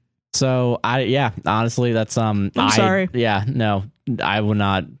dumb. So honestly, that's I'm sorry. Yeah, no, I would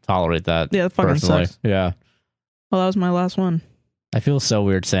not tolerate that. Yeah, that fucking sucks. Yeah. Well, that was my last one. I feel so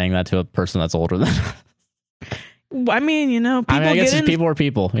weird saying that to a person that's older than. I mean, people I guess people are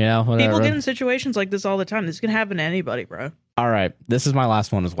people, whatever. People get in situations like this all the time. This can happen to anybody, bro. All right, this is my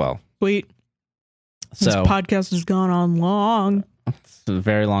last one as well. Sweet. This podcast has gone on long. It's a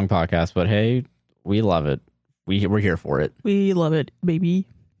very long podcast, but hey, we love it. We're here for it. We love it, baby.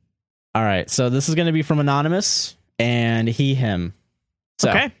 All right, so this is going to be from Anonymous and him. So,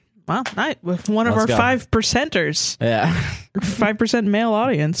 okay. Wow, nice. With one of our 5%ers. Yeah. 5% male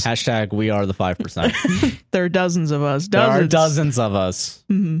audience. Hashtag we are the 5%. There are dozens of us. There are dozens of us.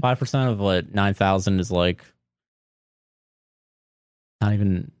 Mm-hmm. 5% of what? 9,000 is like not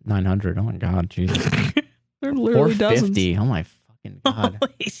even 900. Oh my god, Jesus. There are literally 450. Oh my fucking god.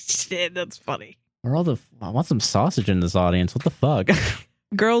 Holy shit, that's funny. I want some sausage in this audience. What the fuck?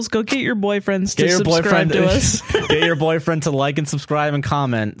 Girls, go get your boyfriends to subscribe to us. Get your boyfriend to like and subscribe and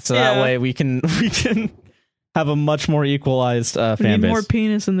comment, so that way we can have a much more equalized fan base. Need more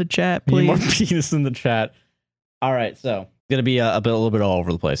penis in the chat, please. Need more penis in the chat. All right, so it's gonna be a little bit all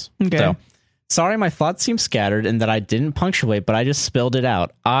over the place. Okay. So, sorry, my thoughts seem scattered and that I didn't punctuate, but I just spilled it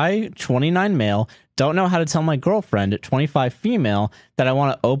out. I, 29 male, don't know how to tell my girlfriend, 25 female, that I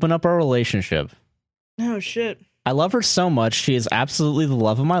want to open up our relationship. Oh shit. I love her so much. She is absolutely the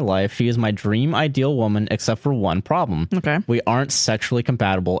love of my life. She is my dream ideal woman, except for one problem. Okay. We aren't sexually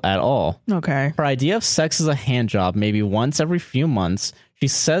compatible at all. Okay. Her idea of sex is a hand job, maybe once every few months. She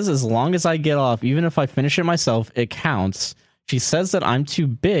says as long as I get off, even if I finish it myself, it counts. She says that I'm too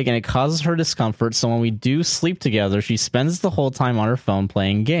big and it causes her discomfort, so when we do sleep together, she spends the whole time on her phone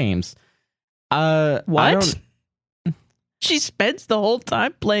playing games. What? She spends the whole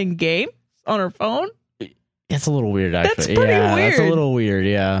time playing games on her phone? It's a little weird, actually. That's pretty weird. That's a little weird,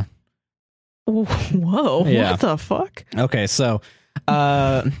 yeah. Whoa, yeah. What the fuck? Okay, so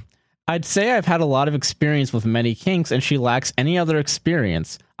I'd say I've had a lot of experience with many kinks, and she lacks any other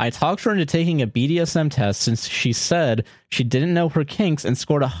experience. I talked her into taking a BDSM test since she said she didn't know her kinks and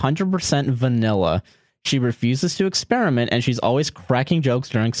scored 100% vanilla. She refuses to experiment, and she's always cracking jokes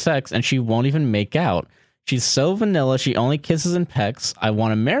during sex, and she won't even make out. She's so vanilla, she only kisses and pecks. I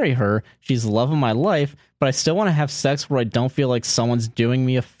want to marry her. She's the love of my life, but I still want to have sex where I don't feel like someone's doing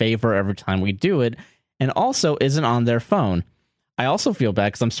me a favor every time we do it, and also isn't on their phone. I also feel bad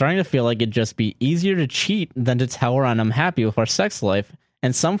because I'm starting to feel like it'd just be easier to cheat than to tell her I'm unhappy with our sex life,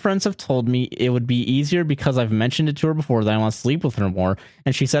 and some friends have told me it would be easier because I've mentioned it to her before that I want to sleep with her more,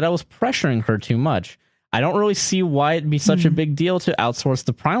 and she said I was pressuring her too much. I don't really see why it'd be such a big deal to outsource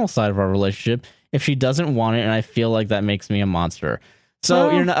the primal side of our relationship if she doesn't want it, and I feel like that makes me a monster. So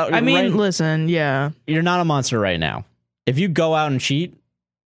well, you're not. Listen, yeah, you're not a monster right now. If you go out and cheat,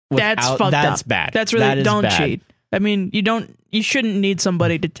 that's fucked up. That's bad. That's really don't cheat. I mean, you shouldn't need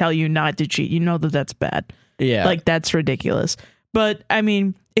somebody to tell you not to cheat. You know that's bad. Yeah, like that's ridiculous. But I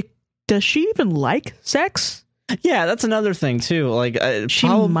mean, does she even like sex? Yeah, that's another thing too. Like she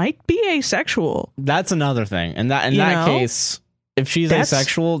might be asexual. That's another thing. And in that case, if she's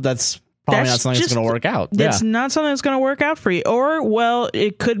asexual, that's probably not something that's going to work out. It's not something that's going to work out for you. Or, well,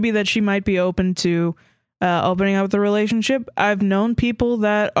 it could be that she might be open to opening up the relationship. I've known people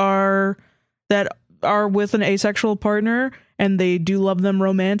that are with an asexual partner and they do love them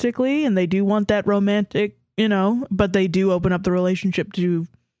romantically and they do want that romantic, but they do open up the relationship to,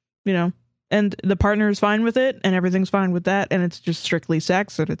 and the partner is fine with it and everything's fine with that. And it's just strictly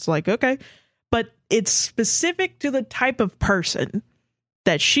sex. And it's like, okay, but it's specific to the type of person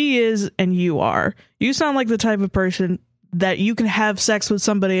that she is and you are. You sound like the type of person that you can have sex with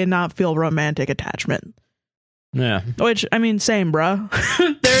somebody and not feel romantic attachment. Yeah. Which, I mean, same, bro.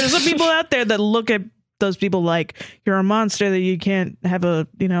 There's some people out there that look at those people like you're a monster that you can't have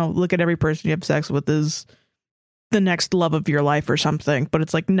look at every person you have sex with is the next love of your life or something, but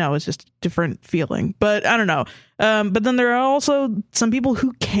it's like, no, it's just a different feeling. But I don't know. But then there are also some people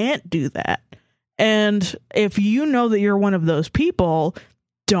who can't do that. And if you know that you're one of those people,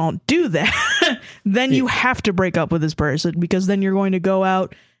 don't do that. Then you have to break up with this person, because then you're going to go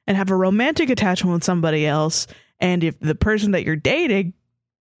out and have a romantic attachment with somebody else. And if the person that you're dating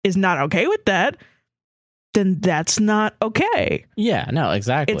is not okay with that, then that's not okay. Yeah, no,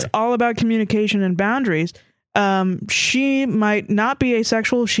 exactly. It's all about communication and boundaries. She might not be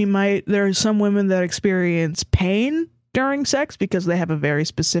asexual. There are some women that experience pain during sex because they have a very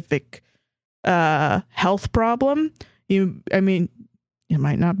specific health problem. You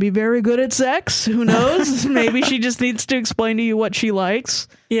might not be very good at sex. Who knows? Maybe she just needs to explain to you what she likes.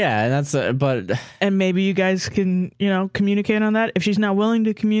 Yeah, and that's and maybe you guys can, communicate on that. If she's not willing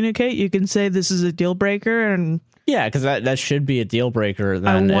to communicate, you can say this is a deal breaker, and yeah, because that should be a deal breaker.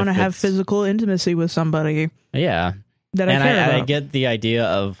 Then I want to have physical intimacy with somebody. Yeah, that I care about. I get the idea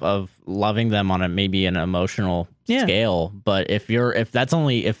of loving them on maybe an emotional scale, but if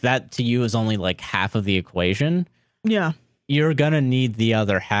that to you is only like half of the equation, yeah, you're gonna need the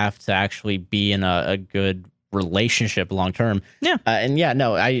other half to actually be in a good relationship long term. Yeah.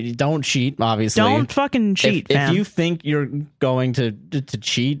 I don't cheat, obviously. Don't fucking cheat. If you think you're going to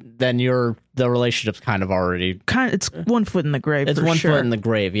cheat, then the relationship's kind of already it's one foot in the grave. It's one foot in the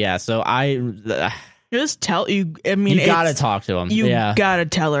grave. Yeah. So just tell you. I mean, you gotta talk to him. You gotta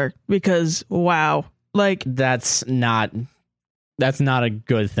tell her, because wow, like that's not a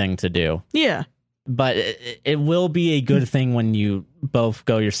good thing to do. Yeah. But it will be a good thing when you both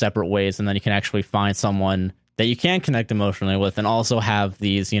go your separate ways, and then you can actually find someone that you can connect emotionally with, and also have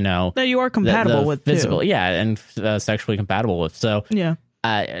these, that you are compatible with, physical, too. and sexually compatible with. So yeah.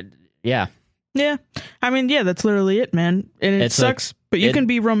 I mean, that's literally it, man. And it sucks, but you can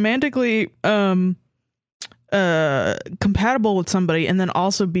be romantically compatible with somebody, and then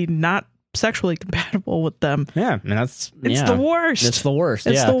also be not sexually compatible with them. Yeah, and it's the worst. It's the worst.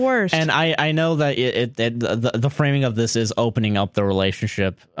 It's the worst. And I know that the framing of this is opening up the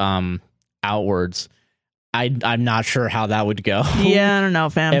relationship outwards. I'm not sure how that would go. Yeah, I don't know,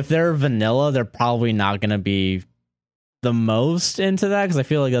 fam. If they're vanilla, they're probably not going to be the most into that, because I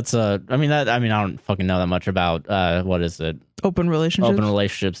feel like that's I don't fucking know that much about what is it? Open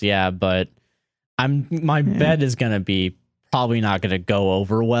relationships. Yeah, but my bet is going to be probably not going to go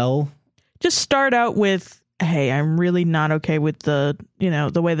over well. Just start out with, hey, I'm really not okay with the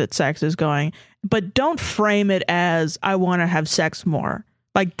way that sex is going, but don't frame it as I want to have sex more.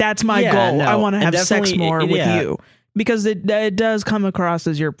 Like, that's my goal. No, I want to have sex more with you, because it does come across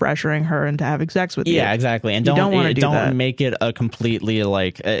as you're pressuring her into having sex with you. Yeah, exactly. And don't make it a completely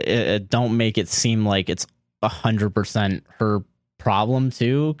don't make it seem like it's 100% her problem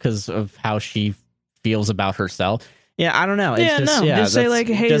too, because of how she feels about herself. Yeah, I don't know. Just say like,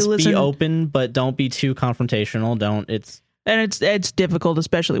 hey, just listen, be open, but don't be too confrontational. It's difficult,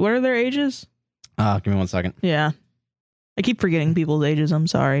 especially. What are their ages? Give me 1 second. Yeah, I keep forgetting people's ages. I'm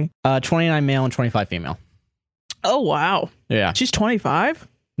sorry. 29 male and 25 female. Oh wow. Yeah, she's 25.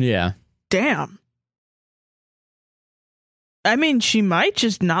 Yeah. Damn. I mean, she might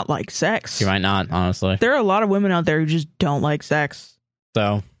just not like sex. She might not, honestly. There are a lot of women out there who just don't like sex.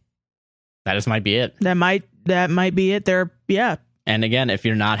 So that just might be it. That might be it. Yeah. And again, if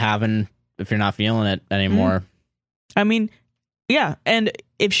you're not feeling it anymore. I mean, yeah. And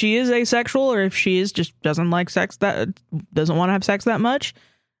if she is asexual, or if she just doesn't like sex, that doesn't want to have sex that much,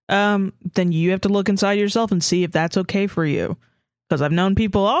 then you have to look inside yourself and see if that's okay for you. Because I've known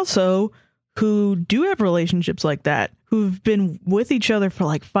people also who do have relationships like that, who've been with each other for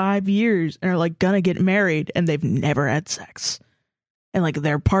like 5 years and are like gonna get married, and they've never had sex. And like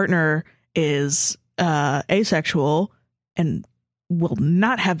their partner is asexual and will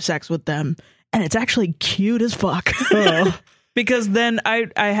not have sex with them, and it's actually cute as fuck. Because then I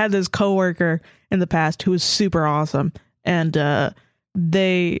had this coworker in the past who was super awesome, and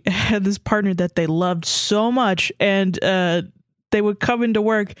they had this partner that they loved so much, and they would come into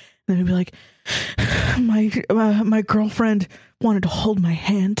work and they'd be like, my girlfriend wanted to hold my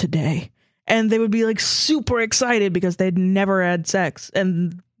hand today, and they would be like super excited because they'd never had sex,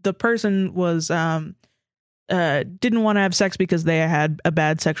 and the person was didn't want to have sex because they had a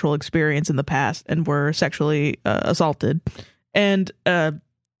bad sexual experience in the past and were sexually assaulted, and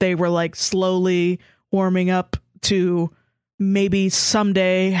they were like slowly warming up to maybe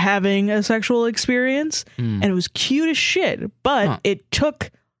someday having a sexual experience, and it was cute as shit, but it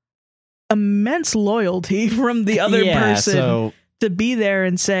took immense loyalty from the other person to be there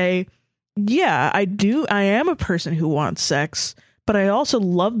and say, yeah, I am a person who wants sex, but I also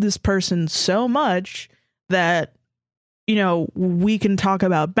love this person so much that you know, we can talk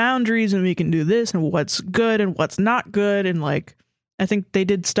about boundaries and we can do this and what's good and what's not good. And like, I think they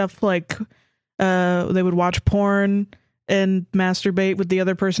did stuff like they would watch porn and masturbate with the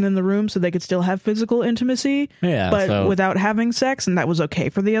other person in the room so they could still have physical intimacy, but without having sex. And that was okay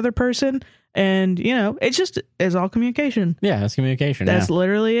for the other person. And, you know, it's all communication. Yeah, it's communication. That's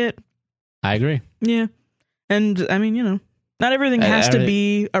literally it. I agree. Yeah. And I mean, you know, not everything has to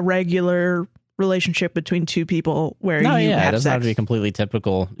be a regular relationship between two people where you have it doesn't sex. have to be completely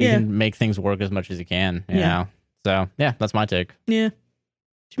typical. You can make things work as much as you can, you know? So, yeah, that's my take. Yeah.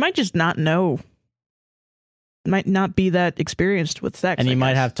 She might just not know. Might not be that experienced with sex. And you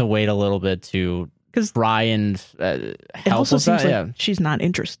might have to wait a little bit to try and help it also with seems that. like she's not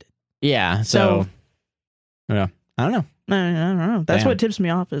interested. Yeah, so yeah, I don't know. I don't know. That's what tips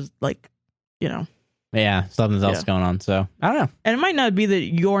me off is like, you know. Yeah, something else going on. So I don't know. And it might not be that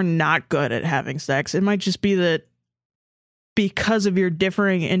you're not good at having sex. It might just be that because of your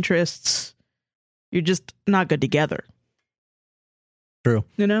differing interests, you're just not good together. True.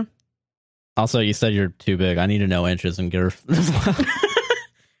 You know? Also, you said you're too big. I need to know inches and girth.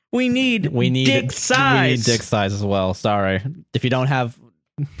 we need dick size. We need dick size as well. Sorry. If you don't have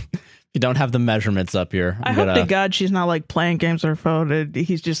the measurements up here. I hope to God she's not like playing games on her phone and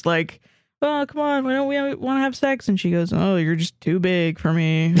he's just like, oh, come on, why don't we want to have sex? And she goes, oh, you're just too big for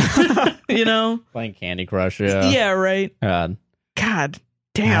me. You know? Playing Candy Crush, yeah. Yeah, right. God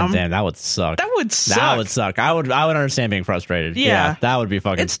damn. That would suck. That would suck. I would understand being frustrated. Yeah. That would be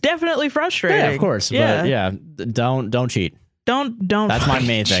fucking... It's definitely frustrating. Yeah, of course. Yeah. But yeah, don't cheat. Don't That's my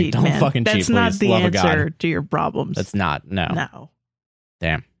main thing. Cheat, don't man. fucking cheat, That's please. not the Love answer to your problems. That's not. No.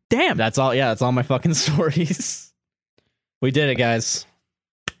 Damn. That's all. Yeah, that's all my fucking stories. We did it, guys.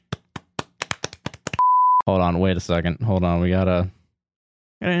 Hold on. Wait a second. Hold on. We got an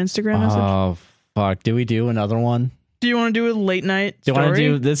Instagram message? Oh, fuck. Do we do another one? Do you want to do a late night story? Do you want to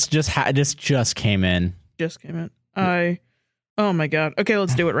do this? This just came in. Oh my God. Okay,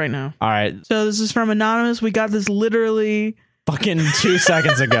 let's do it right now. All right. So this is from Anonymous. We got this literally fucking 2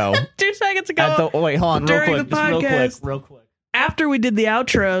 seconds ago. 2 seconds ago. Wait, hold on. Real quick. After we did the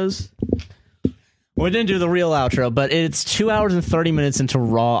outros. We didn't do the real outro, but it's 2 hours and 30 minutes into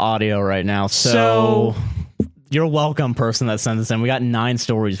raw audio right now. So you're welcome, person that sent this in. We got 9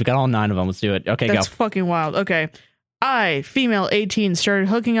 stories. We got all 9 of them. Let's do it. Okay, That's fucking wild. Okay. I, female 18, started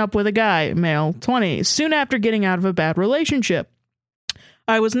hooking up with a guy, male 20, soon after getting out of a bad relationship.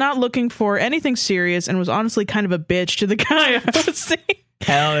 I was not looking for anything serious and was honestly kind of a bitch to the guy I was seeing.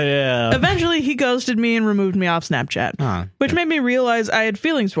 Hell yeah. Eventually, he ghosted me and removed me off Snapchat, which made me realize I had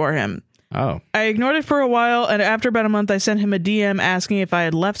feelings for him. Oh. I ignored it for a while, and after about a month, I sent him a DM asking if I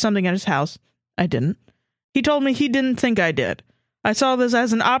had left something at his house. I didn't. He told me he didn't think I did. I saw this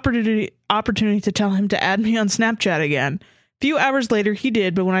as an opportunity to tell him to add me on Snapchat again. A few hours later, he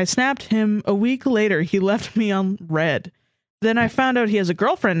did, but when I snapped him a week later, he left me on red. Then I found out he has a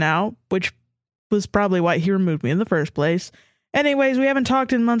girlfriend now, which was probably why he removed me in the first place. Anyways, we haven't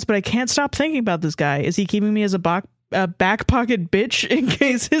talked in months, but I can't stop thinking about this guy. Is he keeping me as a back pocket bitch in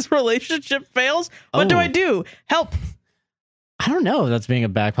case his relationship fails? What do I do? Help! I don't know if that's being a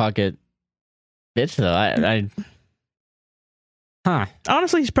back pocket bitch, though.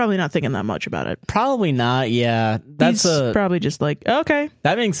 Honestly, he's probably not thinking that much about it. Probably not, yeah. He's probably just like, okay.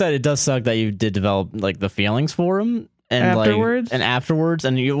 That being said, it does suck that you did develop like the feelings for him and afterwards,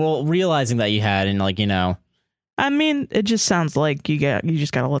 and you realizing that you had, and like, you know. I mean, it just sounds like you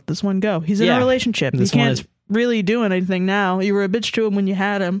just gotta let this one go. He's in a relationship. He can't really do anything now. You were a bitch to him when you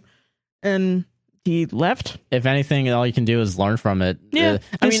had him, and he left. If anything, all you can do is learn from it. Yeah,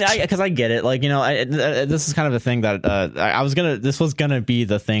 I mean, because I get it. Like, you know, this is kind of a thing that this was gonna be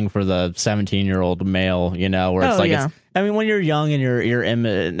the thing for the 17-year-old male. You know, where it's it's. I mean, when you're young and you're you're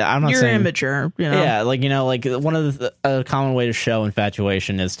immature. You know, yeah, like, you know, like one of the a common way to show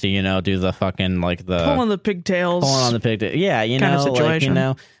infatuation is to, you know, do the fucking like the pulling on the pigtails. Yeah, you kind know, of situation. like, you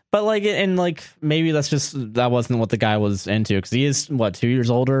know. But like, and like, maybe that wasn't what the guy was into, because he is 2 years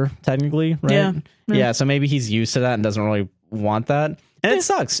older technically, right? Yeah. So maybe he's used to that and doesn't really want that, and it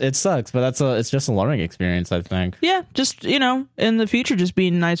sucks. But it's just a learning experience, I think. Yeah, just, you know, in the future, just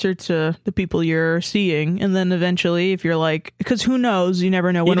being nicer to the people you're seeing, and then eventually, if you're like, because who knows, you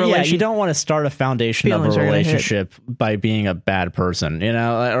never know when you don't want to start a foundation of a relationship by being a bad person, you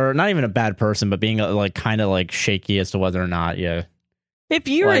know, or not even a bad person, but being like kind of like shaky as to whether or not If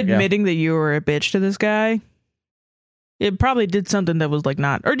you're admitting that you were a bitch to this guy, it probably did something that was like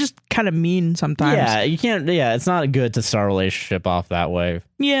not, or just kind of mean sometimes. Yeah, you can't. Yeah, it's not good to start a relationship off that way.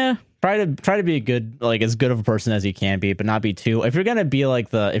 Yeah, try to be a good, like, as good of a person as you can be, but not be too. If you're gonna be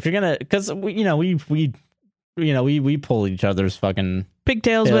like because we we pull each other's fucking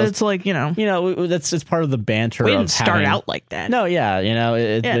pigtails, but it's like, it's part of the banter. We didn't start out like that. No, yeah,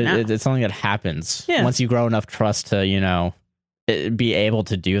 it's something that happens once you grow enough trust to, be able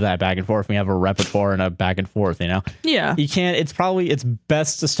to do that back and forth. We have a repertoire and a back and forth, Yeah. You can't, it's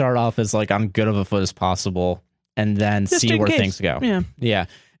best to start off as like on good of a foot as possible and then just see where things go. Yeah. Yeah.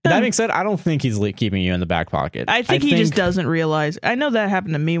 That being said, I don't think he's keeping you in the back pocket. I think he just doesn't realize. I know that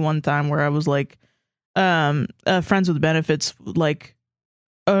happened to me one time where I was like, friends with benefits, like,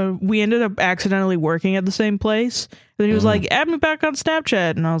 we ended up accidentally working at the same place. And then he was like, add me back on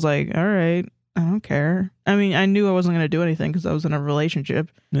Snapchat. And I was like, all right, I don't care. I mean, I knew I wasn't going to do anything because I was in a relationship.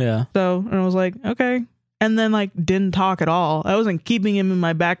 Yeah. So, and I was like, okay. And then like didn't talk at all. I wasn't keeping him in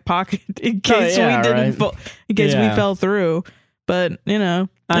my back pocket in case we fell through. But, I know.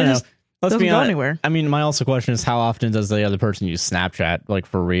 Let's be honest. Anywhere. I mean, my also question is, how often does the other person use Snapchat, like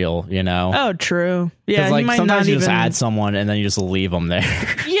for real? Oh, true. Yeah, like sometimes you just add someone and then you just leave them there.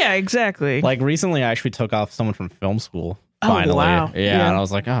 Yeah, exactly. Like recently, I actually took off someone from film school. Finally, wow. Yeah, and I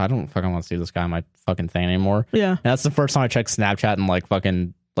was like, I don't fucking want to see this guy on my fucking thing anymore. Yeah, and that's the first time I checked Snapchat in like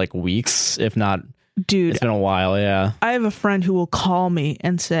fucking like weeks, if not. Dude, it's been a while. Yeah, I have a friend who will call me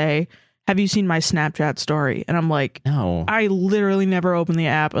and say, have you seen my Snapchat story? And I'm like, no. I literally never open the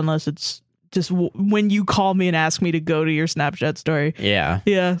app unless it's just when you call me and ask me to go to your Snapchat story. Yeah.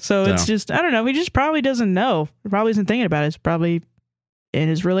 Yeah. So it's just, I don't know. He just probably doesn't know. He probably isn't thinking about it. It's probably in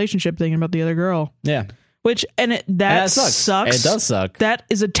his relationship thinking about the other girl. Yeah. Which, that sucks. It does suck. That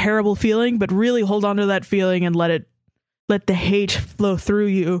is a terrible feeling, but really hold on to that feeling and let the hate flow through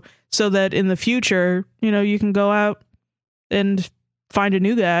you so that in the future, you can go out and find a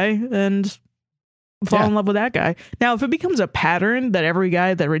new guy and fall in love with that guy. Now, if it becomes a pattern that every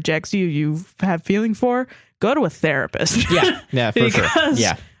guy that rejects you have feeling for, go to a therapist. Yeah, for sure.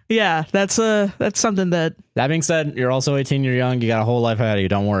 Yeah. Yeah, that's something that. That being said, you're also 18, you're young, you got a whole life ahead of you,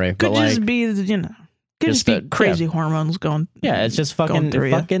 don't worry. Could just be crazy hormones going. Yeah, it's just fucking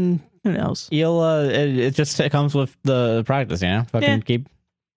who knows? You'll it comes with the practice, Fucking keep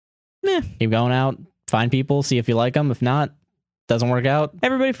going out, find people, see if you like them. If not, doesn't work out.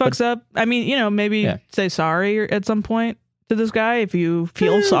 Everybody fucks up. I mean, maybe say sorry at some point to this guy if you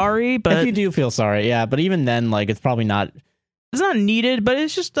feel sorry. But if you do feel sorry, yeah. But even then, like, it's probably not. It's not needed, but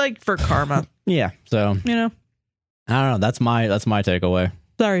it's just like for karma. Yeah. So I don't know. That's my takeaway.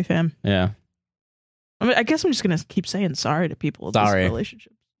 Sorry, fam. Yeah. I mean, I guess I'm just gonna keep saying sorry to people with this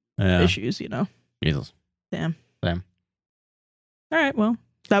relationship issues. Jesus. Damn. All right. Well.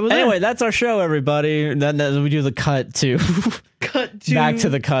 Anyway, that's our show, everybody. Then we do the cut to back to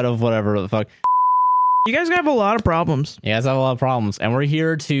the cut of whatever the fuck. You guys have a lot of problems. You guys have a lot of problems, and we're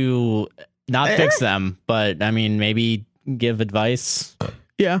here to not fix them, but I mean, maybe give advice.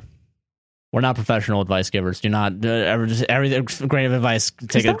 Yeah, we're not professional advice givers. Do not ever just every grain of advice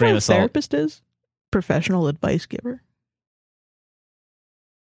take a grain of salt. Therapist is professional advice giver.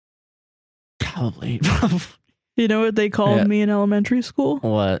 Probably. You know what they called me in elementary school?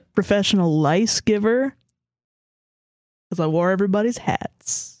 What? Professional lice giver. Because I wore everybody's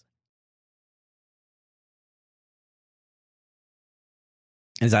hats.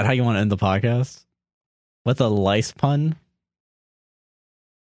 Is that how you want to end the podcast? With a lice pun?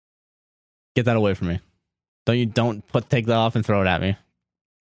 Get that away from me. Don't take that off and throw it at me.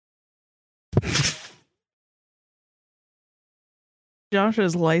 Josh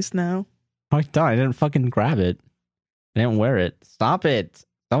has lice now. I didn't fucking grab it. I didn't wear it. Stop it.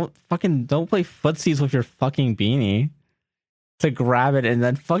 Don't play footsies with your fucking beanie to grab it and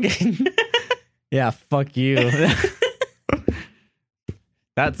then fucking yeah, fuck you.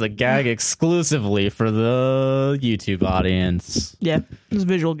 That's a gag exclusively for the YouTube audience. Yeah, it's a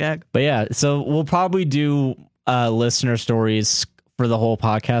visual gag. But yeah, so we'll probably do listener stories for the whole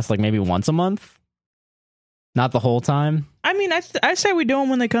podcast, like maybe once a month. Not the whole time. I mean, I say we do them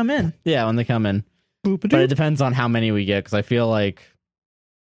when they come in. Yeah, when they come in. But it depends on how many we get, because I feel like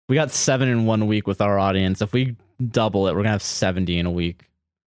we got 7 in 1 week with our audience. If we double it, we're going to have 70 in a week.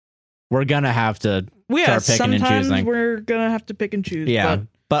 We're going to have to start picking and choosing. Sometimes we're going to have to pick and choose. Yeah,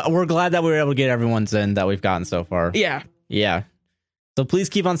 but we're glad that we were able to get everyone's in that we've gotten so far. Yeah. Yeah. So please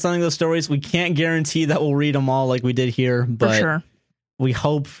keep on sending those stories. We can't guarantee that we'll read them all like we did here, but sure. we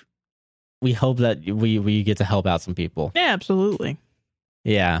hope that we get to help out some people. Yeah, absolutely.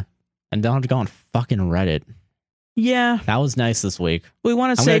 Yeah. And don't have to go on fucking Reddit. Yeah. That was nice this week. We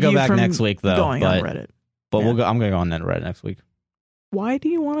want to save you from back next week, though, going on Reddit. But I'm going to go on Reddit next week. Why do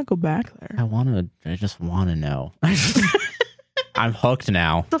you want to go back there? I just want to know. I'm hooked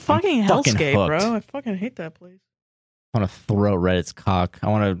now. It's a fucking hellscape, bro. I fucking hate that place. I want to throw Reddit's cock. I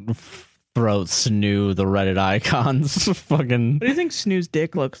want to throat Snoo, the Reddit icons. Fucking. What do you think Snoo's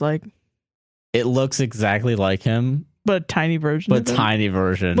dick looks like? It looks exactly like him, but a tiny version. But tiny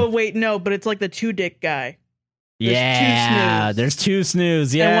version. But wait, no, but it's like the two dick guy. There's two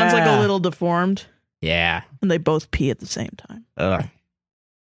Snoos. Yeah, and one's like a little deformed. Yeah, and they both pee at the same time. Ugh.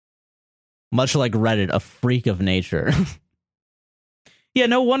 Much like Reddit, a freak of nature. Yeah,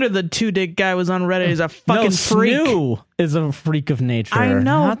 no wonder the two dick guy was on Reddit. He's a fucking freak. Snoo is a freak of nature. I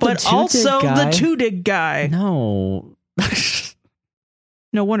know, but also the two dick guy. No.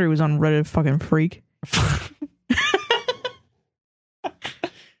 No wonder he was on Reddit, fucking freak.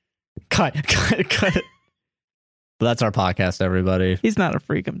 Cut it. But that's our podcast, everybody. He's not a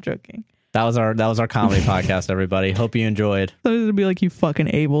freak, I'm joking. That was our comedy podcast, everybody. Hope you enjoyed. So this would be like, you fucking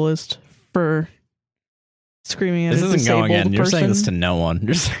ableist for screaming at this a isn't disabled going in. person. You're saying this to no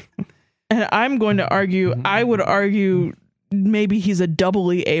one. And I'm going to argue, I would argue maybe he's a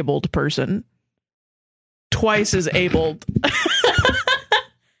doubly abled person. Twice as abled.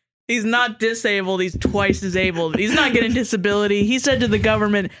 He's not disabled. He's twice as abled. He's not getting disability. He said to the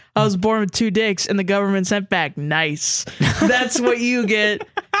government, I was born with two dicks, and the government sent back, nice. That's what you get.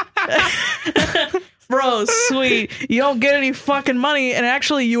 Bro, sweet. You don't get any fucking money, and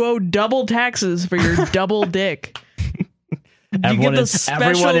actually you owe double taxes for your double dick. Everyone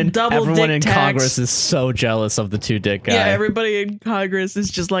in Congress is so jealous of the two dick guy. Yeah, everybody in Congress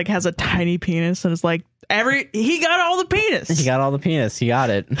is just like has a tiny penis, and it's like he got all the penis. He got all the penis. He got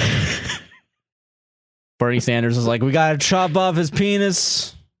it. Bernie Sanders was like, we gotta chop off his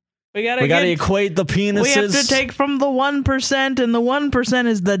penis. We gotta equate the penises. We have to take from the 1%, and the 1%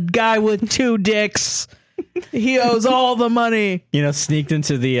 is the guy with two dicks. He owes all the money. You know, sneaked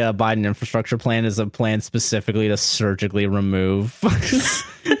into the Biden infrastructure plan is a plan specifically to surgically remove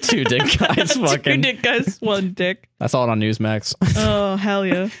two dick guys. Two dick guys, one dick. I saw it on Newsmax. Oh, hell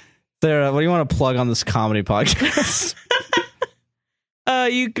yeah. Sarah, what do you want to plug on this comedy podcast?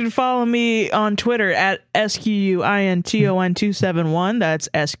 You can follow me on Twitter at SQUINTON271. That's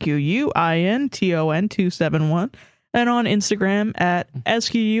SQUINTON271. And on Instagram at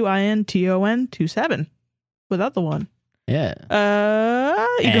SQUINTON27. Without the one. Yeah.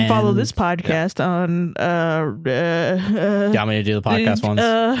 You can follow this podcast on do you want me to do the podcast ones?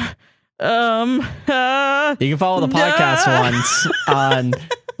 You can follow the podcast ones on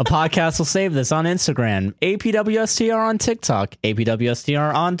a podcast will save this on Instagram, APWSTR on TikTok,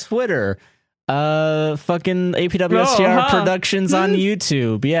 APWSTR on Twitter, fucking APWSTR Productions on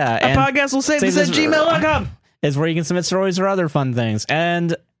YouTube. Yeah. A podcast will save this at gmail.com. Is where you can submit stories or other fun things.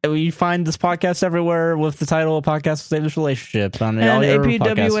 And you find this podcast everywhere with the title of Podcast Will Save This Relationship. On and all your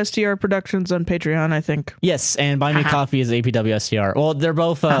APWSTR Productions on Patreon, I think. Yes, and Buy Me Coffee is APWSTR. Well, they're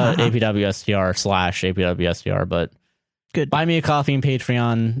both APWSTR/APWSTR, but good. Buy Me a Coffee and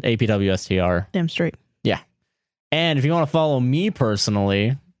Patreon, APWSTR. Damn straight. Yeah. And if you want to follow me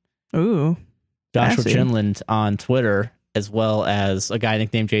personally, ooh, Joshua Chinland on Twitter, as well as a guy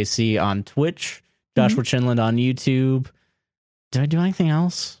nicknamed JC on Twitch, Joshua Chinland on YouTube. Did I do anything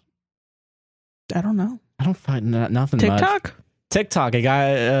else? I don't know. I don't find nothing TikTok? much. TikTok, a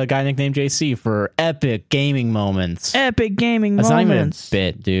guy nicknamed JC for epic gaming moments. Epic gaming That's moments. Not even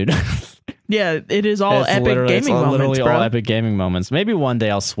a bit, dude. Yeah, it is all epic gaming moments, literally bro. all epic gaming moments. Maybe one day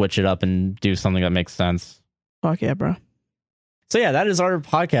I'll switch it up and do something that makes sense. Fuck yeah, bro. So yeah, that is our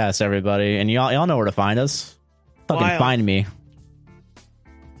podcast, everybody. And y'all know where to find us. Fucking find me.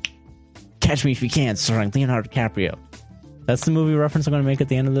 Catch Me If You Can, starring Leonardo DiCaprio. That's the movie reference I'm going to make at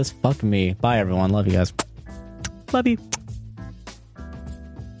the end of this. Fuck me. Bye, everyone. Love you guys. Love you.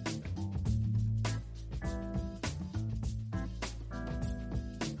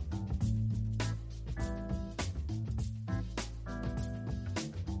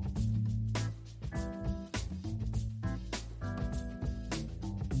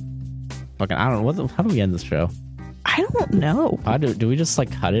 Fucking, I don't know. How do we end this show? I don't know. Do we just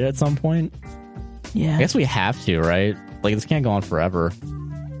like cut it at some point? Yeah. I guess we have to, right? Like, this can't go on forever.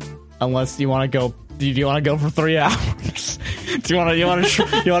 Unless you want to go. Do you want to go for 3 hours? Do you want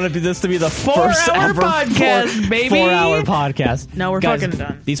this to be the first ever podcast, baby? 4-hour podcast? No, we're fucking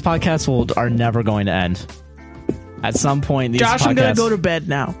done. These podcasts are never going to end. At some point, these Josh, podcasts, I'm gonna go to bed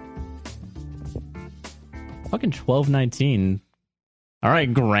now. Fucking 12:19. All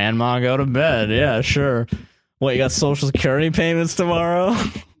right, Grandma, go to bed. Yeah, sure. What, you got Social Security payments tomorrow?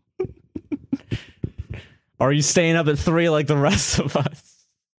 Or are you staying up at 3 like the rest of us?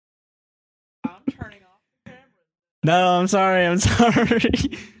 I'm turning off the camera. No, I'm sorry.